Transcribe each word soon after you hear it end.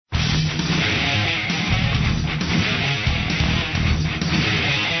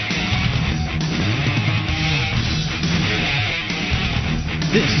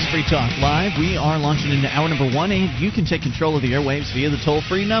Free Talk Live. We are launching into hour number 1, and you can take control of the airwaves via the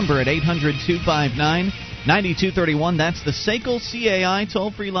toll-free number at 800-259-9231. That's the SACL CAI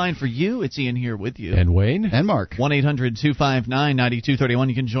toll-free line for you. It's Ian here with you. And Wayne. And Mark. 1-800-259-9231.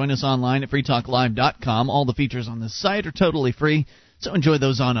 You can join us online at freetalklive.com. All the features on the site are totally free, so enjoy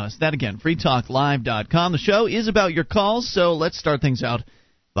those on us. That again, freetalklive.com. The show is about your calls, so let's start things out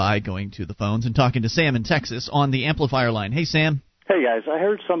by going to the phones and talking to Sam in Texas on the amplifier line. Hey, Sam. Hey, guys. I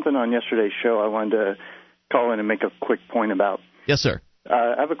heard something on yesterday's show I wanted to call in and make a quick point about. Yes, sir.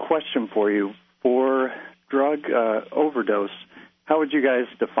 I have a question for you. For drug overdose, how would you guys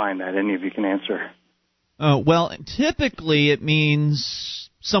define that? Any of you can answer. Well, typically it means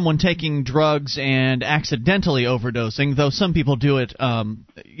someone taking drugs and accidentally overdosing, though some people do it,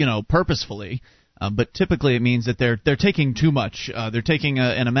 purposefully. But typically it means that they're taking too much. They're taking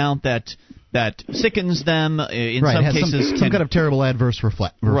an amount that sickens them. In some cases, some kind of terrible adverse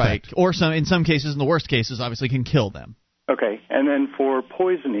effect. Right, or in some cases, in the worst cases, obviously can kill them. Okay, and then for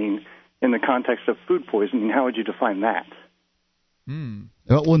poisoning, in the context of food poisoning, how would you define that? When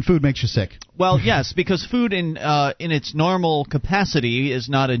food makes you sick. Well, yes, because food in its normal capacity is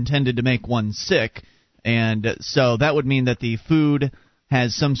not intended to make one sick, and so that would mean that the food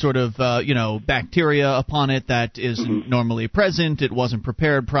has some sort of bacteria upon it that isn't normally present. It wasn't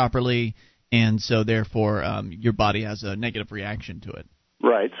prepared properly, and so therefore your body has a negative reaction to it.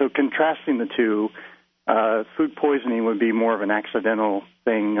 Right. So contrasting the two, food poisoning would be more of an accidental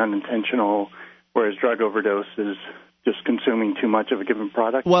thing, unintentional, whereas drug overdose is just consuming too much of a given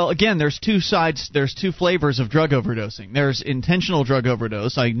product? Well, again, there's two sides. There's two flavors of drug overdosing. There's intentional drug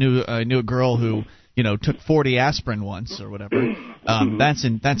overdose. I knew a girl who took 40 aspirin once or whatever. That's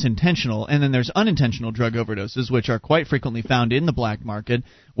intentional. And then there's unintentional drug overdoses, which are quite frequently found in the black market,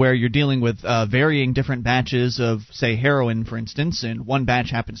 where you're dealing with varying different batches of, say, heroin, for instance, and one batch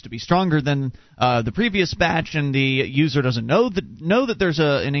happens to be stronger than the previous batch, and the user doesn't know that there's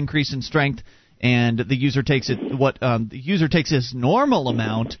an increase in strength, and the user takes his normal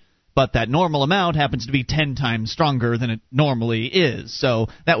amount. But that normal amount happens to be 10 times stronger than it normally is. So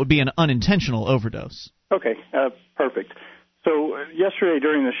that would be an unintentional overdose. Okay, perfect. So yesterday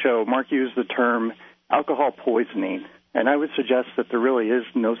during the show, Mark used the term alcohol poisoning, and I would suggest that there really is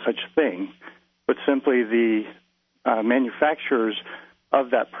no such thing, but simply the manufacturers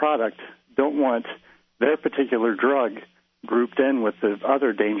of that product don't want their particular drug grouped in with the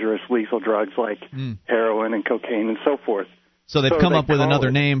other dangerous lethal drugs like heroin and cocaine and so forth. So they've come up with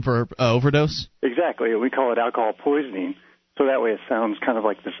another name for overdose? Exactly. We call it alcohol poisoning. So that way it sounds kind of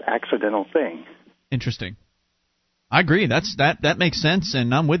like this accidental thing. Interesting. I agree. That makes sense,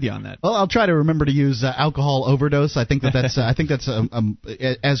 and I'm with you on that. Well, I'll try to remember to use alcohol overdose. I think that's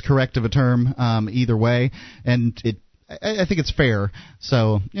as correct of a term either way, and I think it's fair.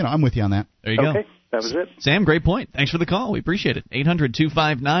 So I'm with you on that. There you go. Okay. That was it. Sam, great point. Thanks for the call. We appreciate it.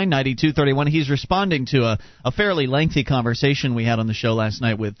 800-259-9231. He's responding to a fairly lengthy conversation we had on the show last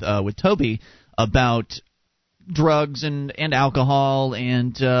night with Toby about drugs and alcohol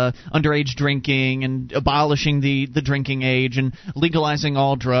and underage drinking and abolishing the drinking age and legalizing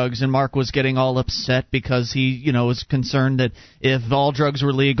all drugs. And Mark was getting all upset because he was concerned that if all drugs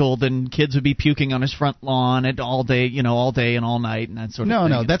were legal, then kids would be puking on his front lawn all day and all night and that sort of thing.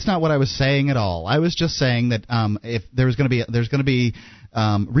 No, that's not what I was saying at all. I was just saying that if there's going to be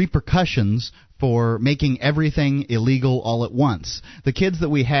repercussions for making everything illegal all at once. The kids that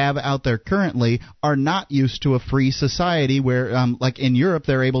we have out there currently are not used to a free society where, like in Europe,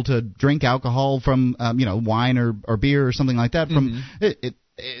 they're able to drink alcohol from, wine or beer or something like that. From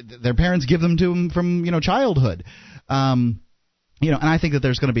their parents give them to them from, childhood. And I think that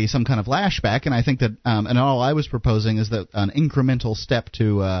there's going to be some kind of lashback, and I think that, and all I was proposing is that an incremental step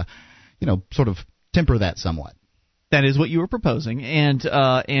to, sort of temper that somewhat. That is what you were proposing, and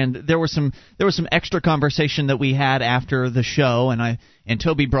there was some extra conversation that we had after the show, and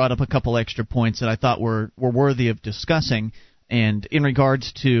Toby brought up a couple extra points that I thought were worthy of discussing, and in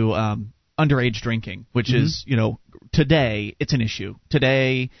regards to underage drinking, which is today it's an issue.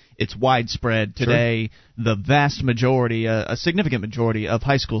 Today it's widespread. Today the vast majority, a significant majority of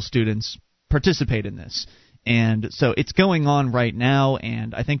high school students participate in this, and so it's going on right now.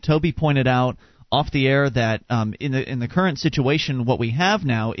 And I think Toby pointed out off the air that in the current situation, what we have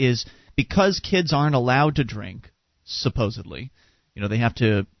now is because kids aren't allowed to drink, supposedly, they have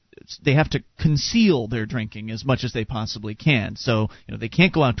to conceal their drinking as much as they possibly can. So they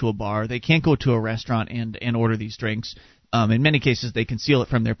can't go out to a bar, they can't go to a restaurant and order these drinks. In many cases, they conceal it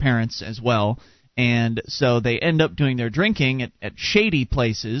from their parents as well. And so they end up doing their drinking at shady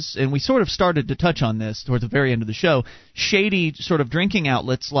places, and we sort of started to touch on this towards the very end of the show. Shady sort of drinking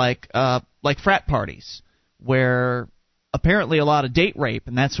outlets like frat parties, where apparently a lot of date rape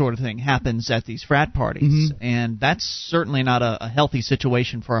and that sort of thing happens at these frat parties, and that's certainly not a healthy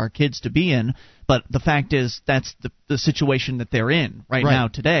situation for our kids to be in. But the fact is, that's the situation that they're in right now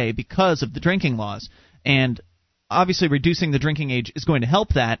today because of the drinking laws. And obviously reducing the drinking age is going to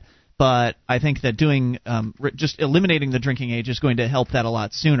help that, but I think that just eliminating the drinking age is going to help that a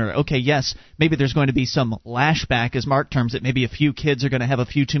lot sooner. Okay, yes, maybe there's going to be some lashback, as Mark terms it. Maybe a few kids are going to have a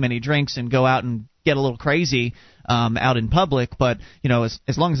few too many drinks and go out and get a little crazy out in public, but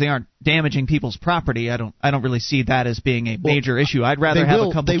as long as they aren't damaging people's property, I don't really see that as being a major issue. I'd rather have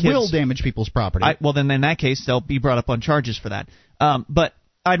a couple kids. They will damage people's property. Well, then in that case, they'll be brought up on charges for that. But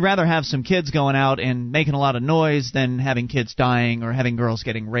I'd rather have some kids going out and making a lot of noise than having kids dying or having girls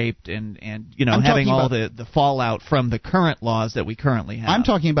getting raped and having all the fallout from the current laws that we currently have. I'm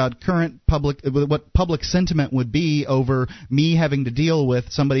talking about current what public sentiment would be over me having to deal with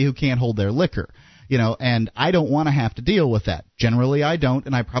somebody who can't hold their liquor. And I don't want to have to deal with that. Generally, I don't,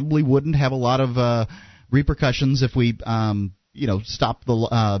 and I probably wouldn't have a lot of repercussions if we stop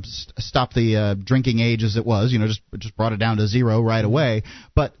the drinking age as it was. Just brought it down to zero right away.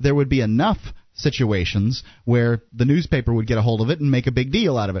 But there would be enough situations where the newspaper would get a hold of it and make a big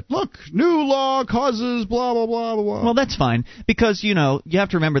deal out of it. Look, new law causes blah blah blah blah blah. Well, that's fine because you have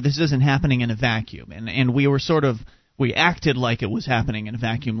to remember this isn't happening in a vacuum, and we were we acted like it was happening in a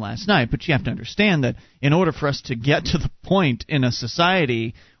vacuum last night, but you have to understand that in order for us to get to the point in a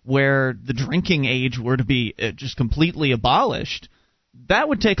society where the drinking age were to be just completely abolished, that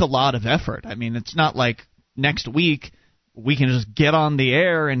would take a lot of effort. I mean, it's not like next week we can just get on the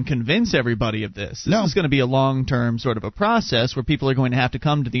air and convince everybody of this. This is going to be a long-term sort of a process where people are going to have to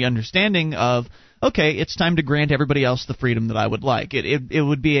come to the understanding of, okay, it's time to grant everybody else the freedom that I would like. It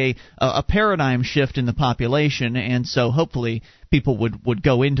would be a paradigm shift in the population, and so hopefully people would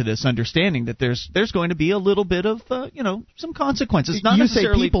go into this understanding that there's going to be a little bit of some consequences. Not necessarily.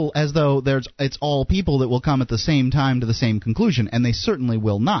 You say people as though it's all people that will come at the same time to the same conclusion, and they certainly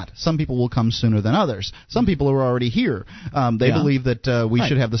will not. Some people will come sooner than others. Some people are already here. They believe that we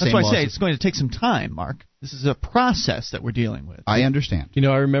should have the same laws. That's why I say it's going to take some time, Mark. This is a process that we're dealing with. I understand.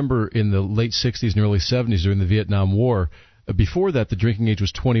 I remember in the late 60s and early 70s during the Vietnam War, before that, the drinking age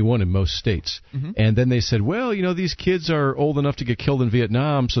was 21 in most states. And then they said, well, these kids are old enough to get killed in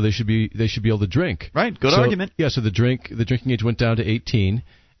Vietnam, so they should be able to drink. Right, good argument. Yeah, so the drinking age went down to 18.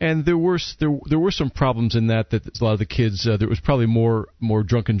 And there were some problems in that a lot of the kids, there was probably more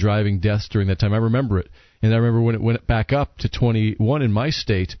drunken driving deaths during that time. I remember it. And I remember when it went back up to 21 in my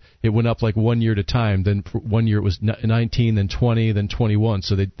state, it went up like 1 year at a time. Then for 1 year it was 19, then 20, then 21.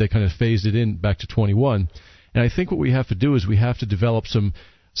 So they kind of phased it in back to 21. And I think what we have to do is we have to develop some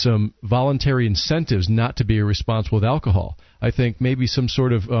voluntary incentives not to be irresponsible with alcohol. I think maybe some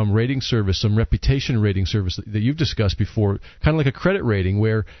sort of rating service, some reputation rating service that you've discussed before, kind of like a credit rating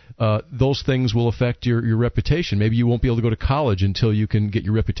where those things will affect your reputation. Maybe you won't be able to go to college until you can get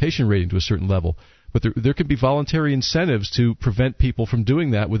your reputation rating to a certain level. But there could be voluntary incentives to prevent people from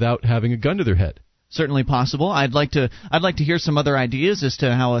doing that without having a gun to their head. Certainly possible. I'd like to hear some other ideas as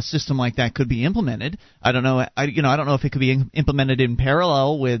to how a system like that could be implemented. I don't know. I don't know if it could be implemented in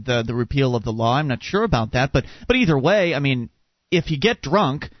parallel with the repeal of the law. I'm not sure about that. But either way, I mean, if you get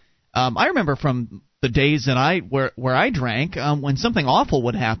drunk, I remember from the days that where I drank, when something awful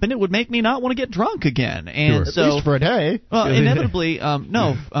would happen, it would make me not want to get drunk again. And sure. At least for a day. Well, inevitably,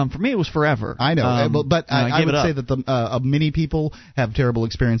 for me it was forever. I know, but I would say that many people have terrible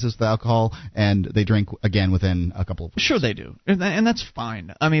experiences with alcohol, and they drink again within a couple of weeks. Sure they do, and that's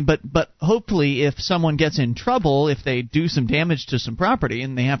fine. I mean, but hopefully if someone gets in trouble, if they do some damage to some property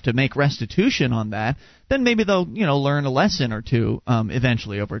and they have to make restitution on that, then maybe they'll learn a lesson or two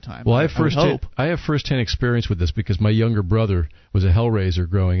eventually over time. Well, I have first-hand experience with this because my younger brother was a hellraiser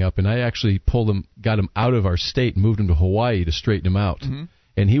growing up, and I actually got him out of our state and moved him to Hawaii to straighten him out. Mm-hmm.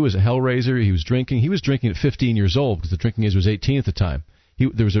 And he was a hellraiser. He was drinking. He was drinking at 15 years old because the drinking age was 18 at the time.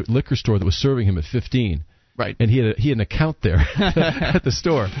 There was a liquor store that was serving him at 15. Right. And he had an account there at the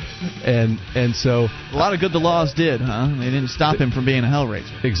store. And so a lot of good the laws did, huh? They didn't stop him from being a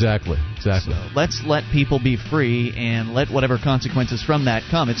hellraiser. Exactly. So let's let people be free and let whatever consequences from that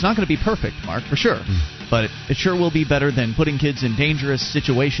come. It's not going to be perfect, Mark, for sure. But it sure will be better than putting kids in dangerous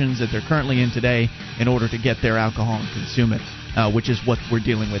situations that they're currently in today in order to get their alcohol and consume it, which is what we're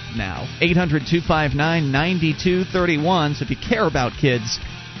dealing with now. 800-259-9231. So if you care about kids,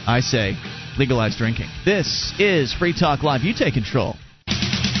 I say legalize drinking. This is Free Talk Live. You take control.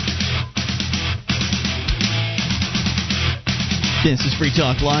 This is Free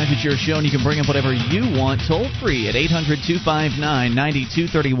Talk Live. It's your show, and you can bring up whatever you want toll-free at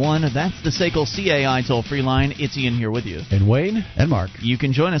 800-259-9231. That's the SACL CAI toll-free line. It's Ian here with you. And Wayne. And Mark. You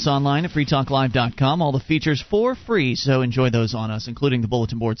can join us online at freetalklive.com. All the features for free, so enjoy those on us, including the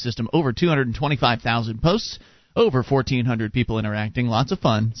bulletin board system. Over 225,000 posts, over 1,400 people interacting. Lots of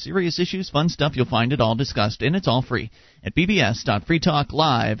fun. Serious issues, fun stuff. You'll find it all discussed, and it's all free at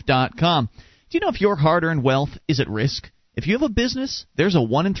bbs.freetalklive.com. Do you know if your hard-earned wealth is at risk? If you have a business, there's a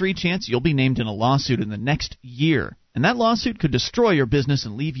 1 in 3 chance you'll be named in a lawsuit in the next year. And that lawsuit could destroy your business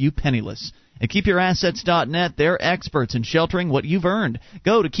and leave you penniless. At KeepYourAssets.net, they're experts in sheltering what you've earned.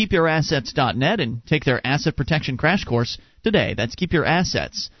 Go to KeepYourAssets.net and take their asset protection crash course today. That's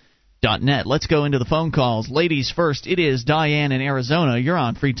KeepYourAssets.net. Let's go into the phone calls. Ladies first, it is Diane in Arizona. You're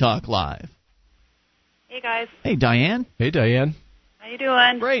on Free Talk Live. Hey, guys. Hey, Diane. Hey, Diane. How you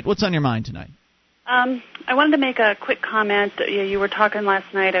doing? Great. What's on your mind tonight? I wanted to make a quick comment. You were talking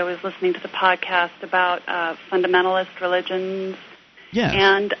last night. I was listening to the podcast about fundamentalist religions. Yes.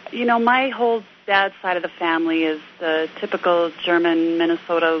 And, my whole dad's side of the family is the typical German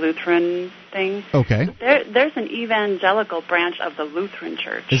Minnesota Lutheran thing. Okay. There's an evangelical branch of the Lutheran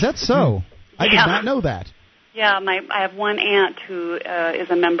Church. Is that so? I did not know that. Yeah, I have one aunt who is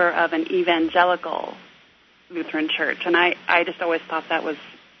a member of an evangelical Lutheran church, and I just always thought that was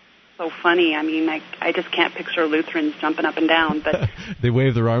so funny. I mean, I just can't picture Lutherans jumping up and down, but they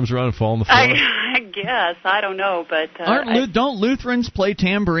wave their arms around and fall on the floor. I guess I don't know, but don't Lutherans play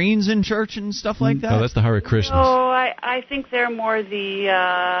tambourines in church and stuff like that? No, that's the Hare Krishnas. No, I think they're more the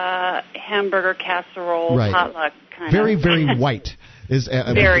hamburger casserole potluck kind very, of. Very white is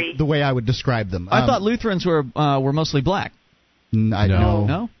the way I would describe them. I thought Lutherans were mostly black.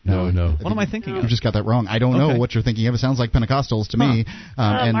 No. What am I thinking of? You just got that wrong. I don't know what you're thinking of. It sounds like Pentecostals to me.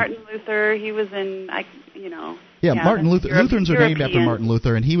 And Martin Luther, he was in, Martin Luther. Lutherans are named after Martin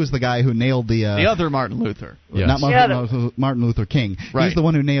Luther, and he was the guy who nailed the other Martin Luther. Yes. Not Martin Luther King. Right. He's the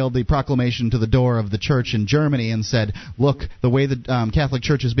one who nailed the proclamation to the door of the church in Germany and said, "Look, the way the Catholic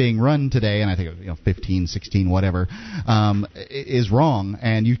Church is being run today, and I think 15, 16, whatever, is wrong,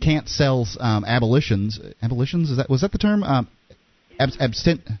 and you can't sell abolitions. Abolitions was that the term? I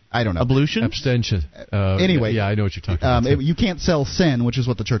don't know. Ablution? Abstention. Anyway. Yeah, I know what you're talking about. You can't sell sin, which is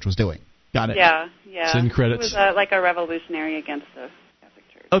what the church was doing. Got it. Yeah. Sin credits. It was like a revolutionary against the Catholic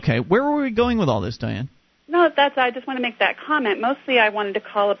Church. Okay, where were we going with all this, Diane? No, I just want to make that comment. Mostly I wanted to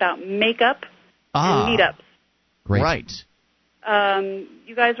call about makeup and meetups. Great. Right.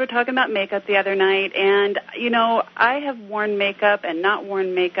 You guys were talking about makeup the other night, and, I have worn makeup and not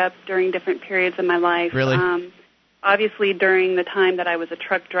worn makeup during different periods of my life. Really? Obviously, during the time that I was a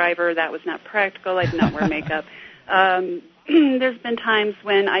truck driver, that was not practical. I did not wear makeup. There's been times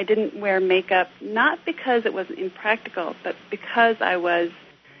when I didn't wear makeup, not because it wasn't impractical, but because I was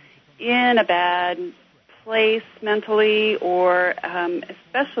in a bad place mentally, or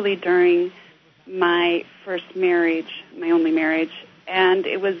especially during my first marriage, my only marriage, and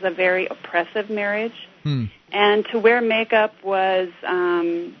it was a very oppressive marriage. And to wear makeup was,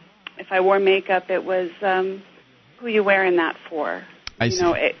 if I wore makeup, it was... who are you wearing that for? I see.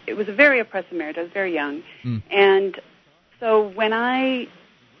 It was a very oppressive marriage. I was very young. And so when I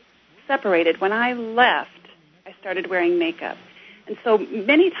separated, when I left, I started wearing makeup. And so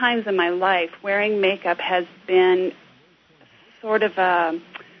many times in my life, wearing makeup has been sort of a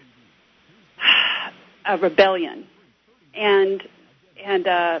rebellion and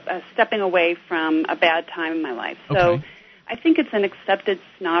a stepping away from a bad time in my life. So. Okay. I think it's an accepted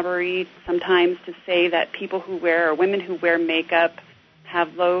snobbery sometimes to say that people who wear, or women who wear makeup,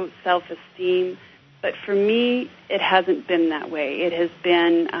 have low self-esteem. But for me, it hasn't been that way. It has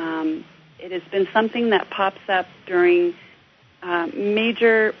been something that pops up during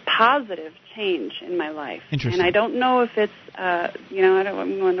major positive change in my life. Interesting. And I don't know if it's, I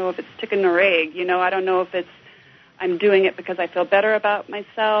don't know if it's chicken or egg. I don't know if it's I'm doing it because I feel better about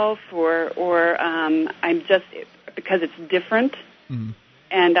myself, or I'm just because it's different,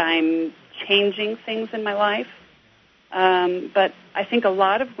 and I'm changing things in my life. But I think a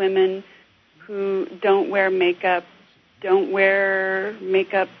lot of women who don't wear makeup in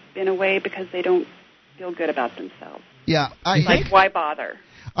a way because they don't feel good about themselves. Yeah, why bother?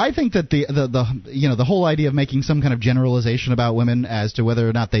 I think that the whole idea of making some kind of generalization about women as to whether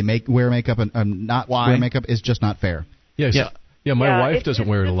or not they wear makeup and not wear makeup is just not fair. My wife doesn't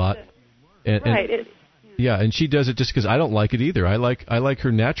wear it a lot. Right. And she does it just because I don't like it either. I like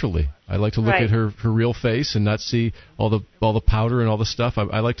her naturally. I like to look at her real face and not see all the powder and all the stuff.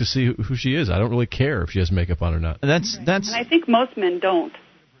 I like to see who she is. I don't really care if she has makeup on or not. That's. And I think most men don't.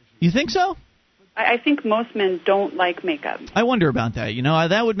 You think so? I think most men don't like makeup. I wonder about that.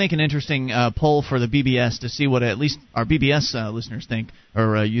 That would make an interesting poll for the BBS to see what at least our BBS listeners think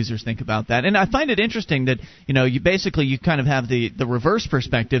or users think about that. And I find it interesting that you kind of have the reverse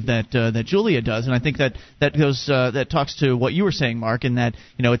perspective that Julia does, and I think that talks to what you were saying, Mark, in that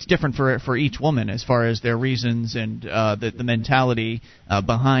it's different for each woman as far as their reasons and the mentality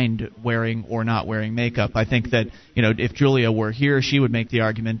behind wearing or not wearing makeup. I think that if Julia were here, she would make the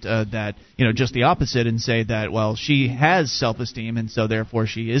argument that just the opposite and say that, well, she has self-esteem and so therefore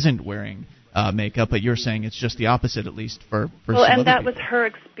she isn't wearing makeup, but you're saying it's just the opposite, at least for well, some and that people. was her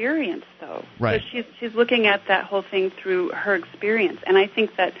experience, though. Right. So she's looking at that whole thing through her experience, and I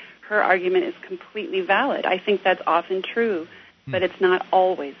think that her argument is completely valid. I think that's often true, but it's not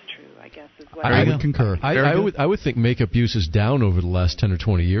always true, I guess, is what I would concur. I would think makeup use is down over the last 10 or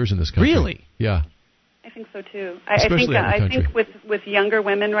 20 years in this country. Really? Yeah. I think so too. Especially I think with younger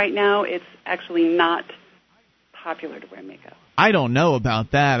women right now, it's actually not popular to wear makeup. I don't know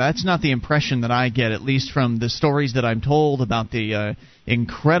about that. That's not the impression that I get, at least from the stories that I'm told about the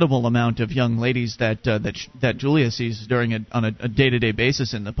incredible amount of young ladies that Julia sees on a day-to-day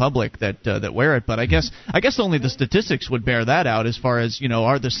basis in the public that wear it. But I guess only the statistics would bear that out as far as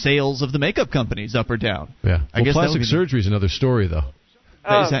are the sales of the makeup companies up or down. Yeah. I guess plastic surgery is another story, though.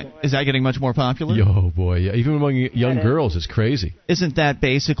 Is that getting much more popular? Oh, boy. Yeah. Even among young girls, it's crazy. Isn't that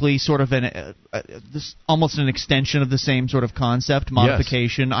basically sort of almost an extension of the same sort of concept,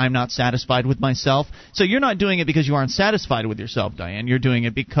 modification? Yes. I'm not satisfied with myself. So you're not doing it because you aren't satisfied with yourself, Diane. You're doing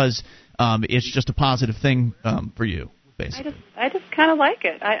it because it's just a positive thing for you, basically. I just kind of like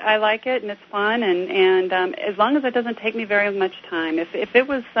it. I like it, and it's fun, and as long as it doesn't take me very much time. If it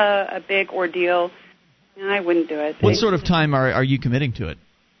was a big ordeal, I wouldn't do it. What sort of time are you committing to it?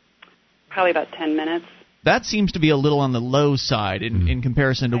 Probably about 10 minutes. That seems to be a little on the low side in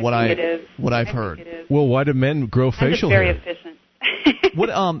comparison to what I've heard. Well, why do men grow facial hair? I'm just very efficient.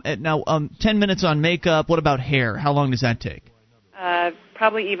 Now 10 minutes on makeup. What about hair? How long does that take?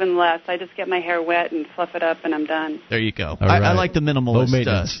 Probably even less. I just get my hair wet and fluff it up, and I'm done. There you go. Right. I like the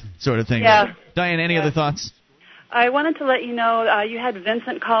minimalist sort of thing. Yeah. Diane, any other thoughts? I wanted to let you know you had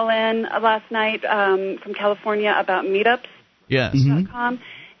Vincent call in last night from California about meetups. Yes. .com,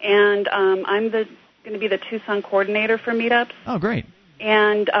 and I'm going to be the Tucson coordinator for meetups. Oh, great.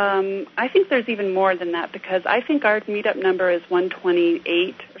 And I think there's even more than that because I think our meetup number is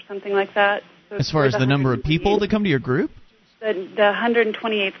 128 or something like that. So as far as the number of people that come to your group? The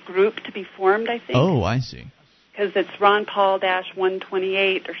 128th group to be formed, I think. Oh, I see. Because it's Ron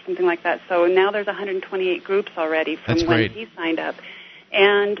Paul-128 or something like that. So now there's 128 groups already from when he signed up.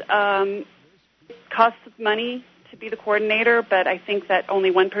 And it costs money to be the coordinator, but I think that only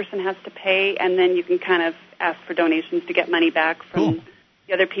one person has to pay, and then you can kind of ask for donations to get money back from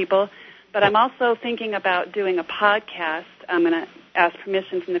the other people. But I'm also thinking about doing a podcast. I'm going to ask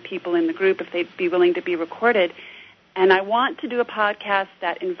permission from the people in the group if they'd be willing to be recorded. And I want to do a podcast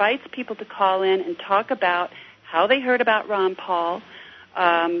that invites people to call in and talk about how they heard about Ron Paul,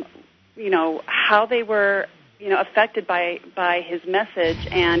 how they were, affected by his message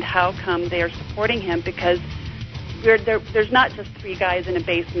and how come they are supporting him because there's not just three guys in a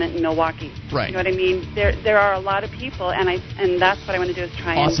basement in Milwaukee. Right. You know what I mean? There are a lot of people, and that's what I want to do is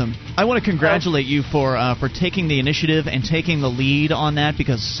try. Awesome. I want to congratulate you for taking the initiative and taking the lead on that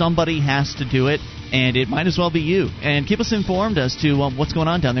because somebody has to do it, and it might as well be you. And keep us informed as to what's going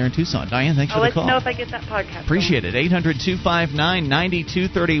on down there in Tucson. Diane, thanks for the call. I'll let you know if I get that podcast. Appreciate it.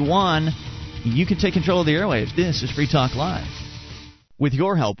 800-259-9231. You can take control of the airwaves. This is Free Talk Live. With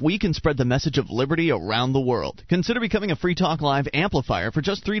your help, we can spread the message of liberty around the world. Consider becoming a Free Talk Live amplifier for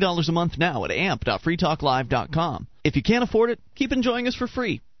just $3 a month now at amp.freetalklive.com. If you can't afford it, keep enjoying us for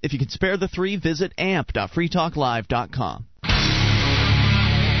free. If you can spare the $3, visit amp.freetalklive.com.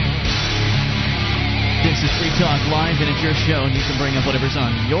 This is Free Talk Live, and it's your show, and you can bring up whatever's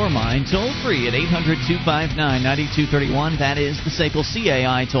on your mind toll-free at 800-259-9231. That is the SACL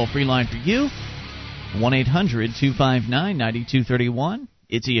CAI toll-free line for you. 1-800-259-9231.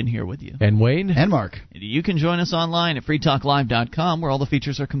 It's Ian here with you. And Wayne. And Mark. You can join us online at freetalklive.com, where all the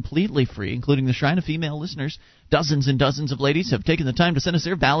features are completely free, including the Shrine of Female Listeners. Dozens and dozens of ladies have taken the time to send us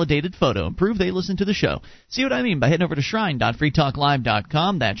their validated photo and prove they listen to the show. See what I mean by heading over to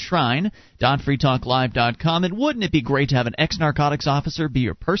shrine.freetalklive.com. That's shrine.freetalklive.com. And wouldn't it be great to have an ex-narcotics officer be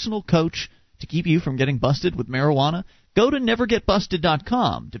your personal coach to keep you from getting busted with marijuana? Go to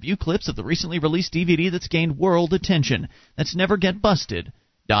nevergetbusted.com to view clips of the recently released DVD that's gained world attention. That's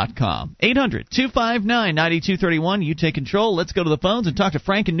nevergetbusted.com. 800-259-9231. You take control. Let's go to the phones and talk to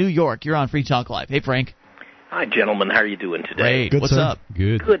Frank in New York. You're on Free Talk Live. Hey, Frank. Hi, gentlemen. How are you doing today? Great. Good, What's sir. up?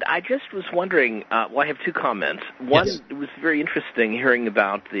 Good. Good. I just was wondering, well, I have two comments. One, Yes. It was very interesting hearing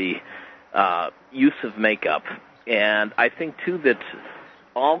about the use of makeup. And I think, too, that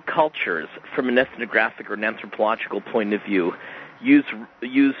all cultures, from an ethnographic or an anthropological point of view, use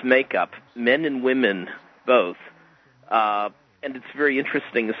makeup, men and women both. And it's very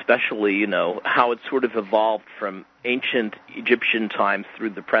interesting, especially, you know, how it sort of evolved from ancient Egyptian times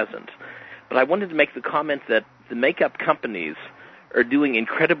through the present. But I wanted to make the comment that the makeup companies are doing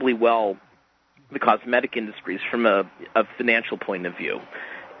incredibly well, the cosmetic industries, from a financial point of view.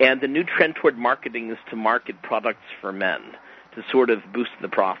 And the new trend toward marketing is to market products for men to sort of boost the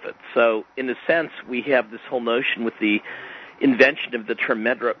profit. So in a sense, we have this whole notion with the invention of the term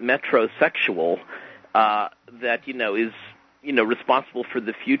metrosexual that, you know, is, you know, responsible for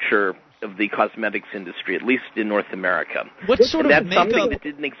the future of the cosmetics industry, at least in North America. What sort and of that's something makeup? that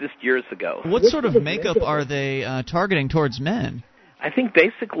didn't exist years ago. What sort of makeup are they targeting towards men? I think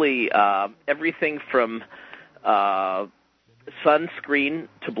basically everything from sunscreen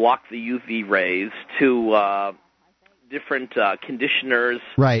to block the UV rays to different conditioners,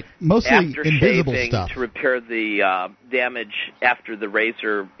 Right, mostly after invisible shaving stuff. to repair the damage after the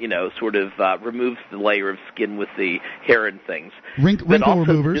razor, you know, sort of removes the layer of skin with the hair and things. Wrinkle But also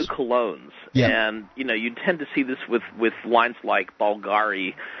removers. new colognes. Yeah. And, you know, you tend to see this with lines like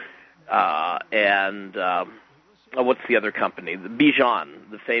Bulgari and what's the other company? The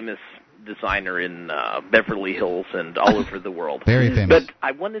Bijan, the famous designer in Beverly Hills and all over the world. Very famous. But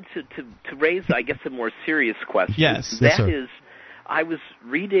I wanted to raise, I guess, a more serious question. Yes. Yes, sir. That is, I was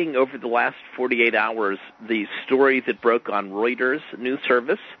reading over the last 48 hours the story that broke on Reuters news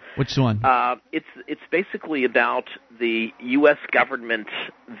service. Which one? It's basically about the U.S. government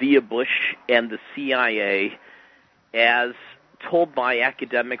via Bush and the CIA, as told by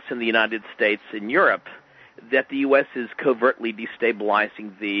academics in the United States and Europe, that the U.S. is covertly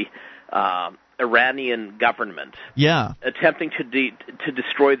destabilizing the Iranian government, Yeah. attempting to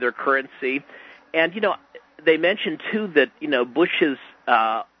destroy their currency. And, you know, they mentioned, too, that, you know, Bush has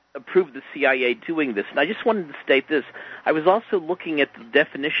approved the CIA doing this. And I just wanted to state this. I was also looking at the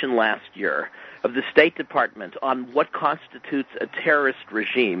definition last year of the State Department on what constitutes a terrorist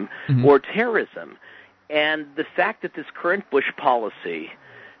regime or terrorism. And the fact that this current Bush policy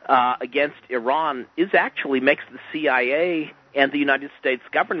against Iran makes the CIA and the United States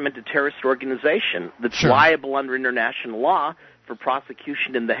government a terrorist organization that's liable under international law for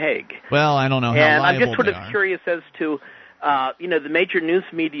prosecution in The Hague. Well, I don't know how and I'm liable just sort they of are. curious as to, you know, the major news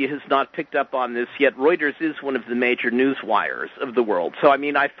media has not picked up on this yet. Reuters is one of the major news wires of the world. So, I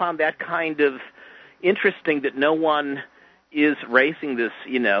mean, I found that kind of interesting that no one is raising this,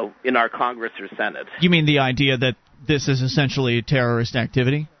 you know, in our Congress or Senate. You mean the idea that this is essentially terrorist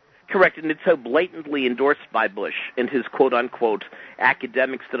activity? Correct, and it's so blatantly endorsed by Bush and his quote-unquote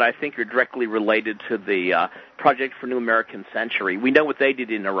academics that I think are directly related to the Project for New American Century. We know what they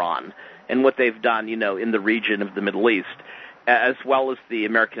did in Iran and what they've done, you know, in the region of the Middle East, as well as the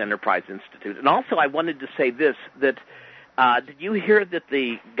American Enterprise Institute. And also I wanted to say this, that did you hear that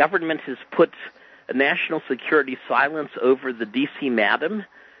the government has put a national security silence over the D.C. Madam?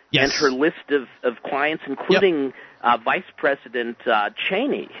 Yes. And her list of clients, including Vice President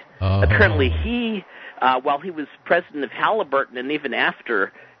Cheney. Apparently he, while he was president of Halliburton and even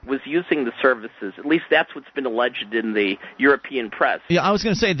after, was using the services. At least that's what's been alleged in the European press. Yeah, I was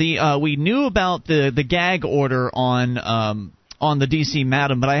going to say we knew about the gag order on the D.C.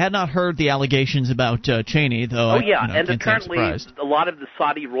 Madam, but I had not heard the allegations about Cheney, though. And apparently a lot of the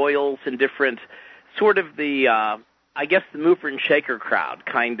Saudi royals and different sort of the I guess the mover and shaker crowd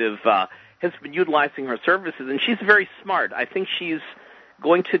kind of has been utilizing her services, and she's very smart. I think she's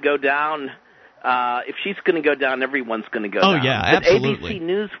going to go down. If she's going to go down, everyone's going to go down. Oh, yeah, absolutely. But ABC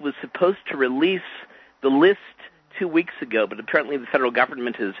News was supposed to release the list 2 weeks ago, but apparently the federal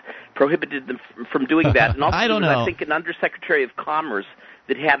government has prohibited them from doing that. And also, I don't know. I think an undersecretary of commerce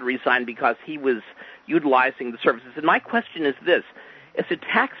that had resigned because he was utilizing the services. And my question is this. As a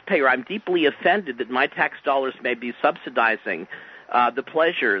taxpayer, I'm deeply offended that my tax dollars may be subsidizing the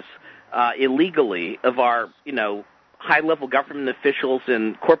pleasures illegally of our, you know, high-level government officials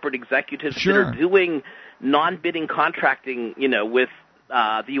and corporate executives that are doing non-bidding contracting, you know, with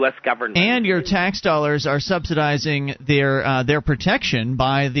the U.S. government. And your tax dollars are subsidizing their protection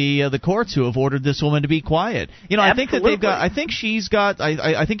by the courts who have ordered this woman to be quiet. You know, Absolutely. I think that they've got. I think she's got.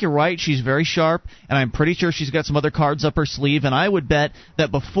 I think you're right. She's very sharp, and I'm pretty sure she's got some other cards up her sleeve. And I would bet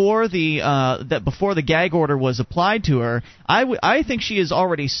that before the gag order was applied to her, I think she has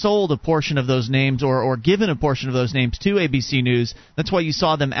already sold a portion of those names or given a portion of those names to ABC News. That's why you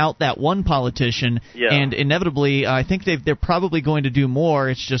saw them out that one politician. Yeah. And inevitably, I think they're probably going to do more.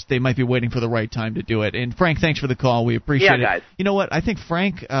 It's just they might be waiting for the right time to do it. And Frank, thanks for the call. We appreciate it. Guys. You know what? I think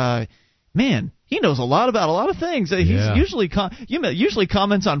Frank, man, he knows a lot about a lot of things. He's usually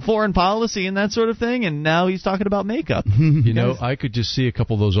comments on foreign policy and that sort of thing, and now he's talking about makeup. You know, I could just see a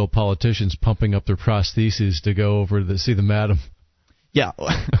couple of those old politicians pumping up their prostheses to go over to see the madam. Yeah.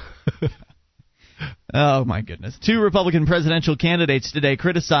 Oh, my goodness. 2 Republican presidential candidates today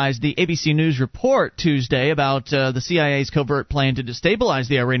criticized the ABC News report Tuesday about the CIA's covert plan to destabilize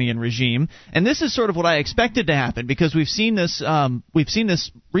the Iranian regime. And this is sort of what I expected to happen, because we've seen this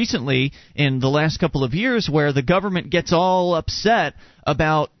recently in the last couple of years, where the government gets all upset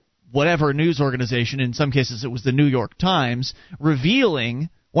about whatever news organization, in some cases it was the New York Times, revealing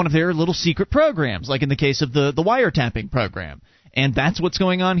one of their little secret programs, like in the case of the wiretapping program. And that's what's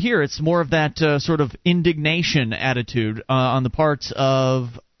going on here. It's more of that sort of indignation attitude on the parts of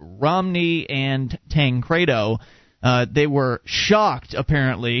Romney and Tancredo. They were shocked,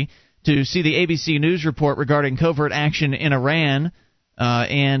 apparently, to see the ABC News report regarding covert action in Iran.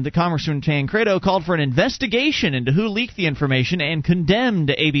 And Congressman Tancredo called for an investigation into who leaked the information and condemned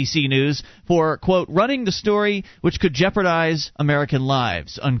ABC News for, quote, running the story which could jeopardize American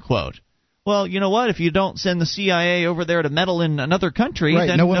lives, unquote. Well, you know what? If you don't send the CIA over there to meddle in another country,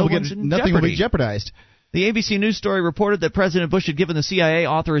 then nothing will be jeopardized. The ABC News story reported that President Bush had given the CIA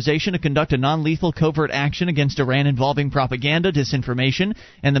authorization to conduct a non-lethal covert action against Iran involving propaganda, disinformation,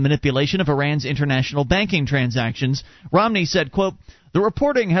 and the manipulation of Iran's international banking transactions. Romney said, quote, "The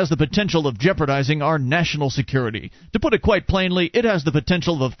reporting has the potential of jeopardizing our national security. To put it quite plainly, it has the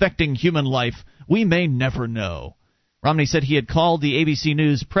potential of affecting human life. We may never know." Romney said he had called the ABC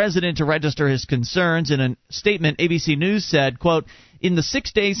News president to register his concerns. In a statement, ABC News said, quote, "In the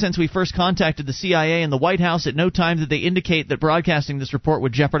 6 days since we first contacted the CIA and the White House, at no time did they indicate that broadcasting this report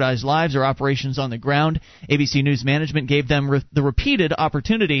would jeopardize lives or operations on the ground. ABC News management gave them the repeated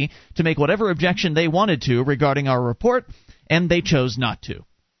opportunity to make whatever objection they wanted to regarding our report, and they chose not to."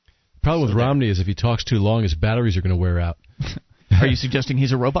 The problem with Romney is if he talks too long, his batteries are going to wear out. Are you suggesting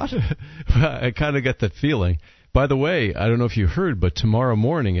he's a robot? I kind of get that feeling. By the way, I don't know if you heard, but tomorrow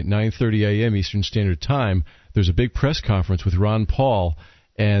morning at 9:30 a.m. Eastern Standard Time, there's a big press conference with Ron Paul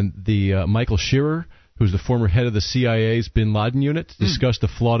and the Michael Shearer, who's the former head of the CIA's Bin Laden unit, to discuss the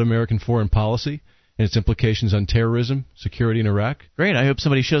flawed American foreign policy and its implications on terrorism, security in Iraq. Great. I hope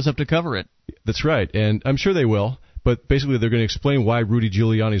somebody shows up to cover it. That's right, and I'm sure they will. But basically, they're going to explain why Rudy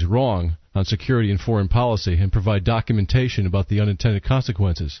Giuliani's wrong on security and foreign policy and provide documentation about the unintended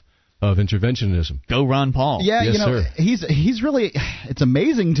consequences of interventionism. Go Ron Paul. Yeah, yes, you know, sir. he's really. It's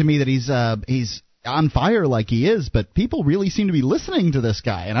amazing to me that he's on fire like he is, but people really seem to be listening to this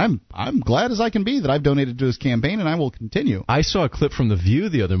guy, and I'm glad as I can be that I've donated to his campaign, and I will continue. I saw a clip from The View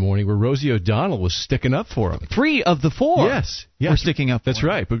the other morning where Rosie O'Donnell was sticking up for him. 3 of the 4 were sticking up for That's him.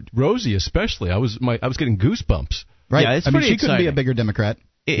 right, but Rosie especially, I was getting goosebumps. Right. Yeah, it's I mean, pretty she couldn't be a exciting. bigger Democrat.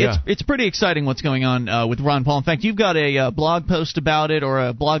 It's pretty exciting what's going on with Ron Paul. In fact, you've got a blog post about it or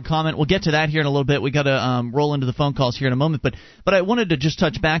a blog comment. We'll get to that here in a little bit. We got to roll into the phone calls here in a moment. But I wanted to just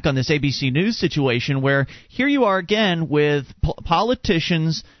touch back on this ABC News situation where here you are again with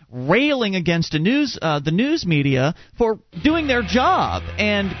politicians railing against the news media for doing their job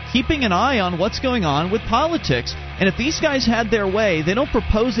and keeping an eye on what's going on with politics. And if these guys had their way, they don't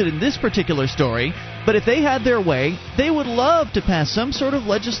propose it in this particular story, but if they had their way, they would love to pass some sort of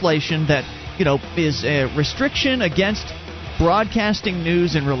legislation that, you know, is a restriction against broadcasting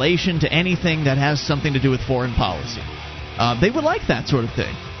news in relation to anything that has something to do with foreign policy. They would like that sort of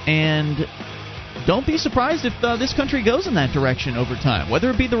thing. And don't be surprised if this country goes in that direction over time. Whether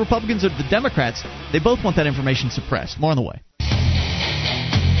it be the Republicans or the Democrats, they both want that information suppressed. More on the way.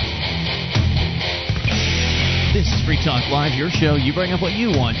 This is Free Talk Live, your show. You bring up what you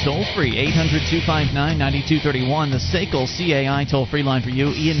want. Toll free, 800-259-9231, the SACL CAI toll-free line for you.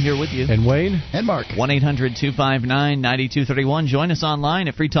 Ian here with you. And Wayne. And Mark. 1-800-259-9231. Join us online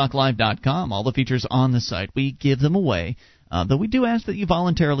at freetalklive.com. All the features on the site, we give them away Though we do ask that you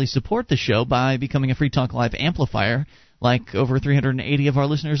voluntarily support the show by becoming a Free Talk Live amplifier, like over 380 of our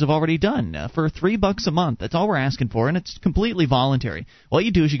listeners have already done, for $3 a month. That's all we're asking for, and it's completely voluntary. What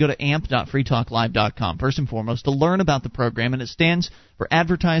you do is you go to amp.freetalklive.com, first and foremost, to learn about the program, and it stands for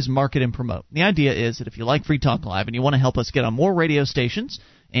Advertise, Market, and Promote. The idea is that if you like Free Talk Live and you want to help us get on more radio stations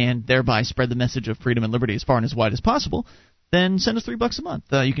and thereby spread the message of freedom and liberty as far and as wide as possible, then send us $3 a month.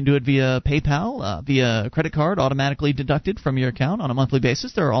 You can do it via PayPal, via credit card, automatically deducted from your account on a monthly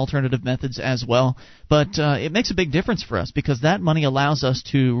basis. There are alternative methods as well. But it makes a big difference for us because that money allows us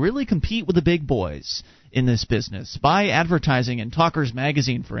to really compete with the big boys in this business by advertising in Talkers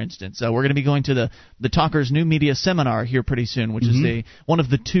Magazine, for instance. We're going to be going to the Talkers New Media Seminar here pretty soon, which is one of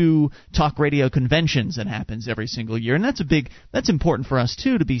the 2 talk radio conventions that happens every single year, and that's important for us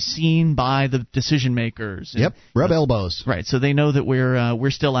too, to be seen by the decision makers. Yep, rub elbows. Right, so they know that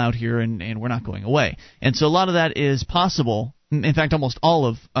we're still out here and we're not going away. And so a lot of that is possible. In fact, almost all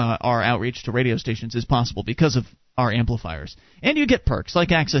of our outreach to radio stations is possible because of our amplifiers. And you get perks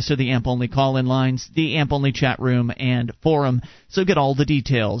like access to the AMP-only call-in lines, the AMP-only chat room, and forum. So get all the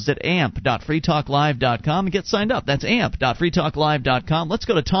details at amp.freetalklive.com and get signed up. That's amp.freetalklive.com. Let's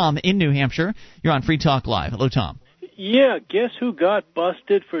go to Tom in New Hampshire. You're on Free Talk Live. Hello, Tom. Yeah, guess who got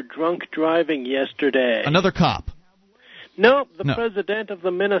busted for drunk driving yesterday? Another cop. No, president of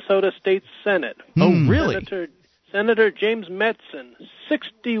the Minnesota State Senate. Oh, really? Senator James Metzen,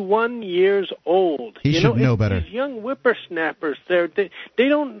 61 years old. He should know better. These young whippersnappers, they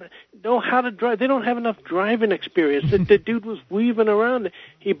don't know how to drive. They don't have enough driving experience. The dude was weaving around.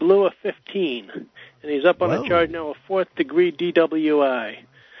 He blew a 15, and he's up on a charge now of 4th-degree DWI.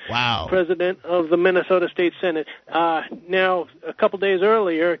 Wow. President of the Minnesota State Senate. Now, a couple days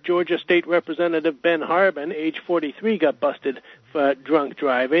earlier, Georgia State Representative Ben Harbin, age 43, got busted for drunk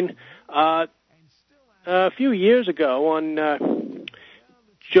driving. A few years ago, on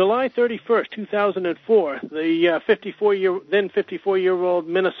July 31st, 2004, the 54-year-old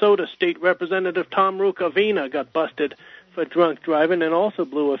Minnesota State Representative Tom Rukavina got busted for drunk driving and also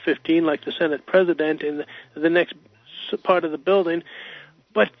blew a 15 like the Senate president in the next part of the building.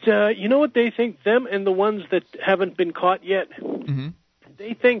 But you know what they think, them and the ones that haven't been caught yet? Mm-hmm.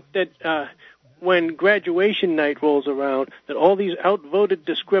 They think that when graduation night rolls around, that all these outvoted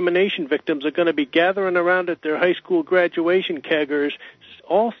discrimination victims are going to be gathering around at their high school graduation keggers,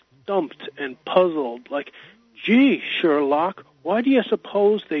 all stumped and puzzled, like, gee, Sherlock, why do you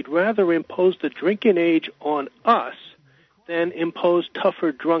suppose they'd rather impose the drinking age on us than impose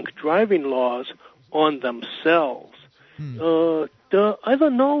tougher drunk driving laws on themselves? I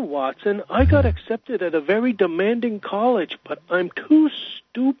don't know, Watson. I got accepted at a very demanding college, but I'm too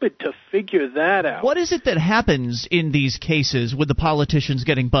stupid to figure that out. What is it that happens in these cases with the politicians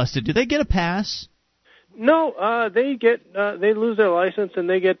getting busted? Do they get a pass? No, they lose their license and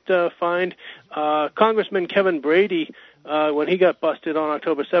they get fined. Congressman Kevin Brady, when he got busted on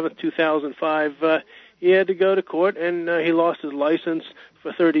October 7th, 2005, he had to go to court and he lost his license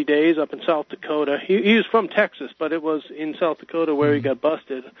for 30 days up in South Dakota. He was from Texas, but it was in South Dakota where he got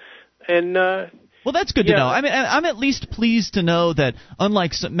busted. And well, that's good to know. I mean, I'm at least pleased to know that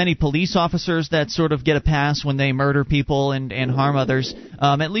unlike many police officers that sort of get a pass when they murder people and harm others,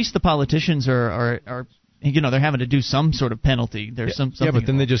 at least the politicians are they're having to do some sort of penalty. There's something. Yeah, but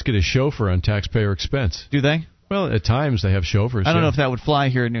then they just get a chauffeur on taxpayer expense. Do they? Well, at times they have chauffeurs. I don't know if that would fly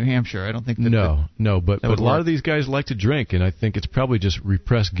here in New Hampshire. I don't think that but a lot of these guys like to drink, and I think it's probably just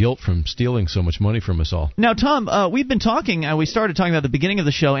repressed guilt from stealing so much money from us all. Now, Tom, we've been talking, we started talking about the beginning of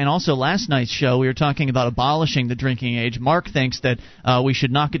the show, and also last night's show, we were talking about abolishing the drinking age. Mark thinks that we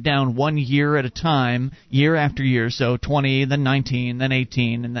should knock it down 1 year at a time, year after year, so 20, then 19, then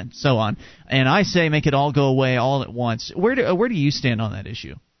 18, and then so on. And I say make it all go away all at once. Where do you stand on that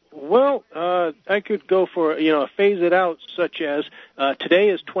issue? Well, I could go for, phase it out, such as today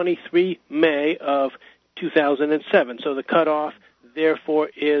is 23 May of 2007, so the cutoff, therefore,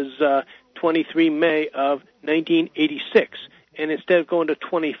 is 23 May of 1986. And instead of going to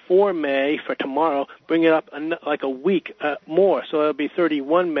 24 May for tomorrow, bring it up like a week more, so it'll be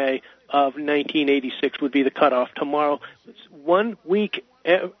 31 May of 1986 would be the cutoff. Tomorrow, it's 1 week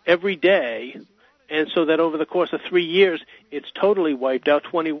every day. And so that over the course of 3 years, it's totally wiped out.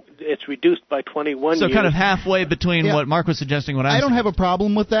 It's reduced by 21 years. So kind of halfway between what Mark was suggesting. I don't have a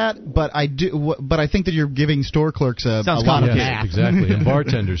problem with that, but I do. But I think that you're giving store clerks a lot of math. Exactly, and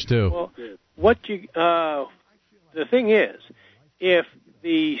bartenders too. Well, the thing is, if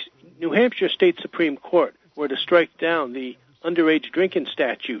the New Hampshire State Supreme Court were to strike down the underage drinking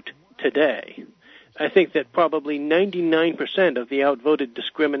statute today, I think that probably 99% of the outvoted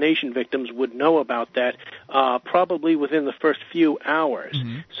discrimination victims would know about that probably within the first few hours.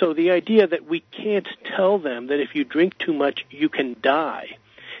 Mm-hmm. So the idea that we can't tell them that if you drink too much, you can die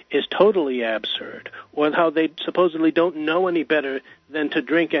is totally absurd, or how they supposedly don't know any better than to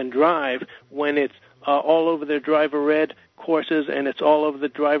drink and drive when it's all over their driver ed courses and it's all over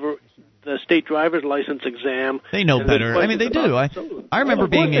the state driver's license exam. They know better. I mean, they do. I remember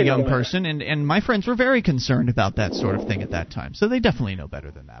being a young person, and my friends were very concerned about that sort of thing at that time. So they definitely know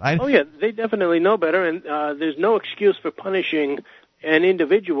better than that. Oh, yeah, they definitely know better, and there's no excuse for punishing an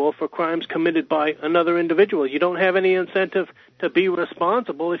individual for crimes committed by another individual. You don't have any incentive to be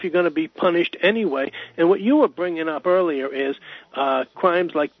responsible if you're going to be punished anyway. And what you were bringing up earlier is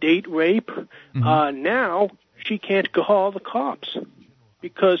crimes like date rape. Mm-hmm. Now she can't call the cops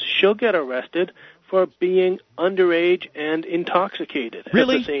because she'll get arrested for being underage and intoxicated at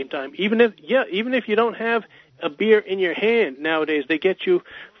the same time. Even if you don't have a beer in your hand nowadays, they get you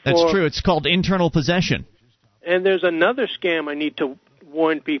for... That's true. It's called internal possession. And there's another scam I need to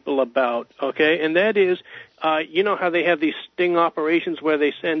warn people about, okay? And that is, you know how they have these sting operations where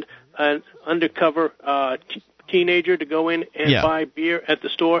they send an undercover teenager to go in and buy beer at the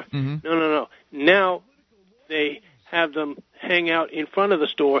store? Mm-hmm. No. Now they have them hang out in front of the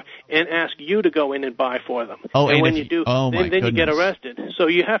store and ask you to go in and buy for them. Oh, and when you do, then you get arrested. So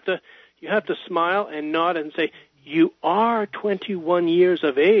you have to smile and nod and say, "You are 21 years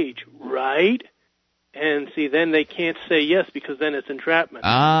of age, right?" And see, then they can't say yes because then it's entrapment.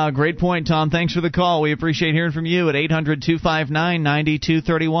 Great point, Tom. Thanks for the call. We appreciate hearing from you at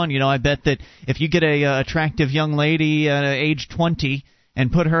 800-259-9231. You know, I bet that if you get a attractive young lady age 20 and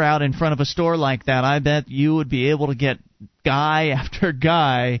put her out in front of a store like that, I bet you would be able to get guy after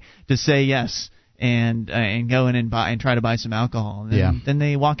guy to say yes and go in and buy and try to buy some alcohol. And then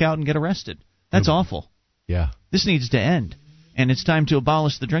they walk out and get arrested. That's awful. Yeah. This needs to end. And it's time to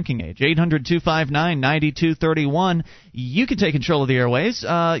abolish the drinking age. 800-259-9231. You can take control of the airways.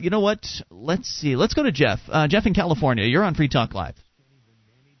 You know what? Let's see. Let's go to Jeff. Jeff in California. You're on Free Talk Live.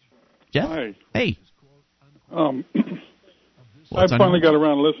 Jeff? Hi. Hey. I finally got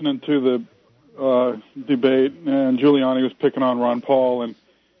around listening to the debate, and Giuliani was picking on Ron Paul. And,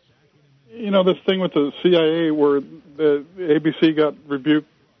 you know, this thing with the CIA where the ABC got rebuked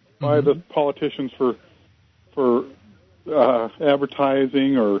by the politicians for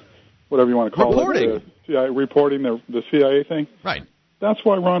advertising or whatever you want to call it. Reporting the CIA thing. Right. That's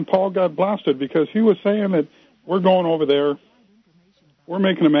why Ron Paul got blasted, because he was saying that we're going over there, we're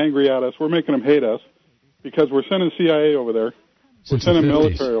making them angry at us, we're making them hate us, because we're sending CIA over there, we're sending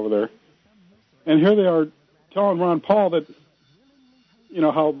military over there. And here they are telling Ron Paul that, you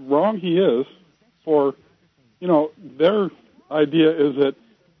know, how wrong he is for, you know, their idea is that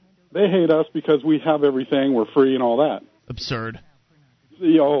they hate us because we have everything, we're free and all that. Absurd.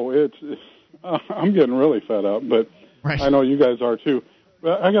 I'm getting really fed up, but I know you guys are too.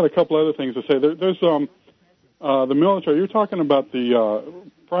 But I got a couple other things to say. There's the military. You're talking about the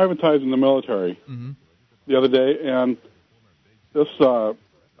privatizing the military the other day, and this a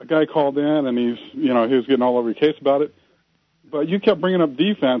guy called in, and he was getting all over your case about it. But you kept bringing up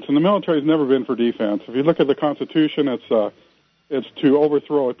defense, and the military's never been for defense. If you look at the Constitution, it's to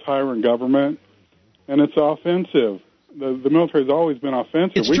overthrow a tyrant government, and it's offensive. The military's always been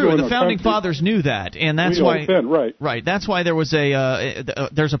offensive. It's true. The founding fathers knew that, and that's why. Right. That's why there was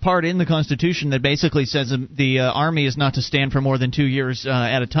there's a part in the Constitution that basically says the Army is not to stand for more than 2 years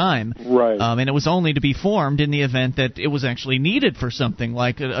at a time. Right. And it was only to be formed in the event that it was actually needed for something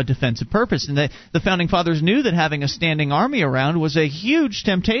like a defensive purpose. And the founding fathers knew that having a standing army around was a huge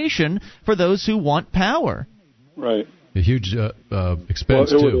temptation for those who want power. Right. A huge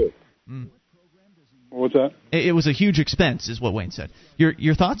expense too. What's that? It was a huge expense, is what Wayne said.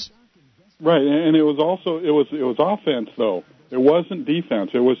 Your thoughts? Right, and it was also it was offense though. It wasn't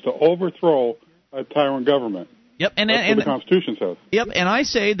defense. It was to overthrow a tyrant government. Yep, That's what the Constitution says. Yep, and I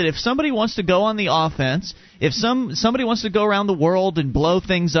say that if somebody wants to go on the offense, if somebody wants to go around the world and blow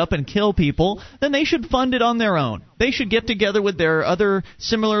things up and kill people, then they should fund it on their own. They should get together with their other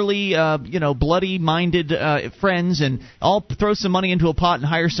similarly, bloody-minded friends and all throw some money into a pot and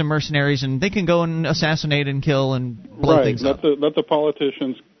hire some mercenaries, and they can go and assassinate and kill and blow things up. Let the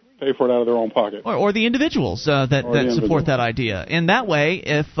politicians pay for it out of their own pocket, or the individuals that support that idea. And that way,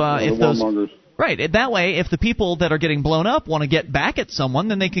 if those right, that way, if the people that are getting blown up want to get back at someone,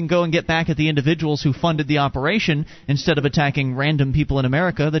 then they can go and get back at the individuals who funded the operation instead of attacking random people in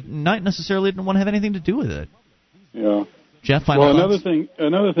America that not necessarily didn't want to have anything to do with it. Yeah. Jeff, final thoughts?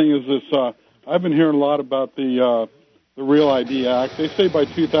 Another thing is this. I've been hearing a lot about the the Real ID Act. They say by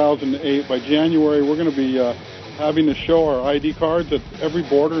 2008, by January, we're going to be having to show our ID cards at every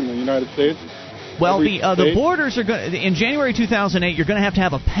border in the United States. Well, the borders are going in January 2008. You're going to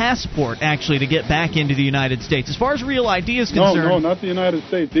have a passport actually to get back into the United States. As far as Real ID is concerned, no, not the United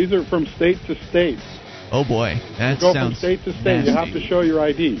States. These are from state to state. Oh boy, that you go sounds from state to state. nasty. You have to show your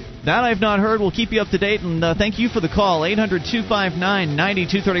ID. That I've not heard. We'll keep you up to date, and thank you for the call.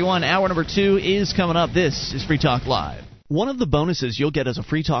 800-259-9231. Hour number 2 is coming up. This is Free Talk Live. One of the bonuses you'll get as a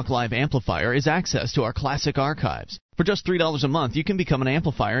Free Talk Live amplifier is access to our classic archives. For just $3 a month, you can become an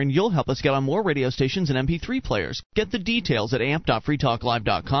amplifier, and you'll help us get on more radio stations and MP3 players. Get the details at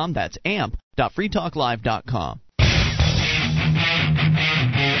amp.freetalklive.com. That's amp.freetalklive.com.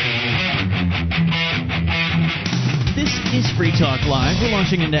 This is Free Talk Live. We're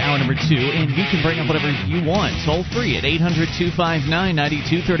launching into hour number 2, and you can bring up whatever you want. Toll free at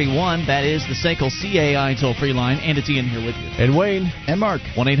 800-259-9231. That is the SACL CAI toll-free line, and it's Ian here with you. And Wayne. And Mark.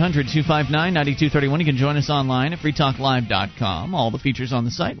 1-800-259-9231. You can join us online at freetalklive.com. All the features on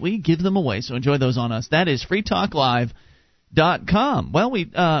the site, we give them away, so enjoy those on us. That is freetalklive.com. Well, we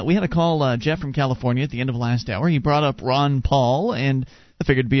had a call, Jeff from California, at the end of last hour. He brought up Ron Paul, and I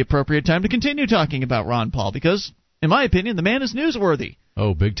figured it'd be appropriate time to continue talking about Ron Paul, because in my opinion, the man is newsworthy.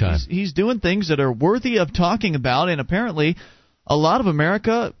 Oh, big time. He's doing things that are worthy of talking about, and apparently a lot of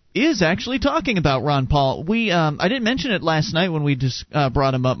America is actually talking about Ron Paul. I didn't mention it last night when we just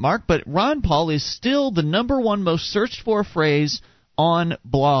brought him up, Mark, but Ron Paul is still the number one most searched for phrase on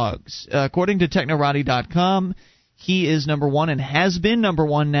blogs. According to Technorati.com, he is number one and has been number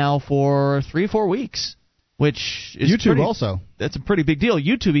one now for 3 or 4 weeks. Which is YouTube also. That's a pretty big deal.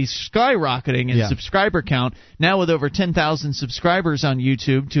 YouTube is skyrocketing in subscriber count, now with over 10,000 subscribers on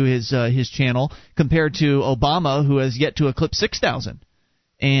YouTube to his channel, compared to Obama, who has yet to eclipse 6,000.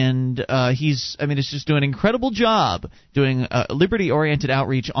 And it's just doing an incredible job doing liberty-oriented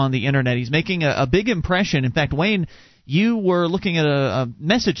outreach on the Internet. He's making a big impression. In fact, Wayne, you were looking at a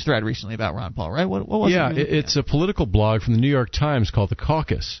message thread recently about Ron Paul, right? What was it? Yeah, it's a political blog from the New York Times called The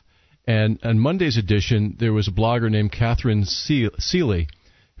Caucus. And on Monday's edition, there was a blogger named Catherine Seeley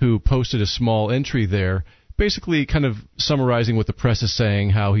who posted a small entry there, basically kind of summarizing what the press is saying,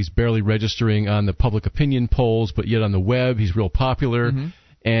 how he's barely registering on the public opinion polls, but yet on the web he's real popular. Mm-hmm.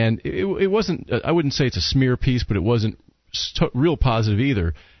 And it wasn't, I wouldn't say it's a smear piece, but it wasn't real positive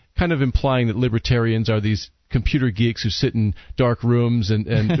either, kind of implying that libertarians are these computer geeks who sit in dark rooms and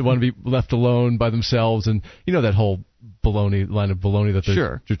want to be left alone by themselves, and that whole line of baloney that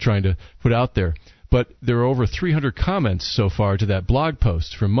they're trying to put out there. But there are over 300 comments so far to that blog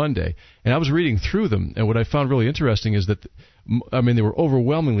post from Monday, and I was reading through them, and what I found really interesting is that they were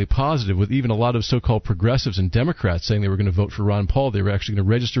overwhelmingly positive, with even a lot of so-called progressives and Democrats saying they were going to vote for Ron Paul. They were actually going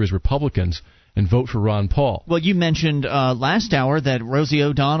to register as Republicans and vote for Ron Paul. Well, you mentioned last hour that Rosie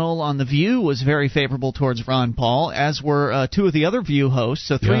O'Donnell on The View was very favorable towards Ron Paul, as were 2 of the other View hosts.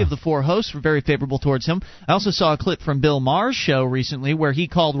 So 3 of the 4 hosts were very favorable towards him. I also saw a clip from Bill Maher's show recently where he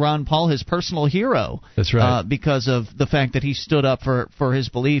called Ron Paul his personal hero. That's right. Because of the fact that he stood up for his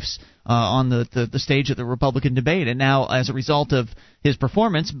beliefs on the stage of the Republican debate. And now, as a result of his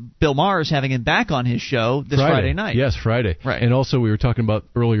performance, Bill Maher is having him back on his show this Friday night. Yes, Friday. Right. And also we were talking about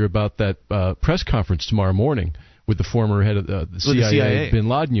earlier about that press conference tomorrow morning with the former head of the CIA Bin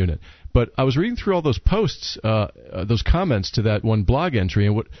Laden unit. But I was reading through all those posts, those comments to that one blog entry,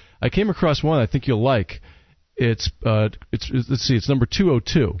 and what I came across one I think you'll like. It's let's see, it's number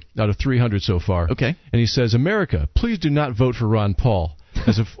 202 out of 300 so far. Okay. And he says, "America, please do not vote for Ron Paul.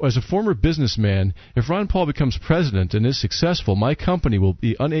 As a former businessman, if Ron Paul becomes president and is successful, my company will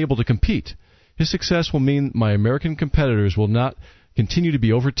be unable to compete. His success will mean my American competitors will not continue to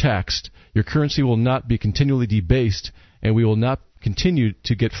be overtaxed, your currency will not be continually debased, and we will not continue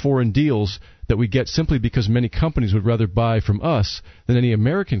to get foreign deals that we get simply because many companies would rather buy from us than any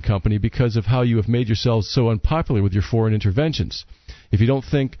American company because of how you have made yourselves so unpopular with your foreign interventions. If you don't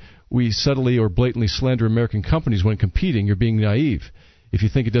think we subtly or blatantly slander American companies when competing, you're being naive. If you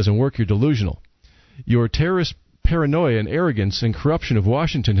think it doesn't work, you're delusional. Your terrorist paranoia and arrogance and corruption of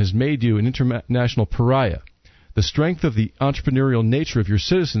Washington has made you an international pariah. The strength of the entrepreneurial nature of your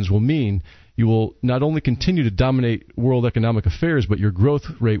citizens will mean you will not only continue to dominate world economic affairs, but your growth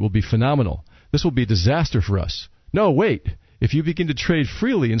rate will be phenomenal. This will be a disaster for us. No, wait. If you begin to trade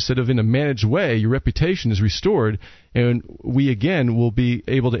freely instead of in a managed way, your reputation is restored, and we again will be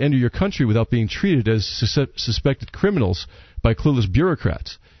able to enter your country without being treated as suspected criminals by clueless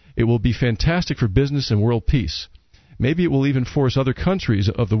bureaucrats. It will be fantastic for business and world peace. maybe it will even force other countries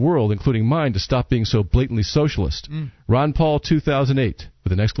of the world, including mine, to stop being so blatantly socialist. Ron Paul 2008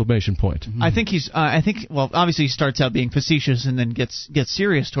 with an exclamation point. I think obviously he starts out being facetious and then gets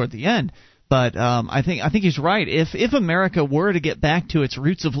serious toward the end. But I think he's right. If America were to get back to its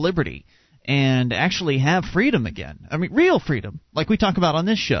roots of liberty and actually have freedom again, I mean real freedom, like we talk about on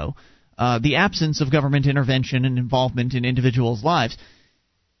this show, the absence of government intervention and involvement in individuals' lives,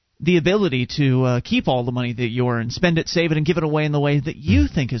 the ability to keep all the money that you earn, spend it, save it, and give it away in the way that you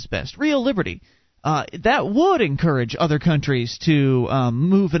think is best, real liberty, that would encourage other countries to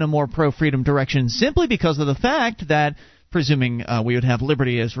move in a more pro-freedom direction simply because of the fact that, presuming we would have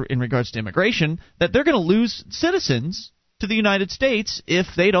liberty as in regards to immigration, that they're going to lose citizens to the United States if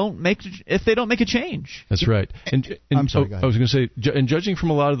they don't make a change. That's right. And I'm sorry, I was going to say, and judging from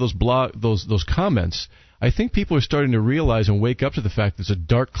a lot of those comments, I think people are starting to realize and wake up to the fact there's a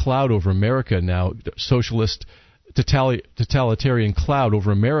dark cloud over America now, socialist, totalitarian cloud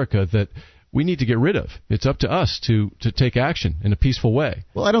over America that we need to get rid of. It's up to us to take action in a peaceful way.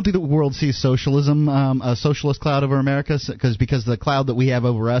 Well, I don't think the world sees socialism, a socialist cloud over America, because the cloud that we have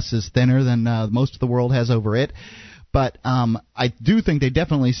over us is thinner than most of the world has over it. But I do think they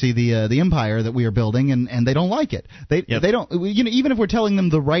definitely see the empire that we are building, and they don't like it. They don't. Even if we're telling them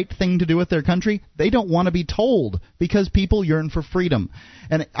the right thing to do with their country, they don't want to be told because people yearn for freedom.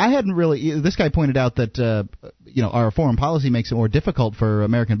 And I hadn't really. This guy pointed out that our foreign policy makes it more difficult for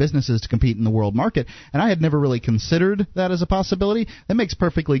American businesses to compete in the world market, and I had never really considered that as a possibility. That makes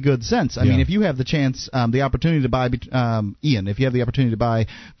perfectly good sense. I mean, if you have the chance, the opportunity to buy, Ian, if you have the opportunity to buy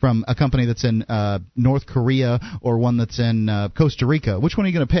from a company that's in North Korea or one that's in Costa Rica, which one are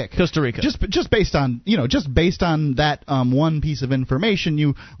you going to pick? Costa Rica. Just based on that one piece of information,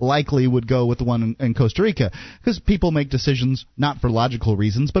 you likely would go with the one in Costa Rica because people make decisions not for logical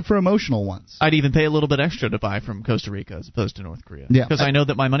reasons but for emotional ones. I'd even pay a little bit extra to buy from Costa Rica as opposed to North Korea. Yeah, because I know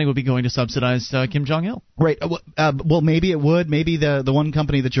that my money would be going to subsidize Kim Jong-il. Right. Well, maybe it would. Maybe the one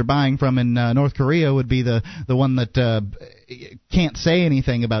company that you're buying from in North Korea would be the one that can't say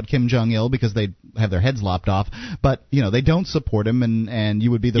anything about Kim Jong-il because they have their heads lopped off. But they don't support him, and you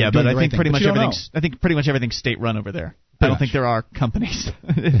would be the but I right think thing. I think pretty much everything's state run over there. I don't think there are companies.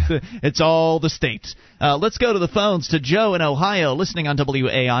 It's all the states. Let's go to the phones to Joe in Ohio, listening on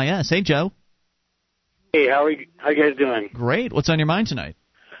WAIS. Hey, Joe. Hey, how you guys doing? Great. What's on your mind tonight?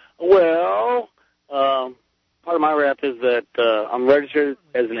 Well, part of my rap is that I'm registered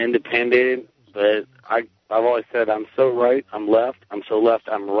as an independent, but I've always said I'm so right, I'm left. I'm so left,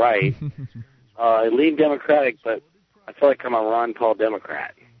 I'm right. I lean Democratic, but I feel like I'm a Ron Paul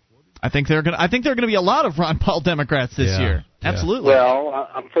Democrat. I think there are going to be a lot of Ron Paul Democrats this year. Yeah. Absolutely. Well,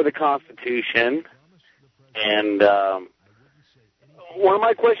 I'm for the Constitution, and one of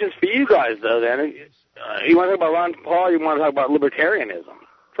my questions for you guys, though, then, you want to talk about Ron Paul or you want to talk about libertarianism?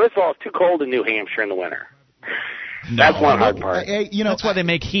 First of all, it's too cold in New Hampshire in the winter. No. That's one hard part. That's why they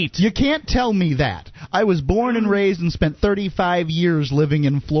make heat. You can't tell me that. I was born and raised and spent 35 years living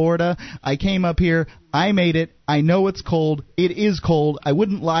in Florida. I came up here. I made it. I know it's cold. It is cold. I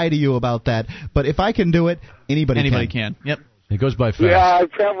wouldn't lie to you about that. But if I can do it, anybody can. Yep. It goes by fast. Yeah,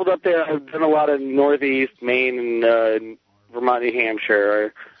 I've traveled up there. I've done a lot of Northeast, Maine, and Vermont, New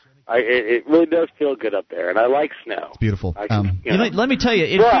Hampshire. It really does feel good up there, and I like snow. It's beautiful. Let me tell you,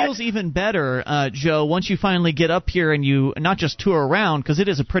 it feels even better, Joe, once you finally get up here and you not just tour around, because it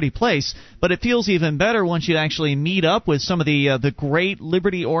is a pretty place, but it feels even better once you actually meet up with some of the great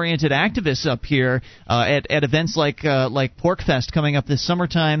liberty-oriented activists up here at events like PorcFest coming up this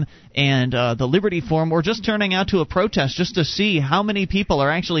summertime and the Liberty Forum, or just turning out to a protest just to see how many people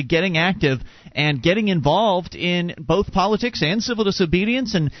are actually getting active and getting involved in both politics and civil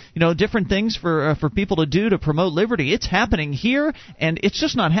disobedience and different things for people to do to promote liberty. It's happening here, and it's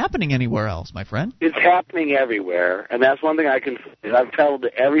just not happening anywhere else, my friend. It's happening everywhere, and that's one thing I can say. I've traveled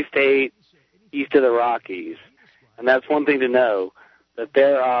to every state east of the Rockies, and that's one thing to know, that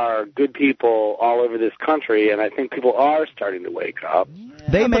there are good people all over this country, and I think people are starting to wake up.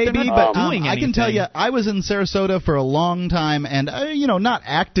 They may be, but I can tell you, I was in Sarasota for a long time, and not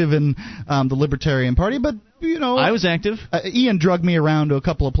active in the Libertarian Party, but I was active. Ian drugged me around to a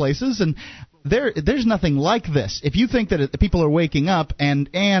couple of places, and there's nothing like this. If you think that people are waking up, and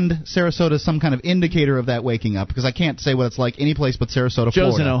Sarasota is some kind of indicator of that waking up, because I can't say what it's like any place but Sarasota,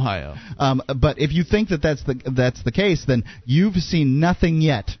 Joe's Florida. in Ohio. But if you think that that's the case, then you've seen nothing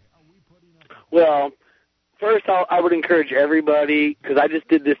yet. Well, first I would encourage everybody, because I just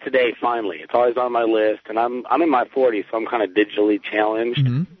did this today finally. It's always on my list, and I'm in my 40s, so I'm kind of digitally challenged.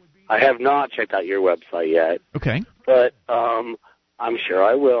 Mm-hmm. I have not checked out your website yet. Okay. But I'm sure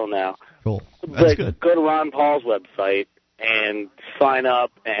I will now. Cool. But good. Go to Ron Paul's website and sign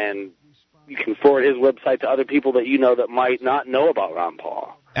up, and you can forward his website to other people that you know that might not know about Ron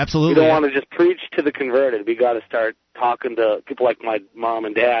Paul. Absolutely. We don't want to just preach to the converted. We got to start talking to people like my mom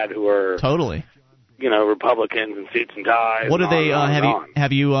and dad who are totally, Republicans in suits and ties. What do they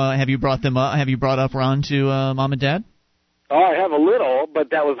have you brought them up? Have you brought up Ron to mom and dad? Oh, I have a little, but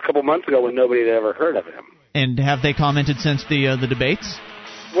that was a couple months ago when nobody had ever heard of him. And have they commented since the debates?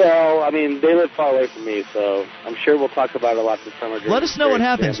 Well, I mean, they live far away from me, so I'm sure we'll talk about it a lot this summer. Let us know what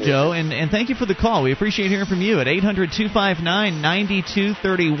happens, Joe, and thank you for the call. We appreciate hearing from you at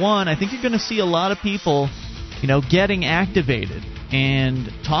 800-259-9231. I think you're going to see a lot of people, getting activated and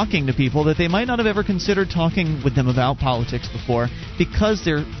talking to people that they might not have ever considered talking with them about politics before because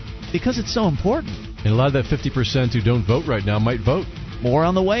it's so important. And a lot of that 50% who don't vote right now might vote. More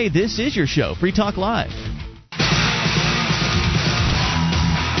on the way. This is your show, Free Talk Live.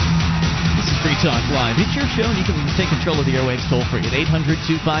 Free Talk Live. It's your show, and you can take control of the airwaves toll-free at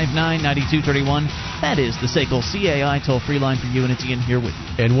 800-259-9231. That is the SACL CAI toll-free line for you, and it's Ian here with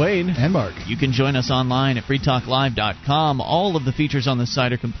you. And Wayne. And Mark. You can join us online at freetalklive.com. All of the features on the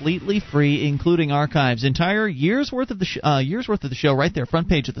site are completely free, including archives. Entire year's worth of the show right there, front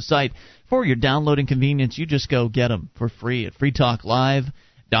page of the site. For your downloading convenience, you just go get them for free at freetalklive.com.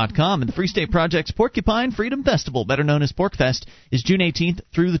 And the Free State Project's Porcupine Freedom Festival, better known as PorcFest, is June 18th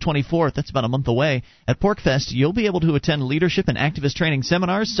through the 24th. That's about a month away. At PorcFest, you'll be able to attend leadership and activist training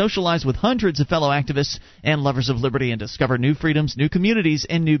seminars, socialize with hundreds of fellow activists and lovers of liberty, and discover new freedoms, new communities,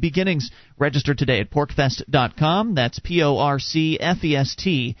 and new beginnings. Register today at porcfest.com. That's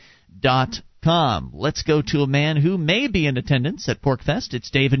PorcFest.com. Let's go to a man who may be in attendance at PorcFest. It's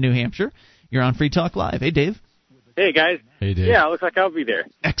Dave in New Hampshire. You're on Free Talk Live. Hey, Dave. Hey, guys. Hey, Dave. Yeah, it looks like I'll be there.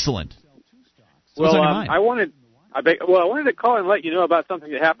 Excellent. So well, I wanted to call and let you know about something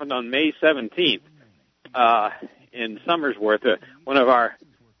that happened on May 17th in Somersworth. One of our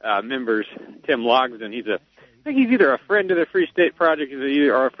members, Tim Logsdon, I think he's either a friend of the Free State Project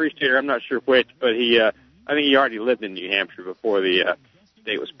or a Free Stater. I'm not sure which, but I think he already lived in New Hampshire before the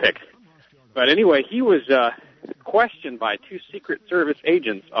state was picked. But anyway, he was questioned by two Secret Service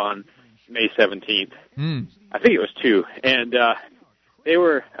agents on May 17th. I think it was two. And they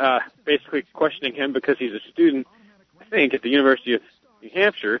were basically questioning him because he's a student, I think, at the University of New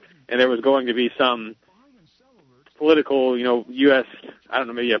Hampshire, and there was going to be some political, U.S., I don't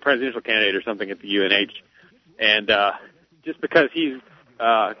know, maybe a presidential candidate or something at the UNH. And just because he's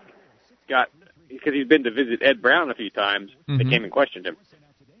been to visit Ed Brown a few times, they came and questioned him.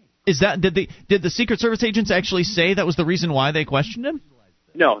 Did the Secret Service agents actually say that was the reason why they questioned him?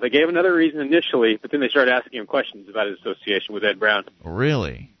 No, they gave another reason initially, but then they started asking him questions about his association with Ed Brown.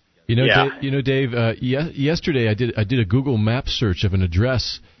 Really? Dave, yesterday I did a Google Maps search of an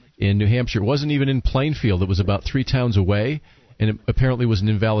address in New Hampshire. It wasn't even in Plainfield. It was about 3 towns away, and it apparently was an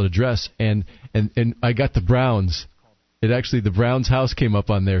invalid address. And I got the Browns. The Browns' house came up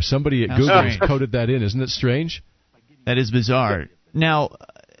on there. Somebody at Google has coded that in. Isn't it strange? That is bizarre. Now,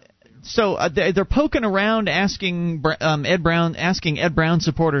 so they're poking around asking Ed Brown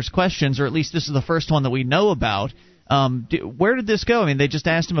supporters questions, or at least this is the first one that we know about. Where did this go? I mean, they just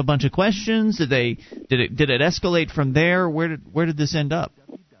asked him a bunch of questions. Did it escalate from there? Where did this end up?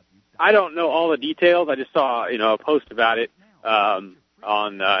 I don't know all the details. I just saw a post about it on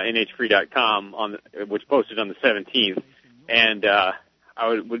nhfree.com which posted on the 17th, and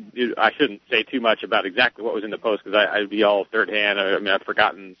I shouldn't say too much about exactly what was in the post because I'd be all third hand. I mean, I've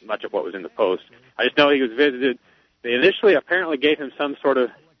forgotten much of what was in the post. I just know he was visited. They initially apparently gave him some sort of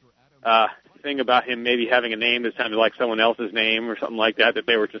thing about him maybe having a name that sounded like someone else's name or something like that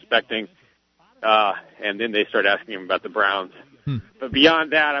they were suspecting, and then they started asking him about the Browns. But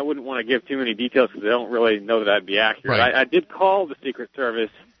beyond that, I wouldn't want to give too many details because I don't really know that that'd be accurate. Right. I did call the Secret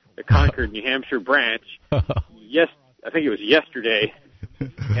Service, the Concord, New Hampshire branch. Yes, I think it was yesterday.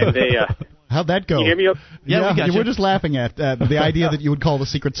 And they how'd that go? Can you hear me? Yeah, we're just laughing at the idea that you would call the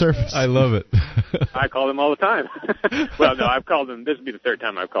Secret Service. I love it. I call them all the time. Well, no, I've called them. This will be the third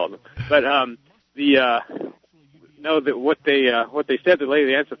time I've called them. But what they said, the lady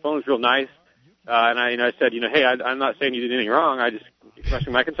that answered the phone was real nice. And I said, hey, I'm not saying you did anything wrong. I just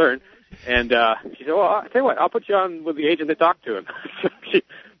expressing my concern. And she said, well, I'll tell you what, I'll put you on with the agent that talked to him. So she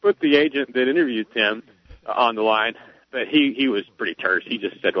put the agent that interviewed Tim on the line. But he was pretty terse. He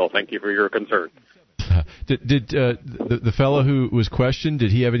just said, well, thank you for your concern. Did the fellow who was questioned, did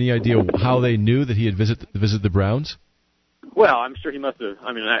he have any idea how they knew that he had visited the Browns? Well, I'm sure he must have.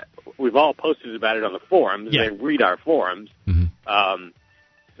 I mean, we've all posted about it on the forums. Yeah. They read our forums.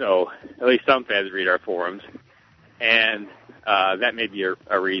 So at least some fans read our forums. and that may be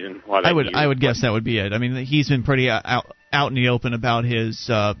a reason why. I would guess that would be it. I mean, he's been pretty out in the open about his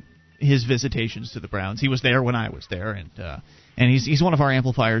visitations to the Browns. He was there when I was there, and he's one of our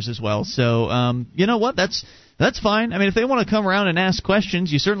amplifiers as well. So you know what? That's fine. I mean, if they want to come around and ask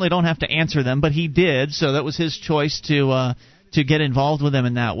questions, you certainly don't have to answer them. But he did, so that was his choice to get involved with them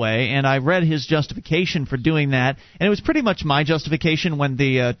in that way. And I read his justification for doing that, and it was pretty much my justification when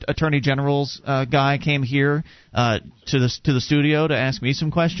the Attorney General's guy came here to the studio to ask me some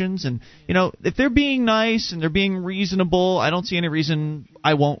questions. And if they're being nice and they're being reasonable, I don't see any reason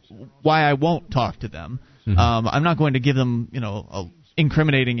why I won't talk to them. Mm-hmm. I'm not going to give them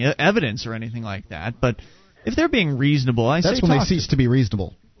incriminating evidence or anything like that. But if they're being reasonable, that's when they cease to be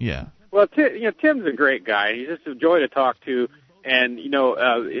reasonable. Yeah. Well, Tim's a great guy. He's just a joy to talk to, and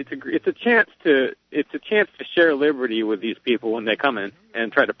it's a chance to share liberty with these people when they come in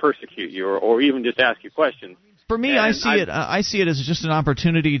and try to persecute you or even just ask you questions. For me, I see it as just an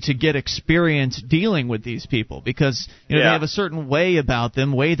opportunity to get experience dealing with these people because they have a certain way about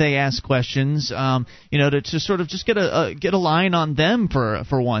them, way they ask questions. To sort of just get a line on them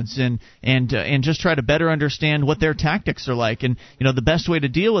for once, and just try to better understand what their tactics are like, and the best way to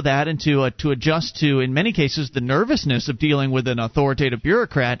deal with that and to adjust to, in many cases, the nervousness of dealing with an authoritative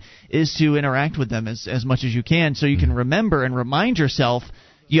bureaucrat is to interact with them as much as you can, so you can remember and remind yourself.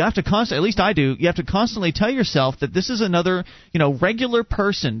 You have to at least I do. You have to constantly tell yourself that this is another, regular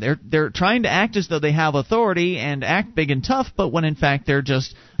person. They're trying to act as though they have authority and act big and tough, but when in fact they're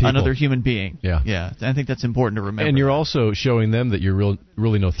just another human being. Yeah. I think that's important to remember. And you're also showing them that you're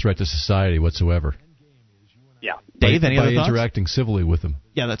really no threat to society whatsoever. Yeah. Dave, any other thoughts? By interacting civilly with them.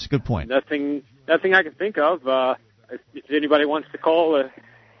 Yeah, that's a good point. Nothing I can think of. If anybody wants to call,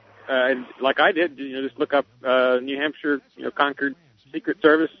 like I did, just look up New Hampshire, Concord Secret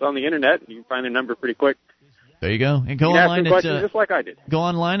Service on the internet. You can find their number pretty quick. There you go. And go online just like I did. Go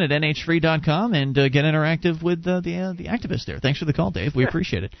online at nhfree.com and get interactive with the activists there. Thanks for the call, Dave. We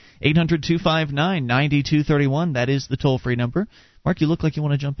appreciate it. 800-259-9231. That is the toll-free number. Mark, you look like you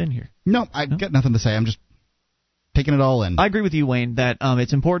want to jump in here. No, got nothing to say. I'm just taking it all in. I agree with you, Wayne, that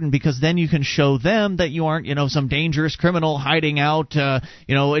it's important because then you can show them that you aren't, some dangerous criminal hiding out,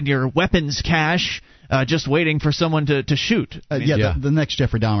 in your weapons cache, just waiting for someone to shoot. The next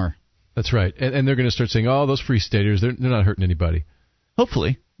Jeffrey Dahmer. That's right. And they're going to start saying, oh, those free staters, they're not hurting anybody.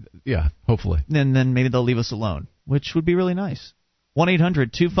 Hopefully. Yeah, hopefully. And then maybe they'll leave us alone, which would be really nice.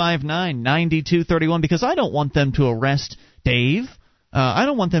 1-800-259-9231, because I don't want them to arrest Dave. I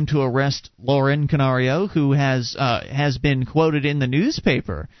don't want them to arrest Lauren Canario, who has been quoted in the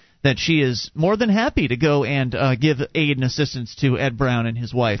newspaper that she is more than happy to go and give aid and assistance to Ed Brown and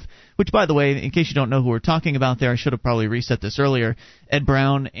his wife. Which, by the way, in case you don't know who we're talking about there, I should have probably reset this earlier. Ed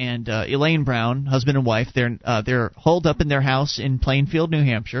Brown and Elaine Brown, husband and wife, they're holed up in their house in Plainfield, New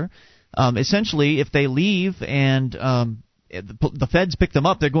Hampshire. Essentially, if they leave and the feds pick them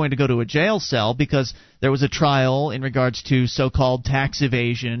up, they're going to go to a jail cell because there was a trial in regards to so-called tax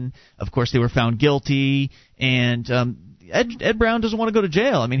evasion. Of course, they were found guilty, and Ed Brown doesn't want to go to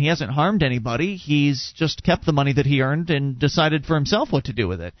jail. I mean, he hasn't harmed anybody. He's just kept the money that he earned and decided for himself what to do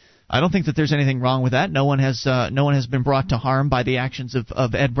with it. I don't think that there's anything wrong with that. No one has been brought to harm by the actions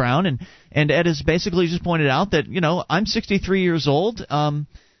of Ed Brown, and Ed has basically just pointed out that I'm 63 years old.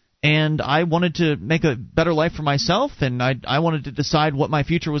 And I wanted to make a better life for myself, and I wanted to decide what my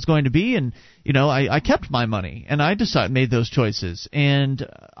future was going to be, and I kept my money, and I made those choices, and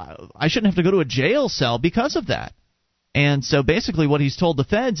I shouldn't have to go to a jail cell because of that. And so basically what he's told the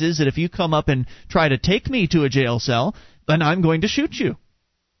feds is that if you come up and try to take me to a jail cell, then I'm going to shoot you.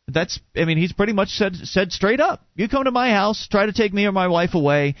 He's pretty much said straight up, you come to my house, try to take me or my wife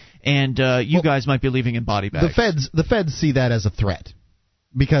away, and you guys might be leaving in body bags. The feds see that as a threat.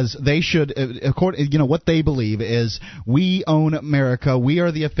 Because they should, what they believe is we own America, we are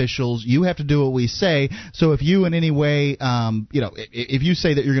the officials, you have to do what we say. So if you in any way, if you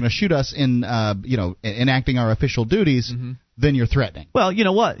say that you're going to shoot us in, enacting our official duties, then you're threatening. Well, you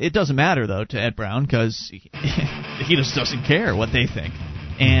know what? It doesn't matter though to Ed Brown because he just doesn't care what they think.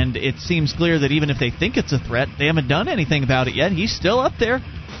 And it seems clear that even if they think it's a threat, they haven't done anything about it yet. He's still up there, up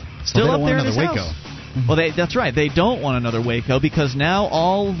there in his house. Well, that's right. They don't want another Waco because now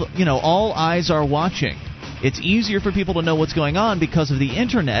all eyes are watching. It's easier for people to know what's going on because of the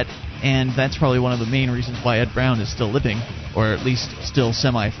internet, and that's probably one of the main reasons why Ed Brown is still living, or at least still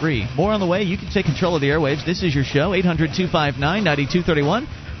semi-free. More on the way. You can take control of the airwaves. This is your show, 800-259-9231.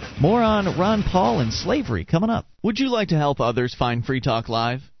 More on Ron Paul and slavery coming up. Would you like to help others find Free Talk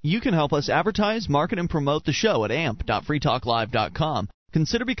Live? You can help us advertise, market, and promote the show at amp.freetalklive.com.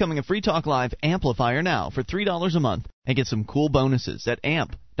 Consider becoming a Free Talk Live amplifier now for $3 a month and get some cool bonuses at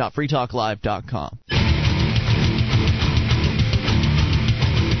amp.freetalklive.com.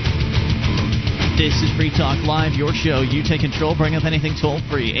 This is Free Talk Live, your show. You take control. Bring up anything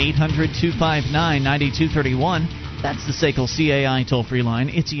toll-free. 800-259-9231. That's the SACL CAI toll-free line.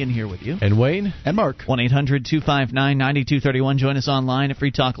 It's Ian here with you. And Wayne. And Mark. 1-800-259-9231. Join us online at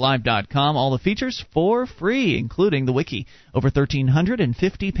freetalklive.com. All the features for free, including the wiki. Over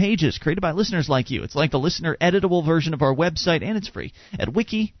 1,350 pages created by listeners like you. It's like the listener-editable version of our website, and it's free at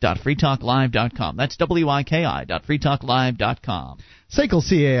wiki.freetalklive.com. That's wiki.freetalklive.com. SACL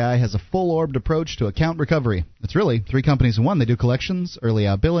CAI has a full-orbed approach to account recovery. It's really three companies in one. They do collections, early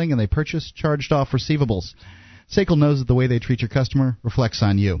out billing, and they purchase charged-off receivables. SACL knows that the way they treat your customer reflects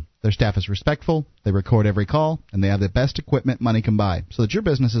on you. Their staff is respectful, they record every call, and they have the best equipment money can buy, so that your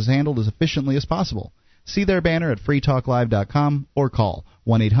business is handled as efficiently as possible. See their banner at freetalklive.com or call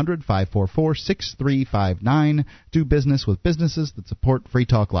 1-800-544-6359. Do business with businesses that support Free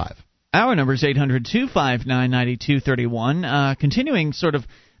Talk Live. Our number is 800-259-9231. Continuing sort of,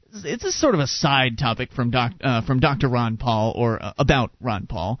 it's a sort of a side topic from Dr. Ron Paul, or about Ron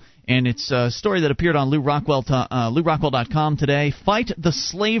Paul, and it's a story that appeared on LouRockwell.com today. Fight the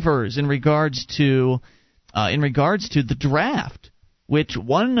Slavers in regards to the draft, which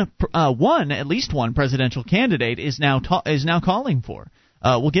at least one presidential candidate is now calling for.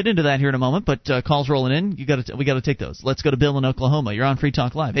 We'll get into that here in a moment, but calls rolling in. We got to take those. Let's go to Bill in Oklahoma. You're on Free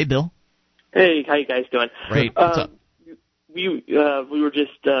Talk Live. Hey, Bill. Hey, how you guys doing? Great. What's up? We were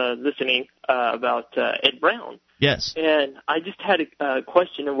just listening about Ed Brown. Yes. And I just had a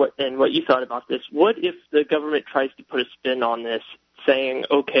question and what you thought about this. What if the government tries to put a spin on this, saying,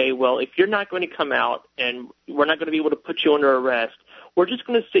 okay, well, if you're not going to come out and we're not going to be able to put you under arrest, we're just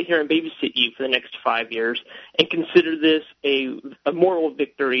going to sit here and babysit you for the next 5 years and consider this a moral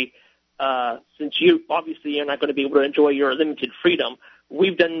victory, since you're not going to be able to enjoy your limited freedom.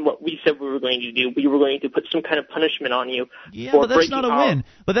 We've done what we said we were going to do. We were going to put some kind of punishment on you. Yeah, but that's not a win.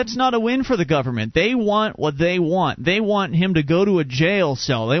 But that's not a win for the government. They want what they want. They want him to go to a jail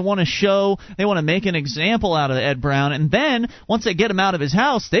cell. They want to make an example out of Ed Brown, and then once they get him out of his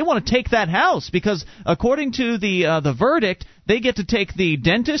house, they want to take that house, because according to the verdict, they get to take the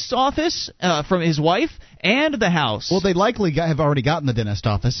dentist's office from his wife and the house. Well, they likely have already gotten the dentist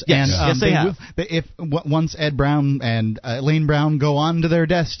office. Yes, and, they have. Once Ed Brown and Elaine Brown go on to their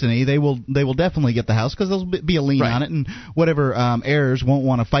destiny, they will definitely get the house, because there'll be a lien on it, and whatever heirs won't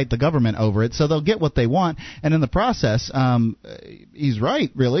want to fight the government over it, so they'll get what they want. And in the process, he's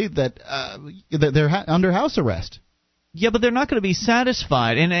right, really, that they're under house arrest. Yeah, but they're not going to be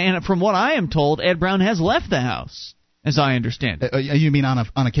satisfied. And from what I am told, Ed Brown has left the house, as I understand it. You mean on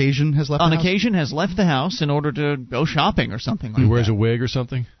occasion has left the house? On occasion has left the house in order to go shopping or something like that. He wears a wig or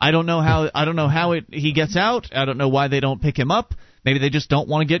something? I don't know how he gets out. I don't know why they don't pick him up. Maybe they just don't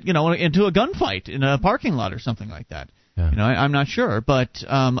want to get into a gunfight in a parking lot or something like that. Yeah. I'm not sure, but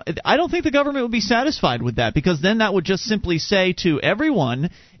I don't think the government would be satisfied with that, because then that would just simply say to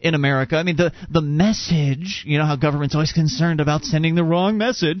everyone in America, I mean, the message, how government's always concerned about sending the wrong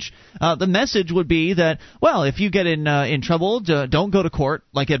message. The message would be that, well, if you get in trouble, don't go to court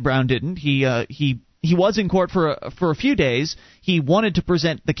like Ed Brown didn't. He was in court for a few days. He wanted to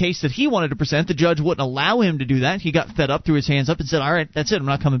present the case that he wanted to present. The judge wouldn't allow him to do that. He got fed up, threw his hands up, and said, all right, that's it, I'm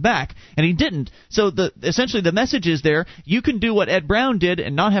not coming back. And he didn't. So essentially the message is there, you can do what Ed Brown did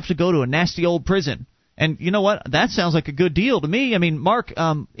and not have to go to a nasty old prison. And you know what? That sounds like a good deal to me. I mean, Mark,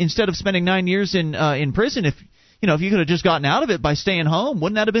 instead of spending 9 years in prison, if you could have just gotten out of it by staying home,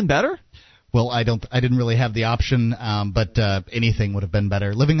 wouldn't that have been better? Well, I didn't really have the option, but anything would have been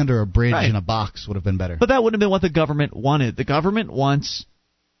better. Living under a bridge in a box would have been better. But that wouldn't have been what the government wanted. The government wants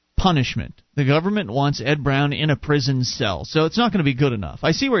punishment. The government wants Ed Brown in a prison cell. So it's not going to be good enough.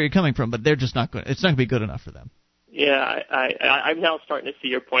 I see where you're coming from, but they're just not going. It's not going to be good enough for them. Yeah, I'm now starting to see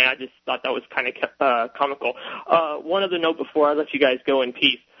your point. I just thought that was kind of comical. One other note before I let you guys go in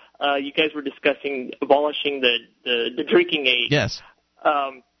peace. You guys were discussing abolishing the drinking age. Yes.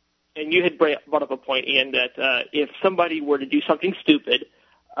 And you had brought up a point, Ian, that if somebody were to do something stupid,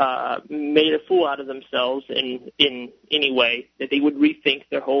 made a fool out of themselves in any way, that they would rethink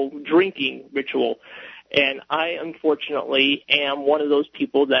their whole drinking ritual. And I, unfortunately, am one of those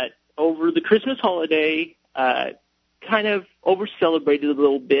people that over the Christmas holiday kind of over-celebrated a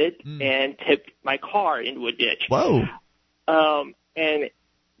little bit and tipped my car into a ditch. Whoa. And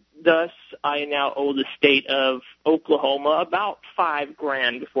thus, I now owe the state of Oklahoma about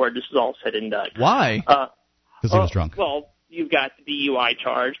 $5,000 before this is all said and done. Why? Because he was drunk. Well, you've got the DUI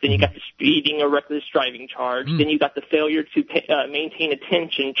charge, then you got the speeding or reckless driving charge, then you got the failure to maintain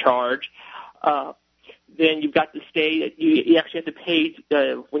attention charge, then you've got the stay. You actually have to pay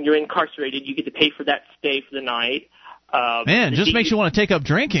when you're incarcerated. You get to pay for that stay for the night. Man, just makes you want to take up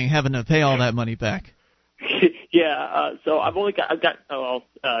drinking, having to pay all that money back. Yeah, so I've on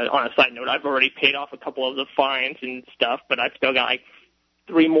a side note, I've already paid off a couple of the fines and stuff, but I've still got like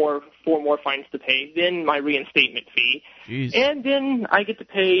 4 more fines to pay, then my reinstatement fee. Jeez. And then I get to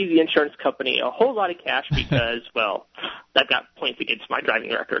pay the insurance company a whole lot of cash because, well, I've got points against my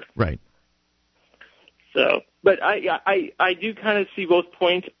driving record. Right. So, but I do kind of see both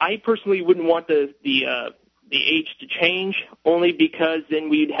points. I personally wouldn't want the age to change, only because then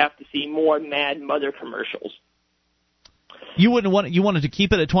we'd have to see more Mad Mother commercials. You wanted to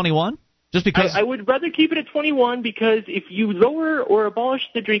keep it at 21? Just because I would rather keep it at 21, because if you lower or abolish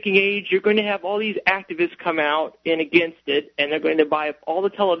the drinking age, you're going to have all these activists come out and against it, and they're going to buy up all the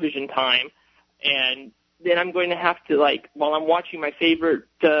television time, and then I'm going to have to, like, while I'm watching my favorite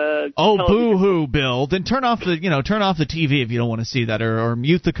boo-hoo, Bill. Then turn off the TV if you don't want to see that, or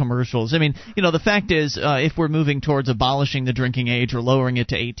mute the commercials. I mean, the fact is, if we're moving towards abolishing the drinking age or lowering it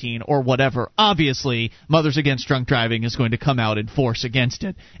to 18 or whatever, obviously Mothers Against Drunk Driving is going to come out in force against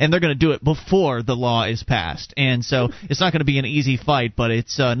it, and they're going to do it before the law is passed. And so it's not going to be an easy fight, but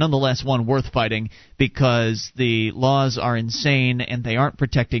it's nonetheless one worth fighting, because the laws are insane and they aren't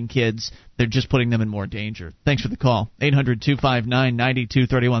protecting kids. They're just putting them in more danger. Thanks for the call.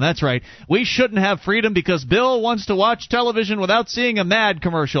 800-259-9231. That's right. We shouldn't have freedom because Bill wants to watch television without seeing a Mad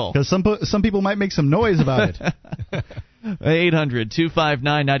commercial. Because some people might make some noise about it.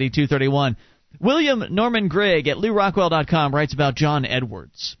 800-259-9231. William Norman Grigg at LewRockwell.com writes about John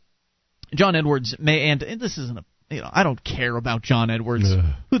Edwards. John Edwards and this isn't a I don't care about John Edwards.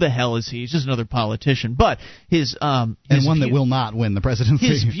 Who the hell is he? He's just another politician. But his one that will not win the presidency.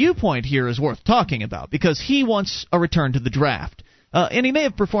 His viewpoint here is worth talking about, because he wants a return to the draft. And he may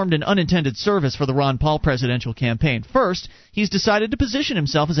have performed an unintended service for the Ron Paul presidential campaign. First, he's decided to position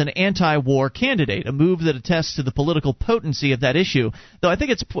himself as an anti-war candidate, a move that attests to the political potency of that issue. Though I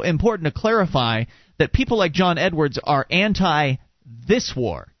think it's important to clarify that people like John Edwards are anti-this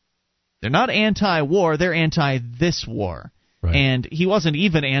war. They're not anti-war, they're anti-this war. Right. And he wasn't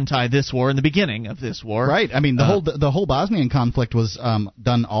even anti-this war in the beginning of this war. Right. I mean, the whole Bosnian conflict was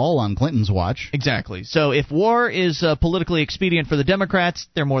done all on Clinton's watch. Exactly. So if war is politically expedient for the Democrats,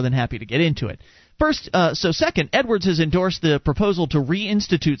 they're more than happy to get into it. Second, Edwards has endorsed the proposal to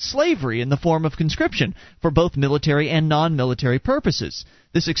reinstitute slavery in the form of conscription for both military and non-military purposes.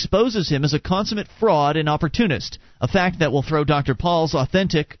 This exposes him as a consummate fraud and opportunist, a fact that will throw Dr. Paul's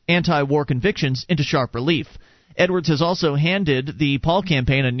authentic anti-war convictions into sharp relief. Edwards has also handed the Paul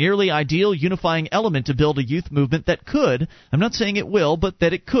campaign a nearly ideal unifying element to build a youth movement that could, I'm not saying it will, but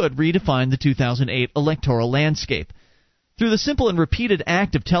that it could redefine the 2008 electoral landscape. Through the simple and repeated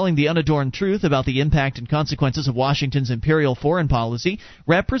act of telling the unadorned truth about the impact and consequences of Washington's imperial foreign policy,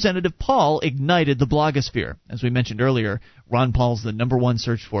 Representative Paul ignited the blogosphere. As we mentioned earlier, Ron Paul's the #1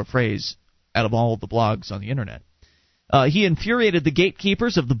 searched-for phrase out of all of the blogs on the Internet. He infuriated the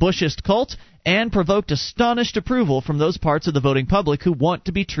gatekeepers of the Bushist cult and provoked astonished approval from those parts of the voting public who want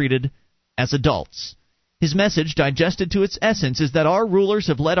to be treated as adults. His message, digested to its essence, is that our rulers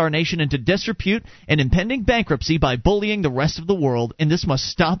have led our nation into disrepute and impending bankruptcy by bullying the rest of the world, and this must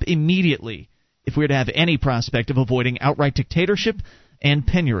stop immediately if we are to have any prospect of avoiding outright dictatorship and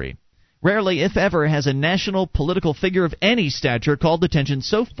penury. Rarely, if ever, has a national political figure of any stature called attention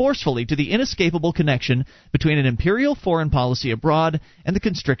so forcefully to the inescapable connection between an imperial foreign policy abroad and the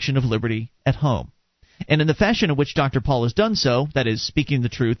constriction of liberty at home. And in the fashion in which Dr. Paul has done so, that is, speaking the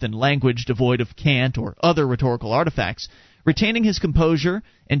truth in language devoid of cant or other rhetorical artifacts, retaining his composure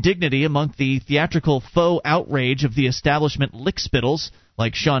and dignity among the theatrical faux outrage of the establishment lickspittles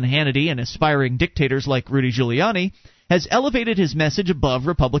like Sean Hannity and aspiring dictators like Rudy Giuliani, has elevated his message above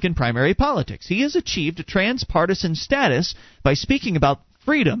Republican primary politics. He has achieved a transpartisan status by speaking about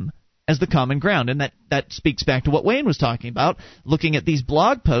freedom as the common ground. And that speaks back to what Wayne was talking about, looking at these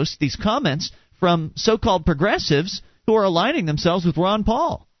blog posts, these comments from so-called progressives who are aligning themselves with Ron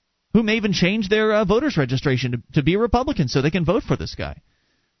Paul, who may even change their voters' registration to be a Republican so they can vote for this guy.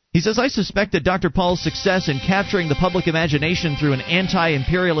 He says, I suspect that Dr. Paul's success in capturing the public imagination through an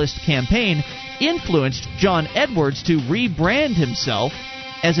anti-imperialist campaign influenced John Edwards to rebrand himself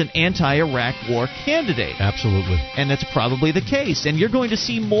as an anti-Iraq war candidate. Absolutely. And that's probably the case. And you're going to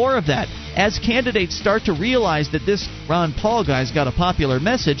see more of that. As candidates start to realize that this Ron Paul guy's got a popular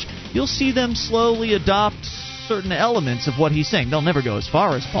message, you'll see them slowly adopt certain elements of what he's saying. They'll never go as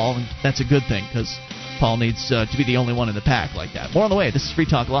far as Paul, and that's a good thing, because Paul needs to be the only one in the pack like that. More on the way. This is Free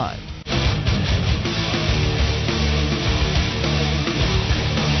Talk Live.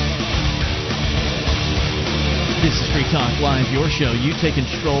 This is Free Talk Live, your show. You take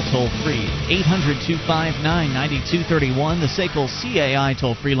control toll-free. 800-259-9231, the SACL CAI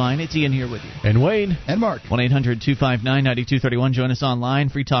toll-free line. It's Ian here with you. And Wayne. And Mark. 1-800-259-9231. Join us online,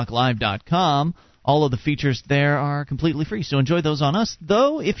 freetalklive.com. All of the features there are completely free, so enjoy those on us.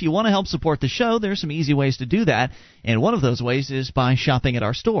 Though, if you want to help support the show, there's some easy ways to do that, and one of those ways is by shopping at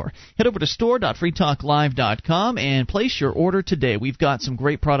our store. Head over to store.freetalklive.com and place your order today. We've got some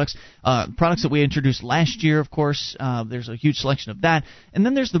great products that we introduced last year, of course. There's a huge selection of that. And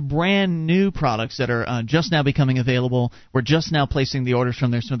then there's the brand new products that are just now becoming available. We're just now placing the orders from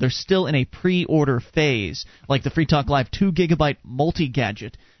there, so they're still in a pre-order phase, like the Free Talk Live 2GB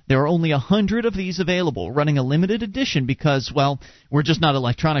multi-gadget. There are only 100 of these available, running a limited edition because, well, we're just not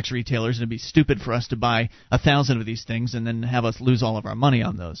electronics retailers, and it'd be stupid for us to buy 1,000 of these things and then have us lose all of our money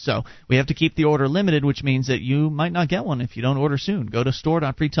on those. So we have to keep the order limited, which means that you might not get one if you don't order soon. Go to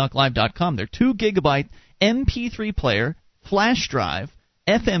store.freetalklive.com. They're 2GB MP3 player, flash drive,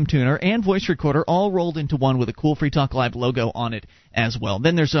 FM tuner, and voice recorder all rolled into one with a cool Free Talk Live logo on it as well.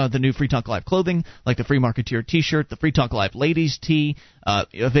 Then there's the new Free Talk Live clothing, like the Free Marketeer t-shirt, the Free Talk Live ladies tee,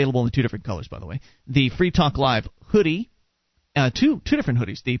 available in 2 different colors, by the way. The Free Talk Live hoodie, two different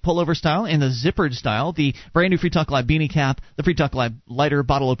hoodies, the pullover style and the zippered style, the brand new Free Talk Live beanie cap, the Free Talk Live lighter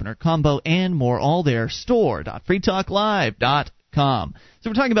bottle opener combo, and more, all there. Store.freetalklive.com. So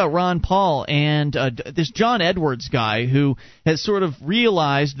we're talking about Ron Paul and this John Edwards guy who has sort of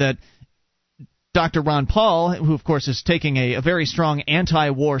realized that Dr. Ron Paul, who of course is taking a very strong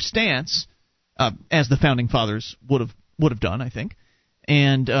anti-war stance, as the founding fathers would have done, I think.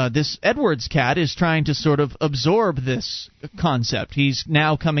 And this Edwards cat is trying to sort of absorb this concept. He's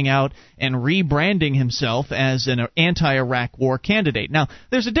now coming out and rebranding himself as an anti-Iraq war candidate. Now,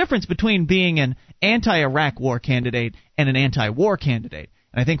 there's a difference between being an anti-Iraq war candidate and an anti-war candidate.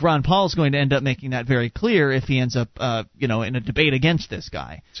 And I think Ron Paul is going to end up making that very clear if he ends up, in a debate against this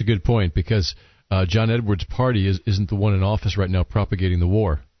guy. It's a good point because John Edwards' party isn't the one in office right now propagating the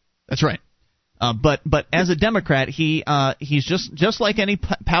war. That's right. But as a Democrat, he's just like any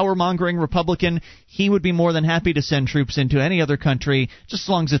power-mongering Republican. He would be more than happy to send troops into any other country, just as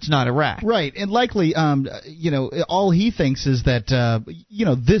long as it's not Iraq. Right, and likely, all he thinks is that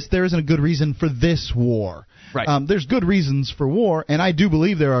there isn't a good reason for this war. Right. There's good reasons for war, and I do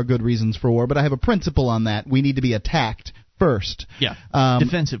believe there are good reasons for war. But I have a principle on that: we need to be attacked first. Yeah.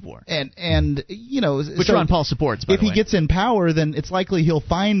 Defensive war. And which Ron Paul supports, by the way. If he gets in power, then it's likely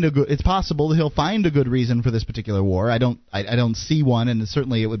it's possible that he'll find a good reason for this particular war. I don't see one, and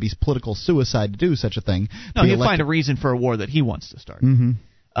certainly it would be political suicide to do such a thing. No, he'll find a reason for a war that he wants to start. Mm-hmm.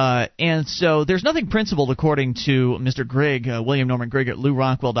 And so there's nothing principled, according to Mr. Grigg, William Norman Grigg at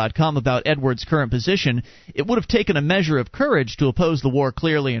LouRockwell.com, about Edwards' current position. It would have taken a measure of courage to oppose the war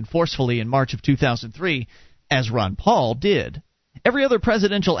clearly and forcefully in March of 2003, as Ron Paul did. Every other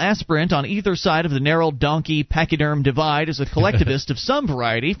presidential aspirant on either side of the narrow donkey pachyderm divide is a collectivist of some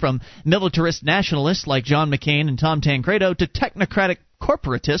variety, from militarist nationalists like John McCain and Tom Tancredo to technocratic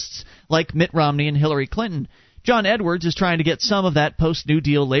corporatists like Mitt Romney and Hillary Clinton. John Edwards is trying to get some of that post-New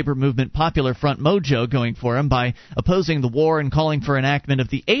Deal labor movement Popular Front mojo going for him by opposing the war and calling for enactment of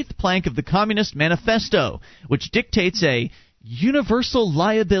the 8th plank of the Communist Manifesto, which dictates a universal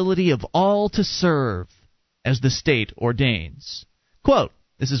liability of all to serve, as the state ordains. Quote,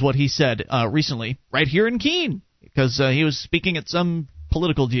 this is what he said recently, right here in Keene, because he was speaking at some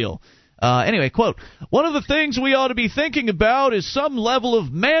political deal. Anyway, quote, one of the things we ought to be thinking about is some level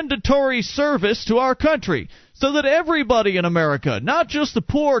of mandatory service to our country, so that everybody in America, not just the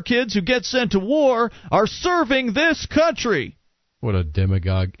poor kids who get sent to war, are serving this country. What a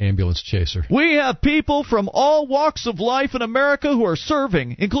demagogue ambulance chaser. We have people from all walks of life in America who are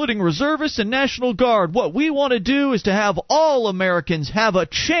serving, including reservists and National Guard. What we want to do is to have all Americans have a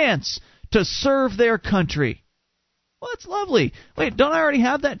chance to serve their country. Well, that's lovely. Wait, don't I already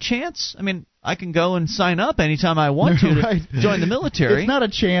have that chance? I mean, I can go and sign up anytime I want to right. Join the military. It's not a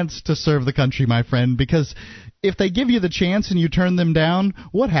chance to serve the country, my friend, because if they give you the chance and you turn them down,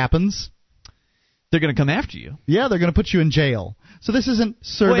 what happens? They're going to come after you. Yeah, they're going to put you in jail. So this isn't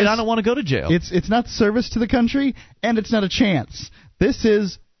service. Wait, I don't want to go to jail. It's not service to the country, and it's not a chance. This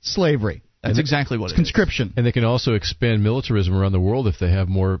is slavery. That's exactly what it is. Conscription. And they can also expand militarism around the world if they have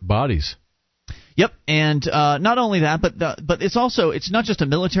more bodies. Yep, and not only that, but it's not just a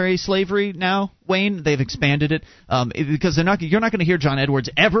military slavery now, Wayne. They've expanded it because you're not going to hear John Edwards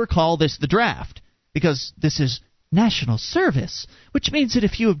ever call this the draft, because this is national service, which means that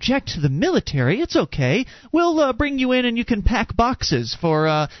if you object to the military, it's okay. We'll bring you in and you can pack boxes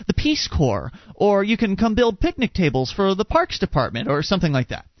for the Peace Corps, or you can come build picnic tables for the Parks Department, or something like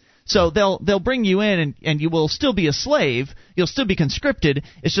that. So they'll bring you in, and you will still be a slave. You'll still be conscripted.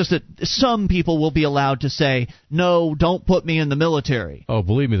 It's just that some people will be allowed to say, no, don't put me in the military. Oh,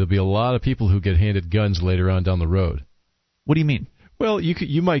 believe me, there'll be a lot of people who get handed guns later on down the road. What do you mean? Well,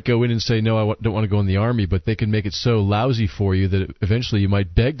 you might go in and say, no, I don't want to go in the Army, but they can make it so lousy for you that eventually you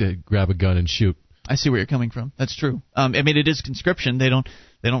might beg to grab a gun and shoot. I see where you're coming from. That's true. I mean, it is conscription. They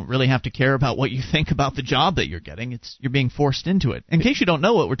don't really have to care about what you think about the job that you're getting. You're being forced into it. In case you don't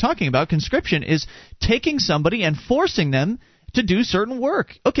know what we're talking about, conscription is taking somebody and forcing them to do certain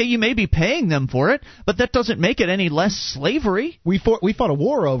work. Okay, you may be paying them for it, but that doesn't make it any less slavery. We fought a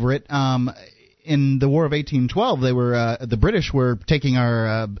war over it. In the War of 1812, they were the British were taking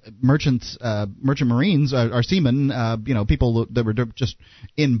our merchant marines, our seamen, people that were just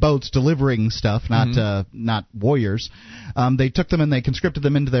in boats delivering stuff, not warriors. They took them and they conscripted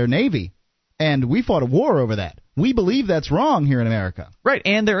them into their navy, and we fought a war over that. We believe that's wrong here in America, right?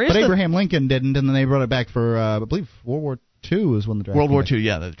 And there is, but Abraham Lincoln didn't, and then they brought it back for I believe World War II is when the draft. World War II,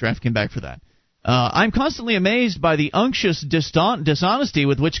 yeah, the draft came back for that. I'm constantly amazed by the unctuous dishonesty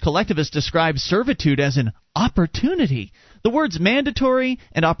with which collectivists describe servitude as an opportunity. The words mandatory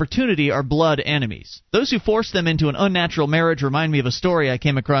and opportunity are blood enemies. Those who force them into an unnatural marriage remind me of a story I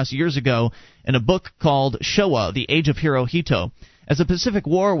came across years ago in a book called Showa, The Age of Hirohito. As the Pacific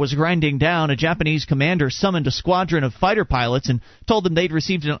War was grinding down, a Japanese commander summoned a squadron of fighter pilots and told them they'd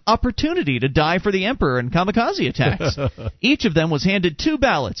received an opportunity to die for the emperor in kamikaze attacks. Each of them was handed 2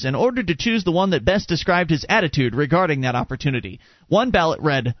 ballots and ordered to choose the one that best described his attitude regarding that opportunity. One ballot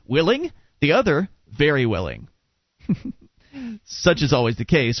read, willing, the other, very willing. Such is always the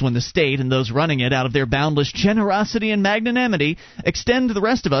case when the state and those running it, out of their boundless generosity and magnanimity, extend to the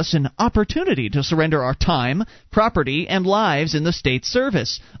rest of us an opportunity to surrender our time, property, and lives in the state's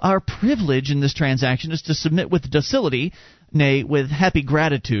service. Our privilege in this transaction is to submit with docility, nay, with happy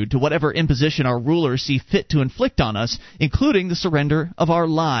gratitude, to whatever imposition our rulers see fit to inflict on us, including the surrender of our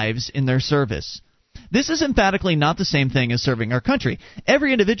lives in their service. This is emphatically not the same thing as serving our country.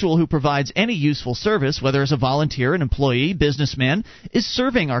 Every individual who provides any useful service, whether as a volunteer, an employee, businessman, is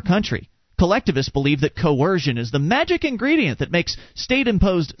serving our country. Collectivists believe that coercion is the magic ingredient that makes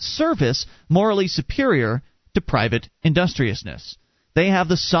state-imposed service morally superior to private industriousness. They have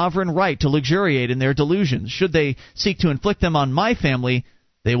the sovereign right to luxuriate in their delusions. Should they seek to inflict them on my family,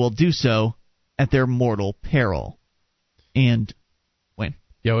 they will do so at their mortal peril. And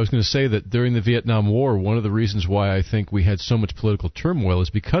yeah, I was going to say that during the Vietnam War, one of the reasons why I think we had so much political turmoil is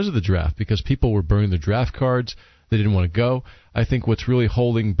because of the draft, because people were burning their draft cards. They didn't want to go. I think what's really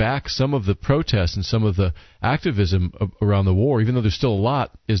holding back some of the protests and some of the activism around the war, even though there's still a lot,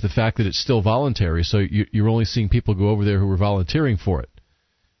 is the fact that it's still voluntary. So you're only seeing people go over there who were volunteering for it.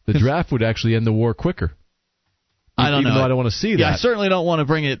 The draft would actually end the war quicker. I don't know. Even though I don't want to see that. Yeah, I certainly don't want to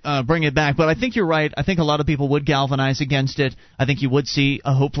bring it back. But I think you're right. I think a lot of people would galvanize against it. I think you would see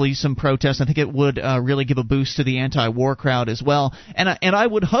hopefully some protests. I think it would really give a boost to the anti-war crowd as well. And I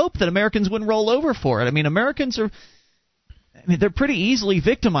would hope that Americans wouldn't roll over for it. I mean, Americans are. I mean, they're pretty easily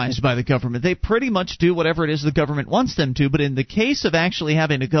victimized by the government. They pretty much do whatever it is the government wants them to. But in the case of actually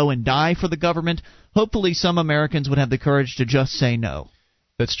having to go and die for the government, hopefully some Americans would have the courage to just say no.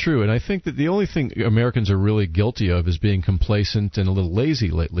 That's true, and I think that the only thing Americans are really guilty of is being complacent and a little lazy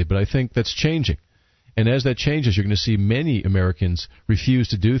lately, but I think that's changing. And as that changes, you're going to see many Americans refuse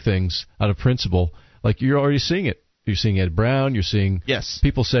to do things out of principle, like you're already seeing it. You're seeing Ed Brown, you're seeing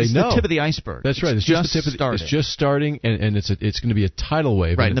people say it's no. It's the tip of the iceberg. That's right. It's just the tip of it's just starting, and it's going to be a tidal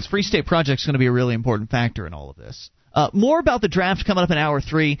wave. Right, and the Free State Project is going to be a really important factor in all of this. More about the draft coming up in Hour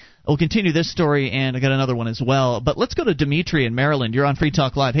 3. We'll continue this story, and I got another one as well. But let's go to Dimitri in Maryland. You're on Free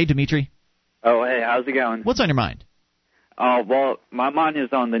Talk Live. Hey, Dimitri. Oh, hey, how's it going? What's on your mind? Well, my mind is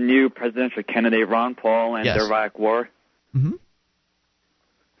on the new presidential candidate, Ron Paul, and the Iraq War. Mm-hmm.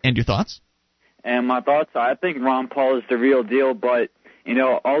 And your thoughts? And my thoughts are, I think Ron Paul is the real deal, but, you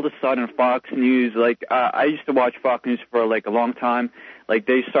know, all of a sudden Fox News, I used to watch Fox News for, a long time.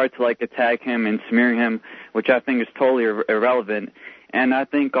 They start to, attack him and smear him, which I think is totally irrelevant. And I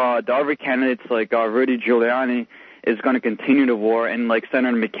think the other candidates, Rudy Giuliani, is going to continue the war. And,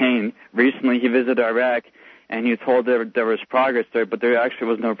 Senator McCain, recently he visited Iraq, and he was told there was progress there, but there actually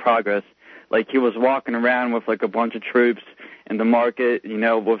was no progress. He was walking around with, a bunch of troops in the market,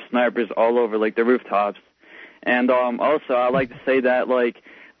 with snipers all over, the rooftops. And also, I like to say that,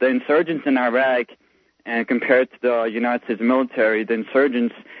 the insurgents in Iraq, and compared to the United States military, the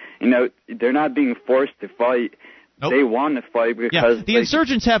insurgents, they're not being forced to fight, they want to fight because the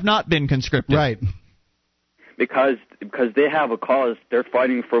insurgents have not been conscripted. Right. Because they have a cause. They're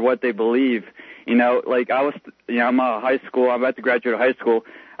fighting for what they believe. I'm high school. I'm about to graduate high school.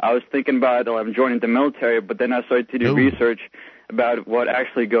 I was thinking about joining the military, but then I started to do research about what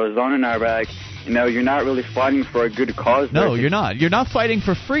actually goes on in Iraq. You're not really fighting for a good cause. No, you're not. You're not fighting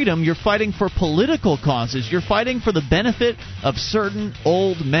for freedom. You're fighting for political causes. You're fighting for the benefit of certain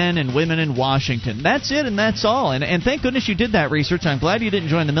old men and women in Washington. That's it, and that's all. And thank goodness you did that research. I'm glad you didn't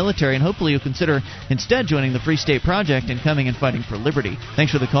join the military, and hopefully you'll consider instead joining the Free State Project and coming and fighting for liberty.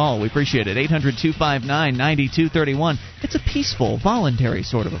 Thanks for the call. We appreciate it. 800-259-9231. It's a peaceful, voluntary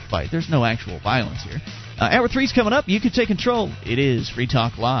sort of a fight. There's no actual violence here. Hour 3's coming up. You can take control. It is Free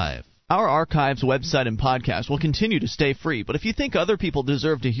Talk Live. Our archives, website, and podcast will continue to stay free, but if you think other people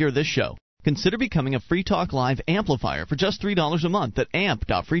deserve to hear this show, consider becoming a Free Talk Live amplifier for just $3 a month at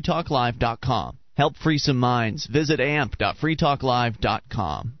amp.freetalklive.com. Help free some minds. Visit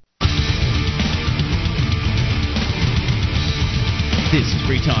amp.freetalklive.com. This is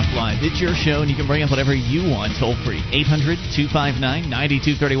Free Talk Live. It's your show, and you can bring up whatever you want toll free.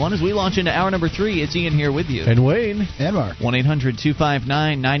 800-259-9231. As we launch into hour number 3, it's Ian here with you. And Wayne. And Mark.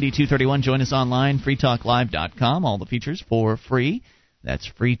 1-800-259-9231. Join us online, freetalklive.com. All the features for free. That's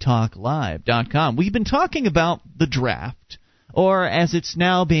freetalklive.com. We've been talking about the draft, or as it's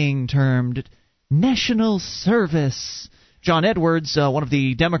now being termed, national service. John Edwards, one of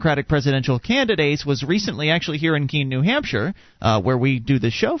the Democratic presidential candidates, was recently actually here in Keene, New Hampshire, where we do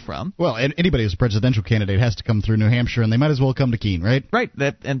this show from. Well, anybody who's a presidential candidate has to come through New Hampshire, and they might as well come to Keene, right? Right,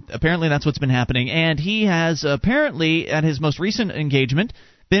 and apparently that's what's been happening. And he has apparently, at his most recent engagement,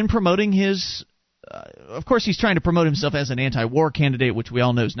 been promoting his... of course, he's trying to promote himself as an anti-war candidate, which we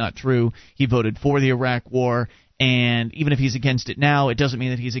all know is not true. He voted for the Iraq War. And even if he's against it now, it doesn't mean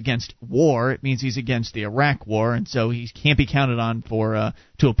that he's against war. It means he's against the Iraq War, and so he can't be counted on for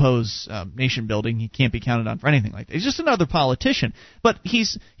to oppose nation building. He can't be counted on for anything like that. He's just another politician. But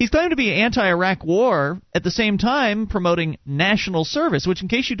he's claimed to be anti-Iraq war at the same time promoting national service, which, in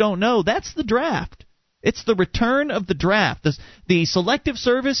case you don't know, that's the draft. It's the return of the draft. The selective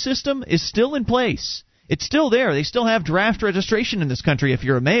service system is still in place. It's still there. They still have draft registration in this country if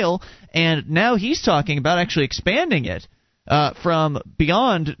you're a male, and now he's talking about actually expanding it from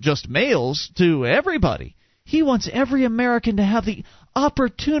beyond just males to everybody. He wants every American to have the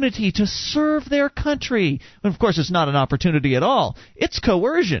opportunity to serve their country. And of course, it's not an opportunity at all. It's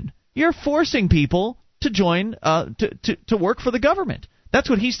coercion. You're forcing people to join, to work for the government. That's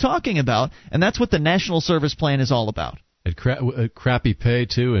what he's talking about, and that's what the National Service Plan is all about. At crappy pay,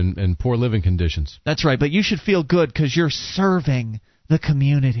 too, and poor living conditions. That's right, but you should feel good because you're serving the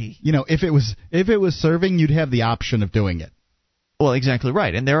community. If it was serving, you'd have the option of doing it. Well, exactly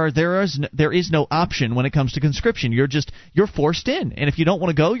right, and there is no option when it comes to conscription. You're forced in, and if you don't want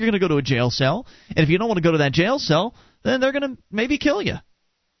to go, you're going to go to a jail cell, and if you don't want to go to that jail cell, then they're going to maybe kill you.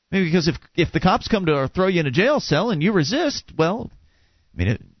 Maybe because if the cops come to throw you in a jail cell and you resist, well,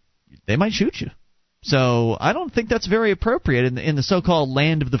 they might shoot you. So I don't think that's very appropriate in the so-called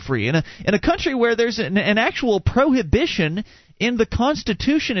land of the free. In a country where there's an actual prohibition in the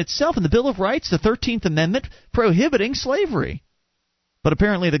Constitution itself, in the Bill of Rights, the 13th Amendment, prohibiting slavery. But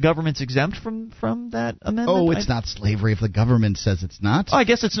apparently the government's exempt from that amendment. Oh, it's not slavery if the government says it's not. I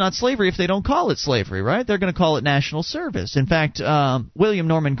guess it's not slavery if they don't call it slavery, right? They're going to call it national service. In fact, William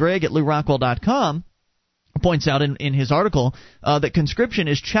Norman Gregg at LouRockwell.com points out in his article that conscription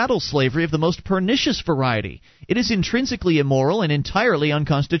is chattel slavery of the most pernicious variety. It is intrinsically immoral and entirely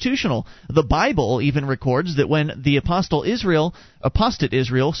unconstitutional. The Bible even records that when the apostate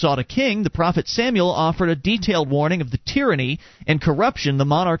Israel sought a king, the prophet Samuel offered a detailed warning of the tyranny and corruption the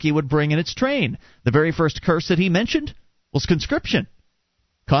monarchy would bring in its train. The very first curse that he mentioned was conscription.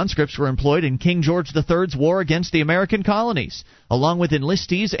 Conscripts were employed in King George III's war against the American colonies, along with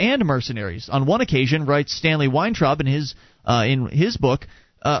enlistees and mercenaries. On one occasion, writes Stanley Weintraub in his book,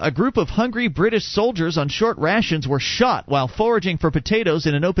 a group of hungry British soldiers on short rations were shot while foraging for potatoes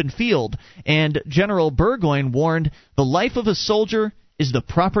in an open field, and General Burgoyne warned, "The life of a soldier is the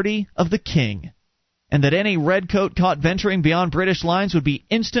property of the king," and that any redcoat caught venturing beyond British lines would be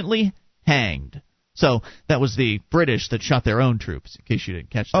instantly hanged. So that was the British that shot their own troops, in case you didn't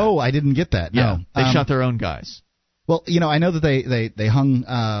catch that. Oh, I didn't get that. Yeah, no. They shot their own guys. Well, I know that they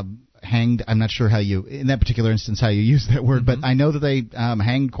hanged. I'm not sure how you, in that particular instance, how you use that word, but I know that they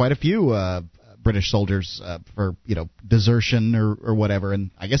hanged quite a few British soldiers for desertion or whatever,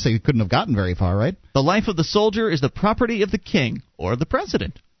 and I guess they couldn't have gotten very far, right? The life of the soldier is the property of the king or the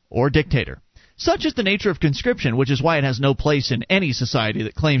president or dictator. Such is the nature of conscription, which is why it has no place in any society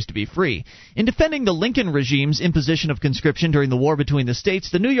that claims to be free. In defending the Lincoln regime's imposition of conscription during the war between the states,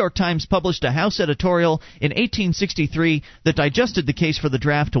 the New York Times published a House editorial in 1863 that digested the case for the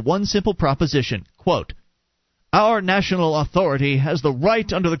draft to one simple proposition, quote, "Our national authority has the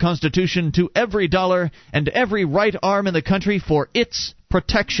right under the Constitution to every dollar and every right arm in the country for its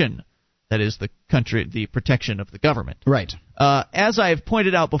protection." That is, the protection of the government. Right. As I have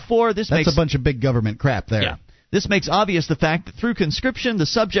pointed out before, that's a bunch of big government crap there. Yeah. This makes obvious the fact that through conscription, the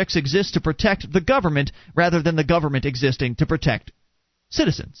subjects exist to protect the government rather than the government existing to protect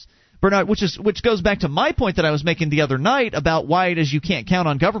citizens. Bernard, which goes back to my point that I was making the other night about why it is you can't count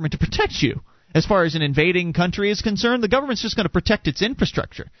on government to protect you. As far as an invading country is concerned, the government's just going to protect its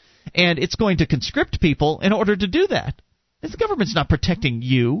infrastructure. And it's going to conscript people in order to do that. The government's not protecting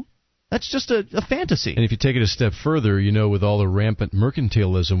you. That's just a fantasy. And if you take it a step further, with all the rampant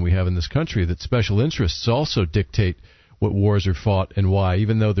mercantilism we have in this country, that special interests also dictate what wars are fought and why,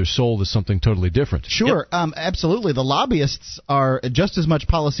 even though they're sold as something totally different. Sure, yep. Absolutely. The lobbyists are just as much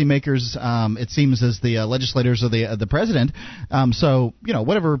policymakers, it seems, as the legislators or the president. So,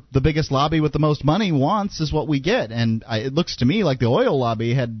 whatever the biggest lobby with the most money wants is what we get. And it looks to me like the oil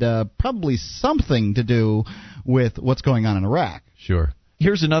lobby had probably something to do with what's going on in Iraq. Sure.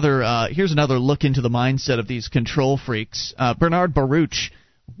 Here's another look into the mindset of these control freaks. Bernard Baruch,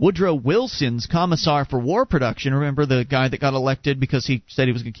 Woodrow Wilson's commissar for war production. Remember the guy that got elected because he said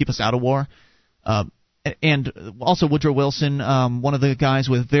he was going to keep us out of war? And also Woodrow Wilson, one of the guys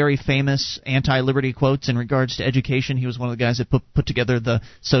with very famous anti-liberty quotes in regards to education. He was one of the guys that put together the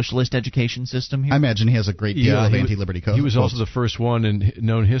socialist education system here. I imagine he has a great deal of anti-liberty quotes. He was also the first one in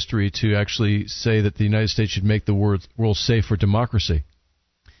known history to actually say that the United States should make the world safe for democracy.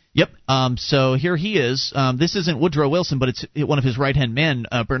 Yep. So here he is. This isn't Woodrow Wilson, but it's one of his right-hand men,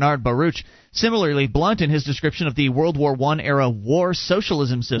 Bernard Baruch. Similarly blunt in his description of the World War I era war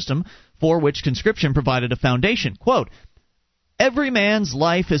socialism system for which conscription provided a foundation. Quote, "Every man's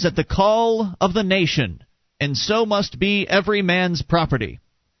life is at the call of the nation, and so must be every man's property.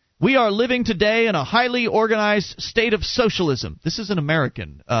 We are living today in a highly organized state of socialism." This is an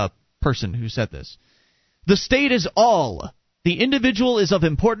American person who said this. "The state is all. The individual is of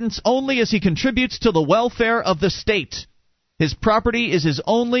importance only as he contributes to the welfare of the state. His property is his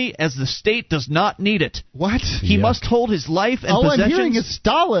only as the state does not need it." What? He must hold his life and possessions. All I'm hearing is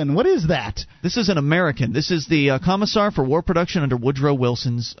Stalin. What is that? This is an American. This is the commissar for war production under Woodrow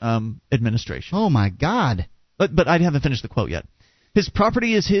Wilson's administration. Oh, my God. But I haven't finished the quote yet. "His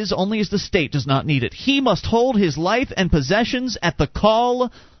property is his only as the state does not need it. He must hold his life and possessions at the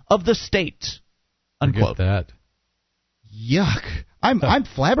call of the state." Unquote. Forget that. Yuck! I'm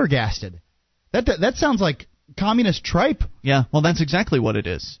flabbergasted. That sounds like communist tripe. Yeah, well, that's exactly what it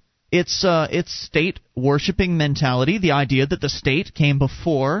is. It's state worshiping mentality, the idea that the state came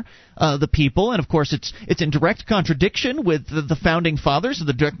before the people, and of course it's in direct contradiction with the founding fathers of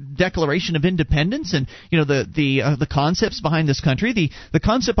the Declaration of Independence, and the concepts behind this country. The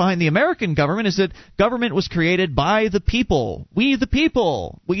concept behind the American government is that government was created by the people. We the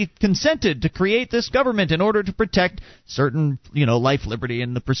people, we consented to create this government in order to protect certain life, liberty,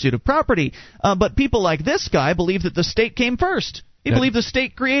 and the pursuit of property. But people like this guy believe that the state came first. He believed the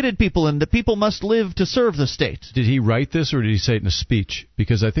state created people and that people must live to serve the state. Did he write this or did he say it in a speech?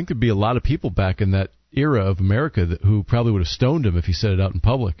 Because I think there'd be a lot of people back in that era of America who probably would have stoned him if he said it out in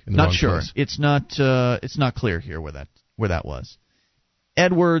public. Not sure. Place. It's not clear here where that was.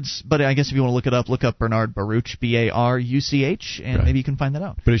 Edwards, but I guess if you want to look up Bernard Baruch, Baruch, and maybe you can find that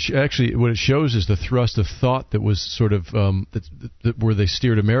out. But actually, what it shows is the thrust of thought that was sort of where they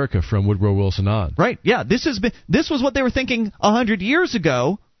steered America from Woodrow Wilson on. Right. Yeah. This was what they were thinking 100 years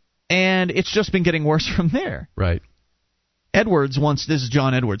ago, and it's just been getting worse from there. Right. Edwards this is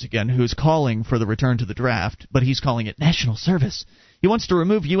John Edwards again, who's calling for the return to the draft, but he's calling it national service. He wants to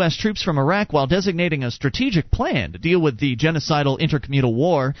remove U.S. troops from Iraq while designating a strategic plan to deal with the genocidal intercommunal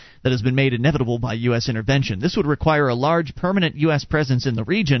war that has been made inevitable by U.S. intervention. This would require a large permanent U.S. presence in the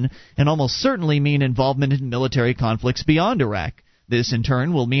region and almost certainly mean involvement in military conflicts beyond Iraq. This, in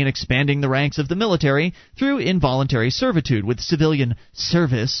turn, will mean expanding the ranks of the military through involuntary servitude, with civilian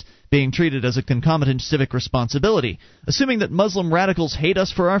service being treated as a concomitant civic responsibility. Assuming that Muslim radicals hate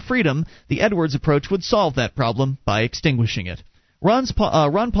us for our freedom, the Edwards approach would solve that problem by extinguishing it. Ron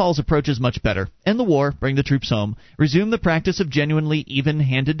Paul's approach is much better. End the war, bring the troops home, resume the practice of genuinely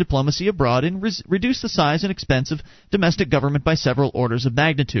even-handed diplomacy abroad, and reduce the size and expense of domestic government by several orders of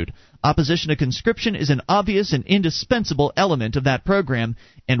magnitude. Opposition to conscription is an obvious and indispensable element of that program,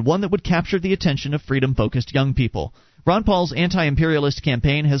 and one that would capture the attention of freedom-focused young people. Ron Paul's anti-imperialist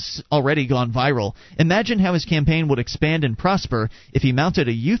campaign has already gone viral. Imagine how his campaign would expand and prosper if he mounted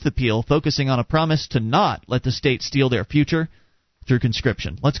a youth appeal focusing on a promise to not let the state steal their future through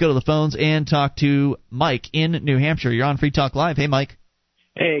conscription. Let's go to the phones and talk to Mike in New Hampshire. You're on Free Talk Live. Hey, Mike.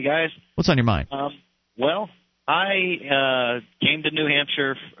 Hey, guys. What's on your mind? Well, I came to New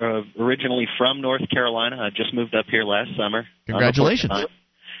Hampshire originally from North Carolina. I just moved up here last summer. Congratulations.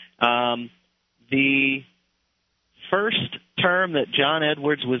 The first term that John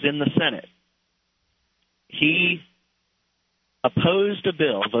Edwards was in the Senate, he opposed a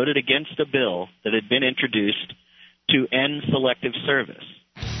bill, voted against a bill that had been introduced to end selective service.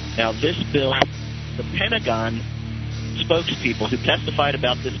 Now, this bill, the Pentagon spokespeople who testified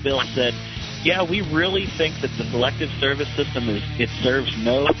about this bill said, yeah, we really think that the selective service system serves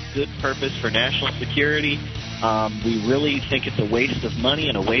no good purpose for national security. We really think it's a waste of money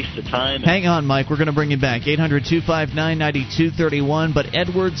and a waste of time. Hang on, Mike. We're going to bring you back. 800-259-9231. But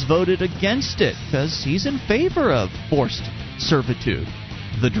Edwards voted against it because he's in favor of forced servitude,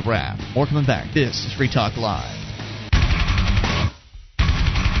 the draft. More coming back. This is Free Talk Live.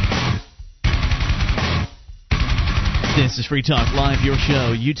 This is Free Talk Live, your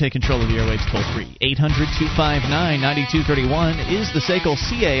show. You take control of the airwaves toll-free. 800-259-9231 is the SACL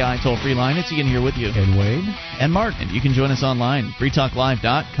CAI toll-free line. It's Ian here with you. And Wayne. And Mark. And you can join us online.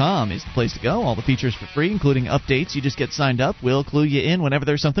 freetalklive.com is the place to go. All the features for free, including updates. You just get signed up. We'll clue you in whenever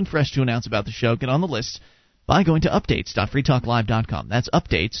there's something fresh to announce about the show. Get on the list by going to updates.freetalklive.com. That's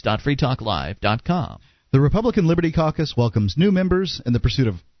updates.freetalklive.com. The Republican Liberty Caucus welcomes new members in the pursuit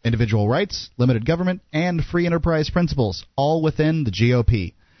of individual rights, limited government, and free enterprise principles, all within the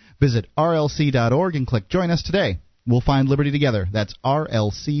GOP. Visit rlc.org and click Join Us today. We'll find liberty together. That's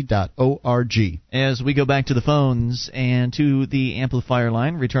rlc.org. As we go back to the phones and to the amplifier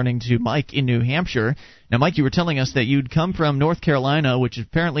line, returning to Mike in New Hampshire. Now, Mike, you were telling us that you'd come from North Carolina, which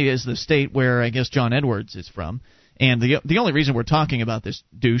apparently is the state where I guess John Edwards is from. And the only reason we're talking about this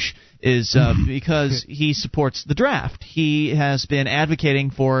douche is because he supports the draft. He has been advocating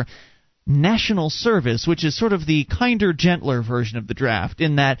for national service, which is sort of the kinder, gentler version of the draft,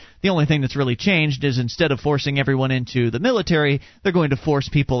 in that the only thing that's really changed is instead of forcing everyone into the military, they're going to force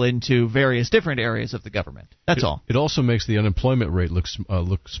people into various different areas of the government. That's all. It also makes the unemployment rate look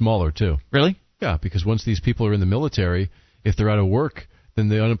smaller, too. Really? Yeah, because once these people are in the military, if they're out of work, then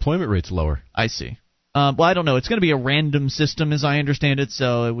the unemployment rate's lower. I see. Well, I don't know. It's going to be a random system, as I understand it,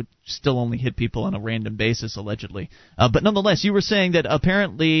 so it would still only hit people on a random basis, allegedly. But nonetheless, you were saying that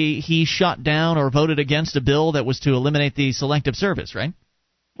apparently he shot down or voted against a bill that was to eliminate the selective service, right?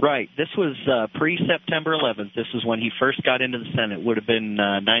 Right. This was pre-September 11th. This was when he first got into the Senate. It would have been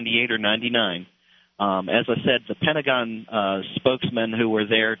 98 or 99. As I said, the Pentagon spokesmen who were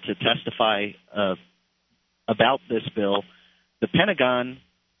there to testify about this bill, the Pentagon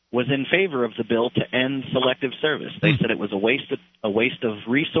was in favor of the bill to end selective service. They said it was a waste of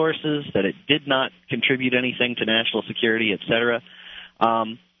resources, that it did not contribute anything to national security, etc.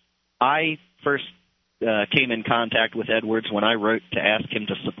 I first came in contact with Edwards when I wrote to ask him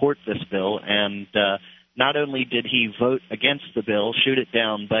to support this bill, and not only did he vote against the bill, shoot it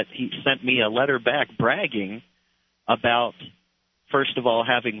down, but he sent me a letter back bragging about, first of all,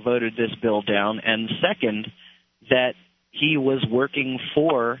 having voted this bill down, and second, that he was working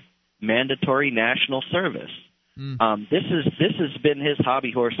for mandatory national service. This has been his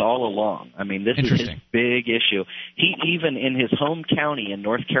hobby horse all along. I mean, this is his big issue. He even in his home county in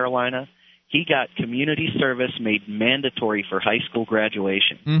North Carolina, he got community service made mandatory for high school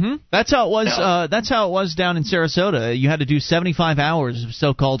graduation. Mm-hmm. That's how it was. That's how it was down in Sarasota. You had to do 75 hours of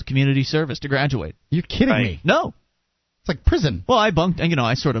so-called community service to graduate. You're kidding me? No, it's like prison. Well, I bunked.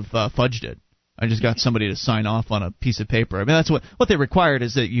 I sort of fudged it. I just got somebody to sign off on a piece of paper. I mean, that's what they required,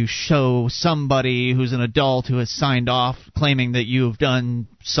 is that you show somebody who's an adult who has signed off claiming that you've done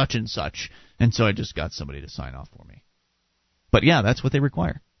such and such. And so I just got somebody to sign off for me. But yeah, that's what they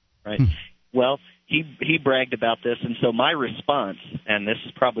require. Right. Well, he bragged about this, and so my response, and this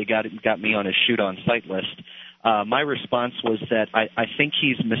has probably got me on his shoot on sight list, my response was that I think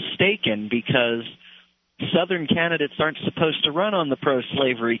he's mistaken, because Southern candidates aren't supposed to run on the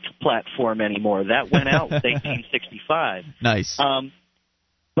pro-slavery platform anymore. That went out with 1865. Nice.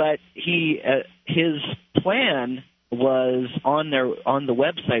 But his plan was on the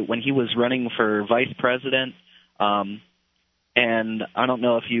website when he was running for vice president. And I don't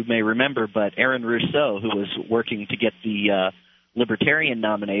know if you may remember, but Aaron Rousseau, who was working to get the Libertarian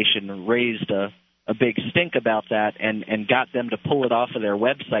nomination, raised a big stink about that and got them to pull it off of their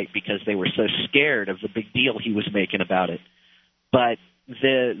website because they were so scared of the big deal he was making about it. But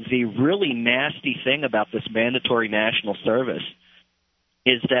the really nasty thing about this mandatory national service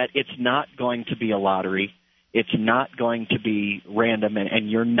is that it's not going to be a lottery. It's not going to be random,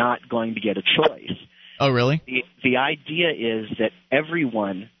 and you're not going to get a choice. Oh, really? The idea is that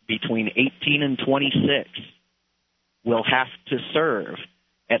everyone between 18 and 26 will have to serve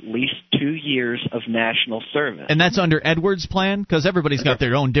at least 2 years of national service. And that's under Edwards' plan? Because everybody's got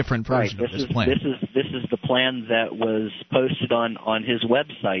their own different version of this plan. This is the plan that was posted on his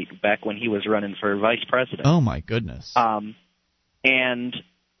website back when he was running for vice president. Oh, my goodness. And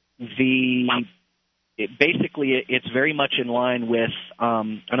basically, it's very much in line with, I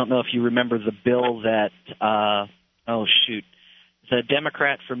don't know if you remember the bill that, the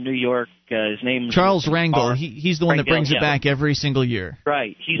Democrat from New York, his name's Charles Rangel. He's the one that brings it back every single year.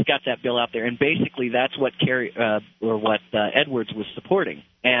 Right. He's got that bill out there, and basically that's what Edwards was supporting.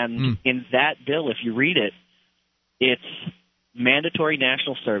 And in that bill, if you read it, it's mandatory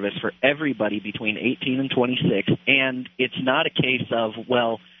national service for everybody between 18 and 26, and it's not a case of,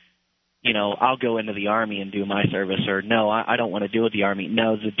 well, you know, I'll go into the Army and do my service, or no, I don't want to do with the Army.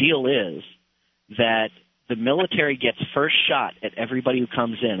 No, the deal is that the military gets first shot at everybody who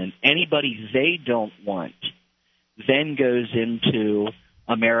comes in, and anybody they don't want then goes into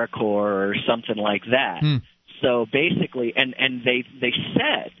AmeriCorps or something like that. So basically, and they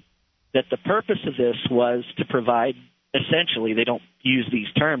said that the purpose of this was to provide, essentially, they don't use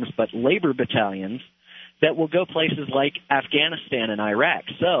these terms, but labor battalions that will go places like Afghanistan and Iraq.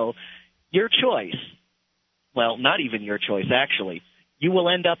 So your choice, well, not even your choice, actually, you will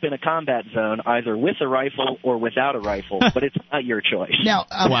end up in a combat zone either with a rifle or without a rifle, but it's not your choice. Now,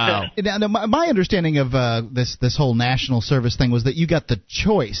 wow. Now, my understanding of this whole national service thing was that you got the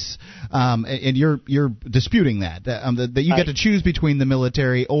choice, and you're disputing that that you get to choose between the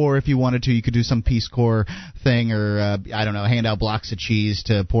military, or if you wanted to, you could do some Peace Corps thing, or I don't know, hand out blocks of cheese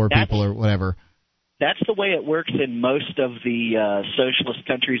to poor people or whatever. That's the way it works in most of the socialist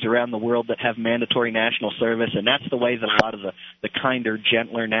countries around the world that have mandatory national service, and that's the way that a lot of the kinder,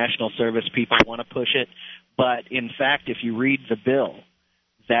 gentler national service people want to push it. But, in fact, if you read the bill,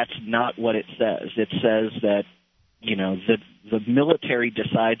 that's not what it says. It says that, you know, the military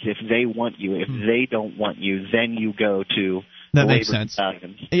decides if they want you. If they don't want you, then you go to that makes sense.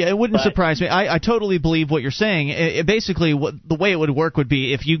 Yeah, it wouldn't surprise me. I totally believe what you're saying. Basically, the way it would work would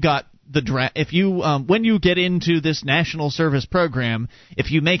be if you got when you get into this national service program, if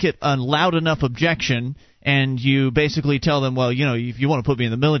you make it a loud enough objection and you basically tell them, well, you know, if you want to put me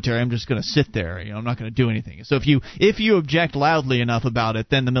in the military, I'm just going to sit there. You know, I'm not going to do anything. So if you object loudly enough about it,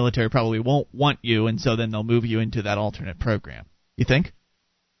 then the military probably won't want you, and so then they'll move you into that alternate program. You think?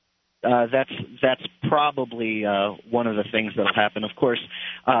 That's probably one of the things that'll happen. Of course,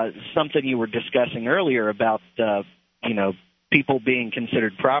 something you were discussing earlier about people being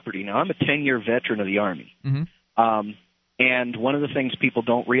considered property. Now, I'm a 10-year veteran of the Army, and one of the things people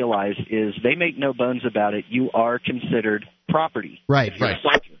don't realize is they make no bones about it. You are considered property. Right.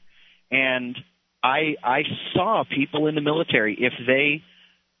 And I saw people in the military, if they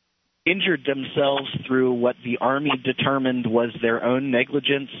injured themselves through what the Army determined was their own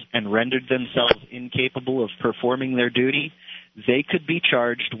negligence and rendered themselves incapable of performing their duty, they could be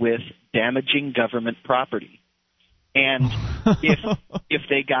charged with damaging government property. And if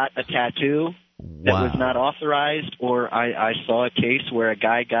they got a tattoo that was not authorized, or I saw a case where a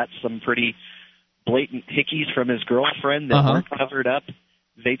guy got some pretty blatant hickeys from his girlfriend that weren't covered up,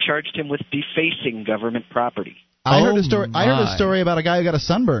 they charged him with defacing government property. I heard a story about a guy who got a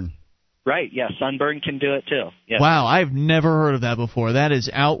sunburn. Right, yeah, sunburn can do it too. Yeah. Wow, I've never heard of that before. That is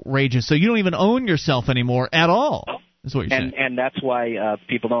outrageous. So you don't even own yourself anymore at all. That's what you're saying. And that's why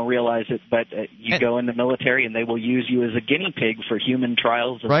people don't realize it, but you go in the military and they will use you as a guinea pig for human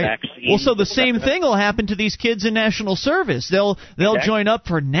trials of vaccines. Well, so the same thing will happen to these kids in national service. They'll join up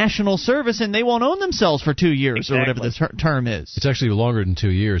for national service and they won't own themselves for 2 years or whatever the term is. It's actually longer than 2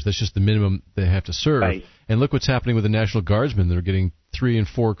 years. That's just the minimum they have to serve. Right. And look what's happening with the National Guardsmen. They're getting 3 and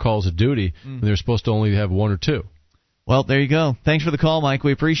 4 calls of duty when they're supposed to only have 1 or 2. Well, there you go. Thanks for the call, Mike.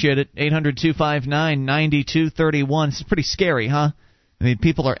 We appreciate it. 800-259-9231. It's pretty scary, huh? I mean,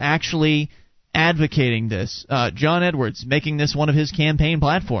 people are actually advocating this. John Edwards making this one of his campaign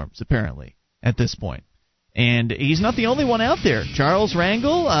platforms, apparently, at this point. And he's not the only one out there. Charles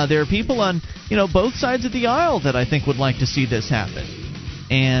Rangel, there are people on both sides of the aisle that I think would like to see this happen.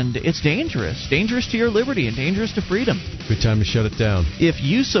 And it's dangerous. Dangerous to your liberty and dangerous to freedom. Good time to shut it down. If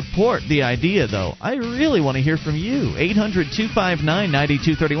you support the idea, though, I really want to hear from you.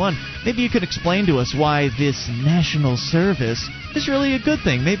 800-259-9231. Maybe you could explain to us why this national service is really a good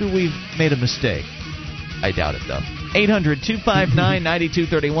thing. Maybe we've made a mistake. I doubt it, though.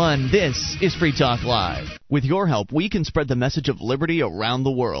 800-259-9231. This is Free Talk Live. With your help, we can spread the message of liberty around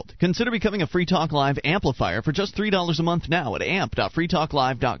the world. Consider becoming a Free Talk Live amplifier for just $3 a month now at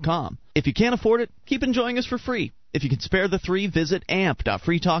amp.freetalklive.com. If you can't afford it, keep enjoying us for free. If you can spare the $3, visit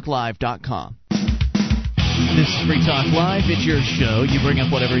amp.freetalklive.com. This is Free Talk Live. It's your show. You bring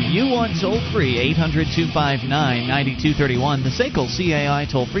up whatever you want toll-free. 800-259-9231. The SACL CAI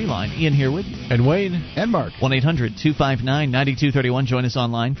toll-free line. Ian here with you. And Wayne. And Mark. 1-800-259-9231. Join us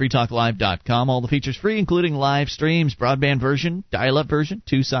online, freetalklive.com. All the features free, including live streams, broadband version, dial-up version,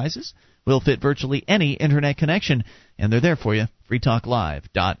 2 sizes. Will fit virtually any Internet connection. And they're there for you,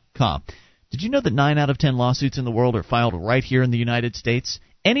 freetalklive.com. Did you know that 9 out of 10 lawsuits in the world are filed right here in the United States?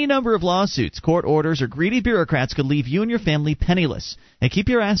 Any number of lawsuits, court orders, or greedy bureaucrats could leave you and your family penniless. At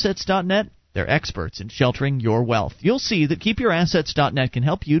KeepYourAssets.net, they're experts in sheltering your wealth. You'll see that KeepYourAssets.net can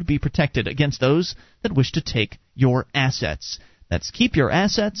help you to be protected against those that wish to take your assets. That's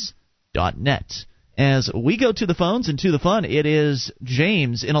KeepYourAssets.net. As we go to the phones and to the fun, it is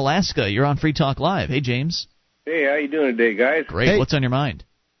James in Alaska. You're on Free Talk Live. Hey, James. Hey, how you doing today, guys? Great. Hey. What's on your mind?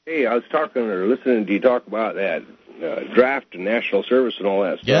 Hey, I was talking or listening to you talk about that draft and national service and all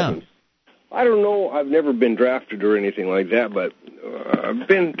that stuff. Yeah. And I don't know. I've never been drafted or anything like that, but I've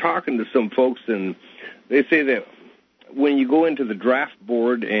been talking to some folks, and they say that when you go into the draft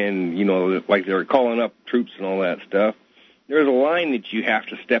board and, you know, like they're calling up troops and all that stuff, there's a line that you have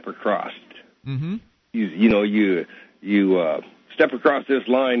to step across. Mm-hmm. You step across this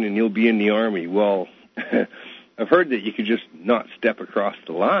line and you'll be in the Army. Well, I've heard that you could just not step across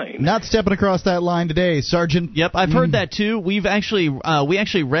the line. Not stepping across that line today, Sergeant. Yep, I've heard that too. We actually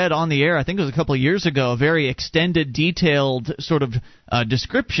read on the air, I think it was a couple of years ago, a very extended, detailed sort of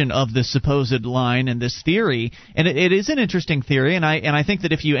description of this supposed line and this theory, and it is an interesting theory. And I think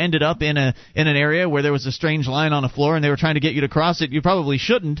that if you ended up in an area where there was a strange line on a floor and they were trying to get you to cross it, you probably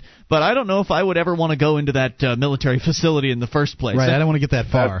shouldn't. But I don't know if I would ever want to go into that military facility in the first place. Right, I don't want to get that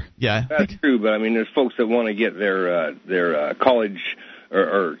far. That's true, but I mean, there's folks that want to get their college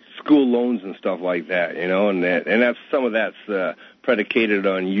or school loans and stuff like that, you know, and that's some of that's predicated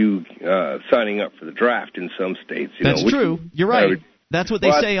on you signing up for the draft in some states. That's true. You're right. That's what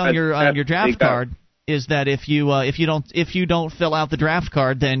they say on your draft card. Is that if you don't fill out the draft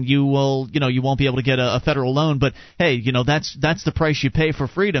card, then you won't be able to get a federal loan. But hey, that's the price you pay for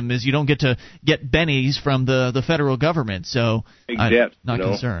freedom, is you don't get to get bennies from the federal government. So I'm not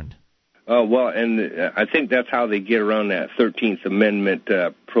concerned. Well, and I think that's how they get around that 13th Amendment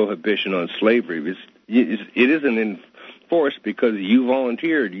prohibition on slavery. It isn't enforced because you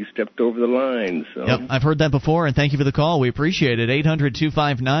volunteered. You stepped over the line. So. Yep, I've heard that before, and thank you for the call. We appreciate it.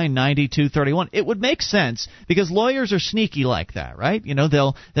 800-259-9231. It would make sense because lawyers are sneaky like that, right?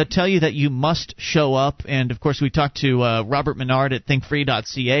 They'll tell you that you must show up, and of course we talked to Robert Menard at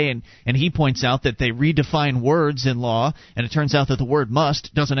thinkfree.ca, and he points out that they redefine words in law, and it turns out that the word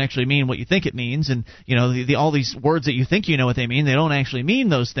must doesn't actually mean what you think it means, and all these words that you think you know what they mean, they don't actually mean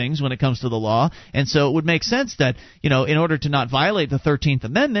those things when it comes to the law. And so it would make sense that in order to not violate the 13th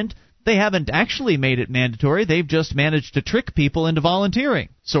Amendment, they haven't actually made it mandatory. They've just managed to trick people into volunteering,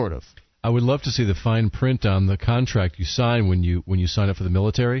 sort of. I would love to see the fine print on the contract you sign when you sign up for the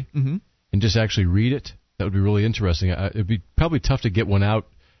military, and just actually read it. That would be really interesting. It'd be probably tough to get one out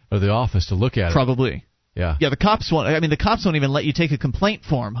of the office to look at it. Probably. Yeah. Yeah, the cops won't. I mean, the cops won't even let you take a complaint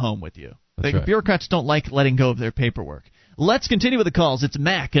form home with you. That's right. Bureaucrats don't like letting go of their paperwork. Let's continue with the calls. It's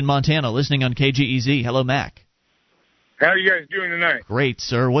Mac in Montana, listening on KGEZ. Hello, Mac. How are you guys doing tonight? Great,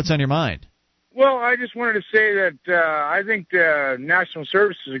 sir. What's on your mind? Well, I just wanted to say that I think national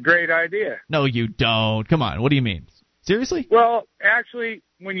service is a great idea. No, you don't. Come on. What do you mean? Seriously? Well, actually,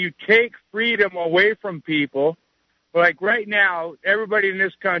 when you take freedom away from people, like right now, everybody in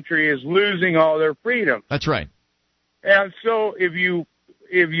this country is losing all their freedom. That's right. And so if you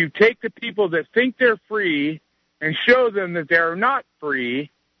take the people that think they're free and show them that they're not free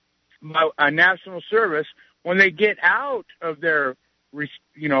by a national service, when they get out of their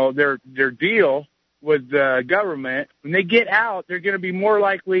deal with the government, when they get out, they're going to be more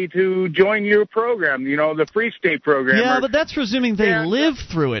likely to join your program, the Free State program. Yeah, but that's presuming they live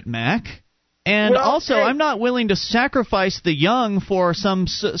through it, Mac. And I'm not willing to sacrifice the young for some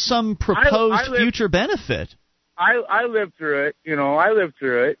proposed future benefit. I lived through it. I lived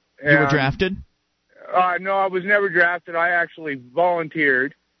through it. You were drafted? No, I was never drafted. I actually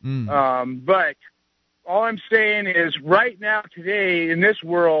volunteered. But all I'm saying is right now, today, in this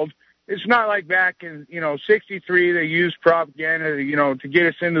world, it's not like back in, 63, they used propaganda, to get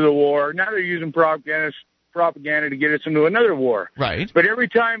us into the war. Now they're using propaganda propaganda to get us into another war. Right. But every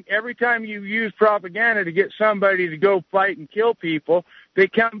time you use propaganda to get somebody to go fight and kill people, they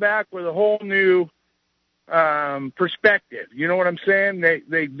come back with a whole new perspective. You know what I'm saying?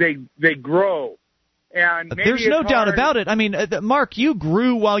 They grow. And there's no doubt about it. I mean, Mark, you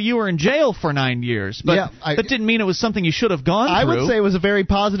grew while you were in jail for 9 years, but that didn't mean it was something you should have gone through. I would say it was a very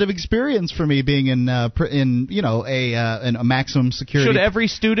positive experience for me being in a maximum security. Should every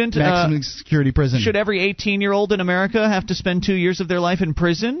student maximum security prison? Should every 18-year-old in America have to spend 2 years of their life in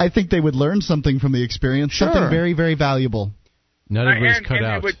prison? I think they would learn something from the experience. Sure. Something very, very valuable. Not everybody's cut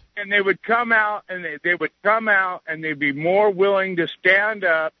out. They would come out, and they'd be more willing to stand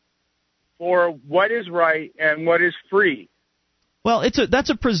up for what is right and what is free. Well,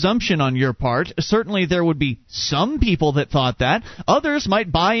 that's a presumption on your part. Certainly there would be some people that thought that. Others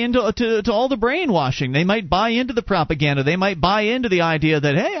might buy into to all the brainwashing. They might buy into the propaganda. They might buy into the idea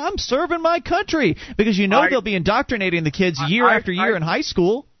that, hey, I'm serving my country. Because they'll be indoctrinating the kids year after year in high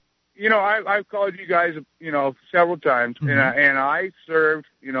school. I've called you guys, several times, and I served,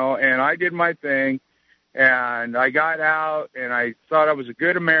 and I did my thing. And I got out, and I thought I was a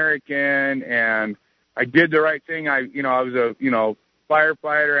good American, and I did the right thing. I was a,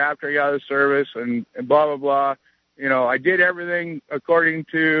 firefighter after I got out of the service, and blah, blah, blah. I did everything according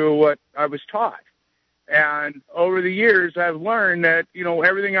to what I was taught. And over the years, I've learned that,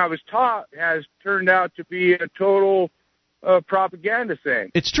 everything I was taught has turned out to be a total propaganda thing.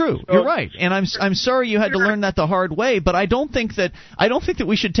 It's true. So, you're right, and I'm sorry you had to learn that the hard way. But I don't think that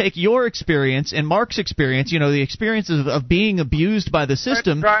we should take your experience and Mark's experience, the experiences of being abused by the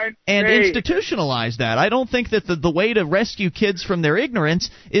system, and institutionalize that. I don't think that the way to rescue kids from their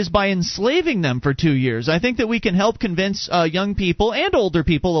ignorance is by enslaving them for 2 years. I think that we can help convince young people and older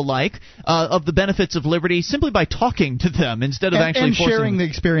people alike of the benefits of liberty simply by talking to them instead of actually forcing sharing the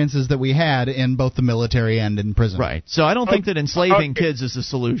experiences that we had in both the military and in prison. Right. So I don't think that enslaving kids is the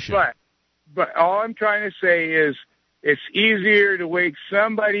solution. But all I'm trying to say is it's easier to wake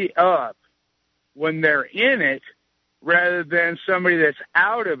somebody up when they're in it rather than somebody that's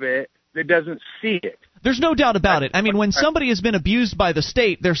out of it that doesn't see it. There's no doubt about it. I mean, when somebody has been abused by the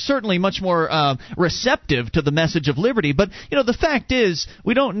state, they're certainly much more receptive to the message of liberty. But, the fact is,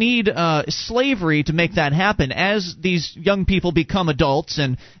 we don't need slavery to make that happen. As these young people become adults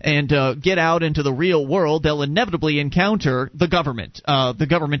and get out into the real world, they'll inevitably encounter the government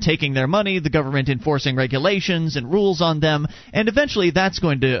taking their money, the government enforcing regulations and rules on them, and eventually that's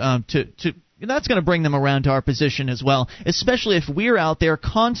going that's going to bring them around to our position as well, especially if we're out there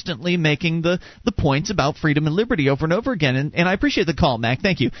constantly making the points about freedom and liberty over and over again. And I appreciate the call, Mac.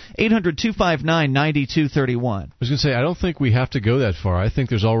 Thank you. 800-259-9231. I was going to say, I don't think we have to go that far. I think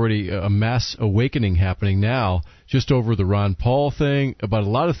there's already a mass awakening happening now just over the Ron Paul thing, about a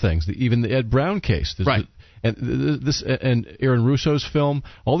lot of things, even the Ed Brown case. Right. And Aaron Russo's film,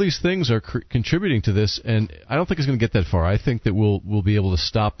 all these things are contributing to this, and I don't think it's going to get that far. I think that we'll be able to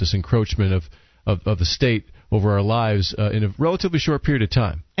stop this encroachment of the state over our lives in a relatively short period of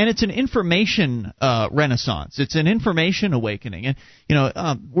time. And it's an information renaissance. It's an information awakening. And,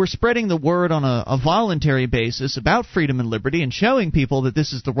 we're spreading the word on a voluntary basis about freedom and liberty and showing people that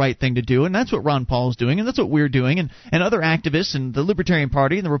this is the right thing to do. And that's what Ron Paul is doing, and that's what we're doing, and other activists and the Libertarian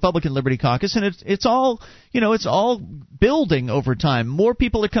Party and the Republican Liberty Caucus. And it's all building over time. More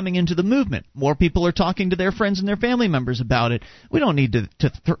people are coming into the movement. More people are talking to their friends and their family members about it. We don't need to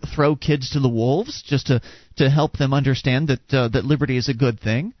throw kids to the wolves just to help them understand that liberty is a good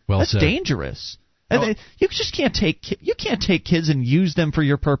thing. That's dangerous. You just can't take kids and use them for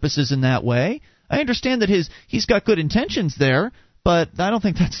your purposes in that way. I understand that he's got good intentions there, but I don't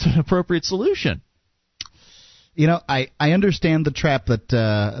think that's an appropriate solution. I understand the trap that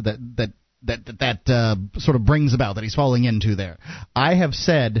sort of brings about, that he's falling into there. I have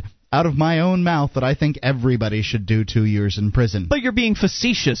said out of my own mouth that I think everybody should do 2 years in prison. But you're being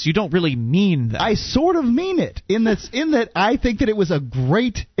facetious. You don't really mean that. I sort of mean it in that I think that it was a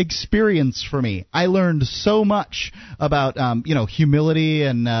great experience for me. I learned so much about humility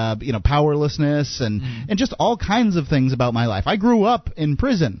and powerlessness and just all kinds of things about my life. I grew up in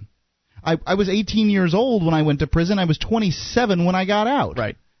prison. I was 18 years old when I went to prison. I was 27 when I got out.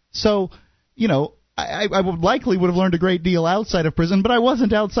 Right. So, I would have learned a great deal outside of prison, but I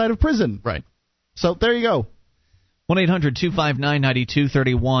wasn't outside of prison. Right. So there you go.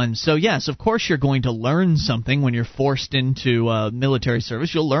 1-800-259-9231. So, yes, of course you're going to learn something when you're forced into military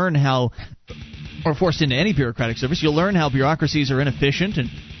service. You'll learn how or forced into any bureaucratic service, you'll learn how bureaucracies are inefficient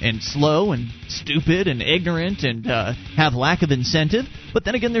and slow and stupid and ignorant and have lack of incentive. But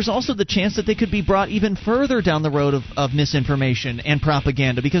then again, there's also the chance that they could be brought even further down the road of misinformation and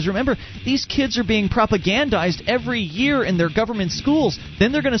propaganda. Because remember, these kids are being propagandized every year in their government schools.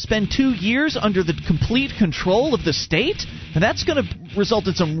 Then they're going to spend 2 years under the complete control of the state? And that's going to result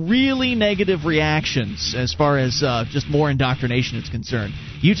in some really negative reactions as far as just more indoctrination is concerned.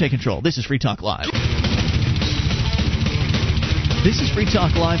 You take control. This is Free Talk Live. This is Free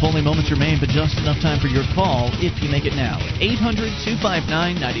Talk Live. Only moments remain, but just enough time for your call if you make it now.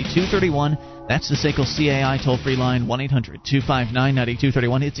 800-259-9231. That's the SACL CAI toll-free line,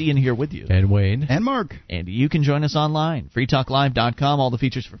 1-800-259-9231. It's Ian here with you. And Wayne. And Mark. And you can join us online, freetalklive.com. All the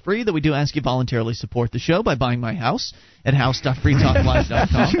features for free, though we do ask you voluntarily support the show by buying my house at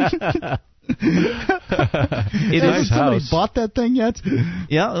house.freetalklive.com. Has somebody bought that thing yet?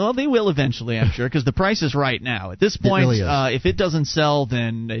 Yeah, well, they will eventually, I'm sure, because the price is right now. At this point, really if it doesn't sell,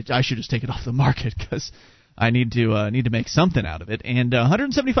 then I should just take it off the market because I need to make something out of it. And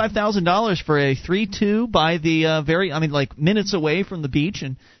 $175,000 for a 3-2 by the minutes away from the beach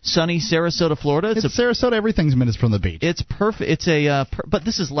in sunny Sarasota, Florida. It's Sarasota. Everything's minutes from the beach. It's perfect. It's but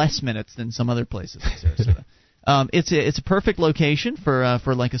this is less minutes than some other places in Sarasota. It's a perfect location for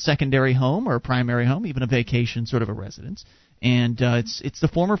like a secondary home or a primary home, even a vacation sort of a residence. And it's the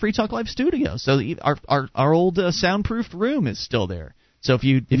former Free Talk Live studio. So our old soundproofed room is still there. So if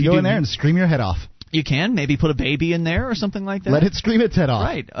you go in there and scream your head off. You can maybe put a baby in there or something like that. Let it scream its head off.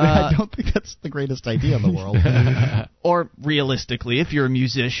 Right. I don't think that's the greatest idea in the world. Or realistically, if you're a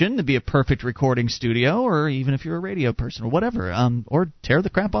musician, it'd be a perfect recording studio, or even if you're a radio person or whatever, or tear the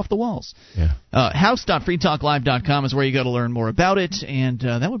crap off the walls. Yeah. House.freetalklive.com is where you go to learn more about it, and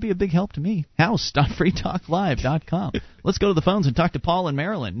that would be a big help to me. House.freetalklive.com. Let's go to the phones and talk to Paul in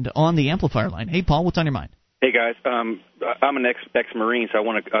Maryland on the amplifier line. Hey, Paul, what's on your mind? Hey, guys. I'm an ex-Marine, so I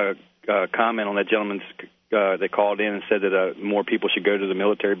want to comment on that gentleman's that called in and said that more people should go to the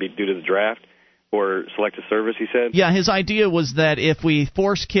military due to the draft or selective service, he said. Yeah, his idea was that if we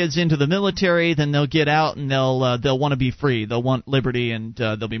force kids into the military, then they'll get out and they'll want to be free. They'll want liberty, and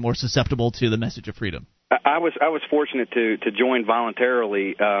they'll be more susceptible to the message of freedom. I was fortunate to join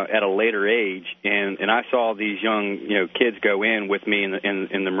voluntarily at a later age, and I saw these young kids go in with me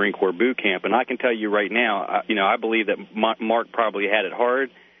in the Marine Corps boot camp, and I can tell you right now, I believe that Mark probably had it hard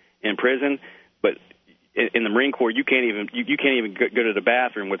in prison, but in the Marine Corps you can't even go to the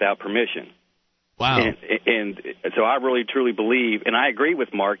bathroom without permission. Wow. And so I really truly believe, and I agree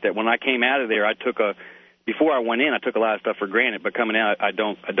with Mark, that when I came out of there, before I went in, I took a lot of stuff for granted, but coming out, I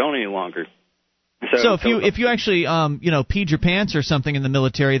don't any longer. So if you actually peed your pants or something in the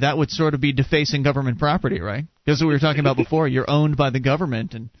military, that would sort of be defacing government property, right? Because we were talking about before, you're owned by the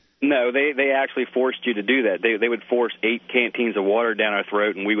government. And no, they actually forced you to do that. They would force 8 canteens of water down our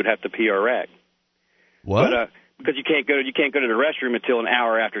throat, and we would have to pee our rack. What? But, because you can't go to the restroom until an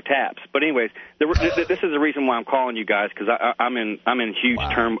hour after taps. But anyways, this is the reason why I'm calling you guys, because I'm in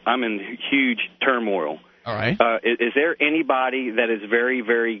huge turmoil. All right. Is there anybody that is very,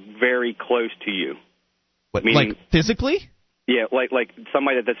 very, very close to you? What, meaning, like physically? Yeah, like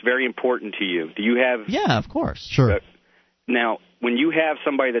somebody that's very important to you. Do you have? Yeah, of course. Sure. Now, when you have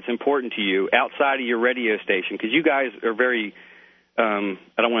somebody that's important to you outside of your radio station, because you guys are very, I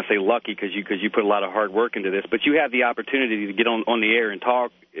don't want to say lucky because you put a lot of hard work into this, but you have the opportunity to get on the air and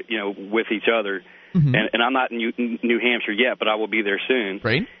talk, with each other. Mm-hmm. And I'm not in New Hampshire yet, but I will be there soon.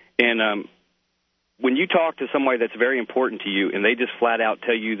 Right. And when you talk to somebody that's very important to you, and they just flat out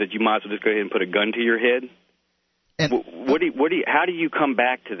tell you that you might as well just go ahead and put a gun to your head, how do you come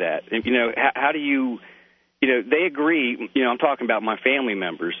back to that? And, how do you? They agree. I'm talking about my family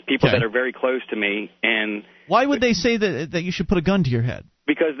members, people that are very close to me, and why would they say that you should put a gun to your head?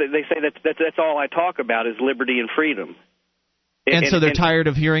 Because they say that's all I talk about is liberty and freedom. And so they're tired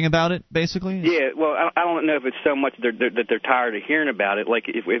of hearing about it, basically? Yeah, well, I don't know if it's so much that they're tired of hearing about it. Like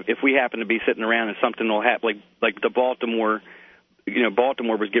if we happen to be sitting around and something will happen, like the Baltimore was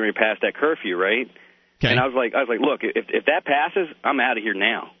getting ready to pass that curfew, right? Okay. And I was like, look, if that passes, I'm out of here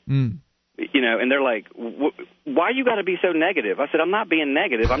now. Mm. And they're like, why you got to be so negative? I said, I'm not being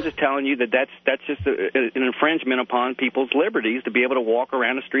negative. I'm just telling you that's just an infringement upon people's liberties to be able to walk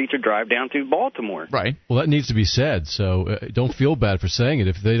around the streets or drive down to Baltimore. Right. Well, that needs to be said, so don't feel bad for saying it.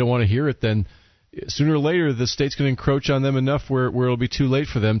 If they don't want to hear it, then sooner or later the state's going to encroach on them enough where it'll be too late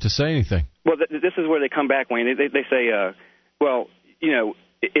for them to say anything. Well, this is where they come back, Wayne. They say, well,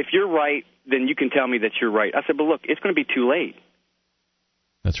 if you're right, then you can tell me that you're right. I said, but look, it's going to be too late.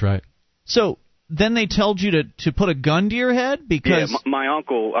 That's right. So then they told you to put a gun to your head because my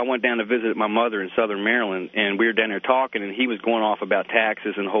uncle. I went down to visit my mother in Southern Maryland, and we were down there talking, and he was going off about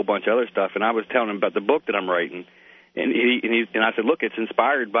taxes and a whole bunch of other stuff, and I was telling him about the book that I'm writing, and I said, look, it's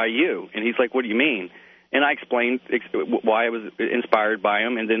inspired by you, and he's like, what do you mean? And I explained why I was inspired by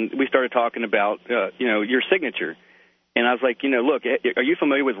him, and then we started talking about your signature. And I was like, look, are you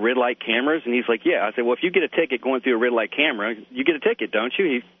familiar with red light cameras? And he's like, yeah. I said, well, if you get a ticket going through a red light camera, you get a ticket, don't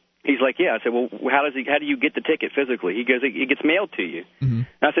you? He's like, yeah. I said, well, how do you get the ticket physically? He goes, it gets mailed to you. Mm-hmm.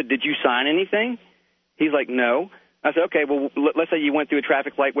 And I said, did you sign anything? He's like, no. I said, okay, well, let's say you went through a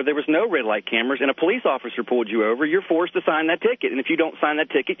traffic light where there was no red light cameras and a police officer pulled you over. You're forced to sign that ticket. And if you don't sign that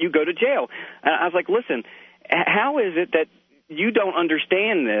ticket, you go to jail. And I was like, listen, how is it that you don't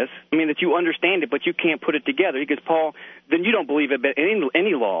understand this? I mean, that you understand it, but you can't put it together. He goes, Paul, then you don't believe in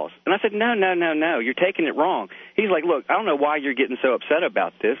any laws. And I said, no, you're taking it wrong. He's like, look, I don't know why you're getting so upset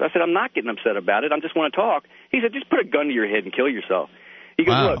about this. I said, I'm not getting upset about it. I just want to talk. He said, just put a gun to your head and kill yourself. He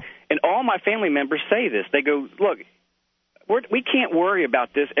goes, Look, and all my family members say this. They go, look, we can't worry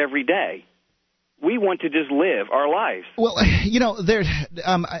about this every day. We want to just live our lives. Well,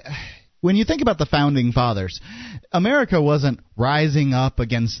 when you think about the Founding Fathers, America wasn't rising up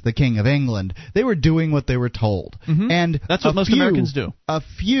against the King of England. They were doing what they were told. Mm-hmm. And that's what most Americans do. A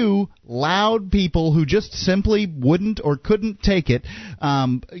few loud people who just simply wouldn't or couldn't take it,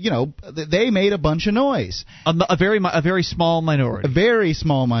 they made a bunch of noise. A very small minority. A very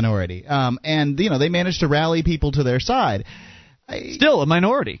small minority. And they managed to rally people to their side. Still a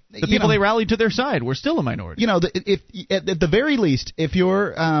minority. The people they rallied to their side were still a minority. If at the very least, if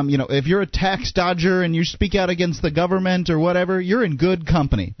you're a tax dodger and you speak out against the government or whatever, you're in good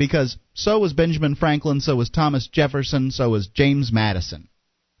company, because so was Benjamin Franklin, so was Thomas Jefferson, so was James Madison.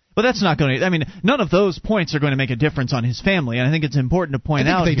 But that's not going to. I mean, none of those points are going to make a difference on his family, and I think it's important to point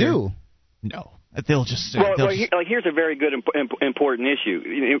out. They do. No. They'll just here's a very good important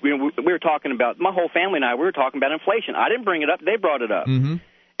issue. We were talking about, my whole family and I, we were talking about inflation. I didn't bring it up; they brought it up. Mm-hmm.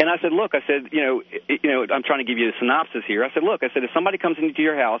 And I said, look, I'm trying to give you a synopsis here. I said, look, if somebody comes into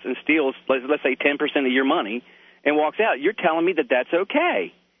your house and steals, let's say 10% of your money and walks out, you're telling me that that's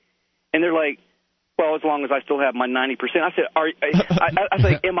okay? And they're like, well, as long as I still have my 90%. I said, I was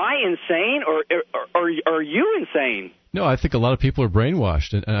like, am I insane or are you insane? No, I think a lot of people are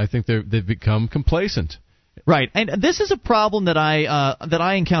brainwashed, and I think they've become complacent. Right, and this is a problem that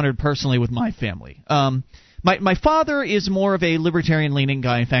I encountered personally with my family. My father is more of a libertarian-leaning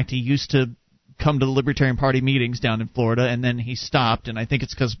guy. In fact, he used to come to the Libertarian Party meetings down in Florida, and then he stopped, and I think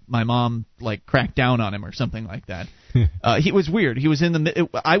it's because my mom cracked down on him or something like that. He was weird. He was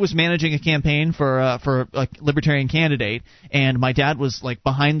I was managing a campaign for a libertarian candidate, and my dad was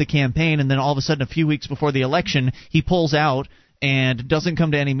behind the campaign, and then all of a sudden, a few weeks before the election, he pulls out and doesn't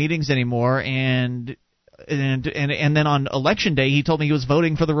come to any meetings anymore, and then on election day, he told me he was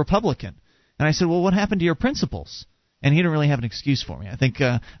voting for the Republican, and I said, well, what happened to your principles? And he didn't really have an excuse for me. I think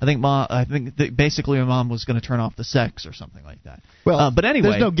basically my mom was going to turn off the sex or something like that. Well, but anyway,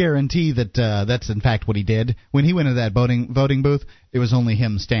 there's no guarantee that that's in fact what he did. When he went into that voting booth, it was only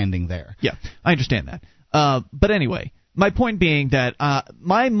him standing there. Yeah, I understand that. But anyway, my point being that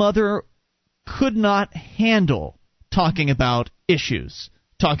my mother could not handle talking about issues,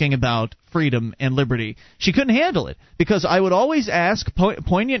 talking about freedom and liberty. She couldn't handle it because I would always ask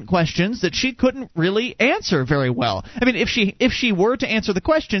poignant questions that she couldn't really answer very well. I mean, if she were to answer the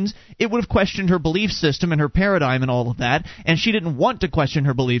questions, it would have questioned her belief system and her paradigm and all of that, and she didn't want to question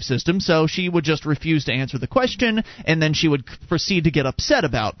her belief system, so she would just refuse to answer the question, and then she would proceed to get upset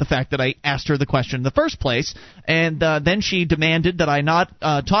about the fact that I asked her the question in the first place, and then she demanded that I not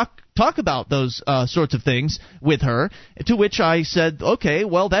talk about those sorts of things with her, to which I said, okay,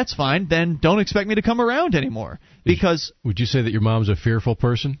 well, that's fine, then don't expect me to come around anymore. Because would you say that your mom's a fearful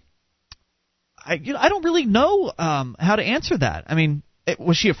person? I don't really know how to answer that. I mean,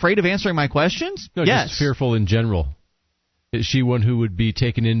 was she afraid of answering my questions? No, yes. Just fearful in general. Is she one who would be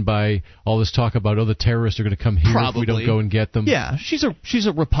taken in by all this talk about, the terrorists are going to come here Probably. if we don't go and get them? Yeah, she's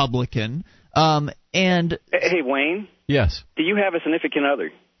a Republican. And hey, Wayne? Yes? Do you have a significant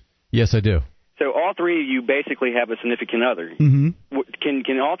other? Yes, I do. So all three of you basically have a significant other. Mm-hmm.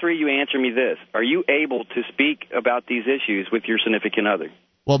 Can all three of you answer me this? Are you able to speak about these issues with your significant other?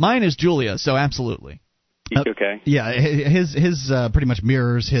 Well, mine is Julia, so absolutely. Okay. Yeah, his pretty much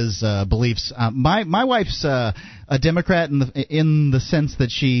mirrors his beliefs. My wife's a Democrat in the sense that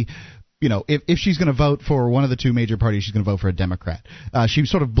she, if she's going to vote for one of the two major parties, she's going to vote for a Democrat. She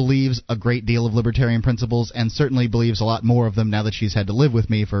sort of believes a great deal of libertarian principles, and certainly believes a lot more of them now that she's had to live with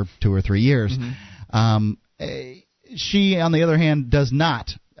me for 2 or 3 years. Mm-hmm. She, on the other hand, does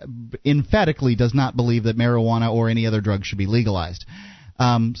not emphatically does not believe that marijuana or any other drug should be legalized.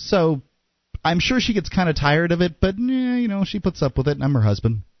 So I'm sure she gets kind of tired of it, but she puts up with it, and I'm her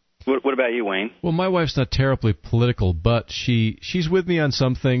husband. What about you, Wayne? Well, my wife's not terribly political, but she's with me on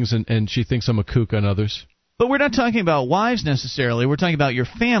some things, and she thinks I'm a kook on others. But we're not talking about wives necessarily. We're talking about your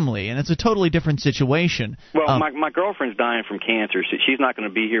family, and it's a totally different situation. Well, my girlfriend's dying from cancer. So she's not going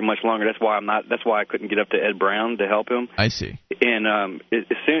to be here much longer. That's why I couldn't get up to Ed Brown to help him. I see. And as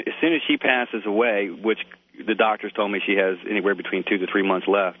soon as she passes away, which the doctors told me she has anywhere between 2 to 3 months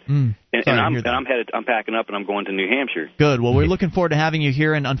left. I'm packing up and I'm going to New Hampshire. Good. Well, we're looking forward to having you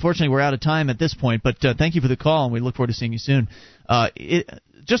here, and unfortunately we're out of time at this point. But thank you for the call, and we look forward to seeing you soon.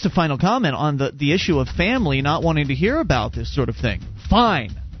 Just a final comment on the issue of family not wanting to hear about this sort of thing.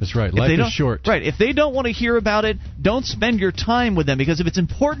 Fine. That's right. Life is short. Right. If they don't want to hear about it, don't spend your time with them, because if it's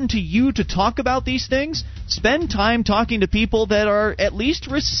important to you to talk about these things, spend time talking to people that are at least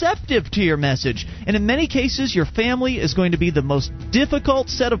receptive to your message. And in many cases, your family is going to be the most difficult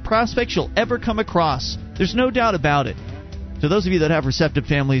set of prospects you'll ever come across. There's no doubt about it. To those of you that have receptive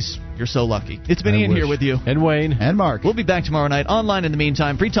families, you're so lucky. It's been Ian here with you. And Wayne. And Mark. We'll be back tomorrow night. Online in the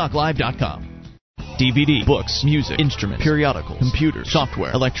meantime, freetalklive.com. DVD, books, music, instruments, periodicals, computers,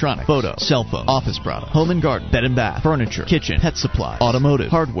 software, electronic, photo, cell phone, office product, home and garden, bed and bath, furniture, kitchen, pet supply, automotive,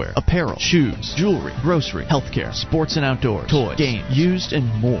 hardware, apparel, shoes, jewelry, grocery, healthcare, sports and outdoors, toys, games, used, and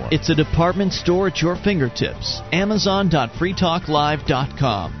more. It's a department store at your fingertips.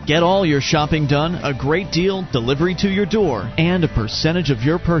 Amazon.freetalklive.com. Get all your shopping done, a great deal, delivery to your door, and a percentage of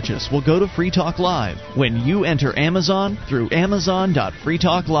your purchase will go to Free Talk Live when you enter Amazon through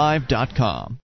Amazon.freetalklive.com.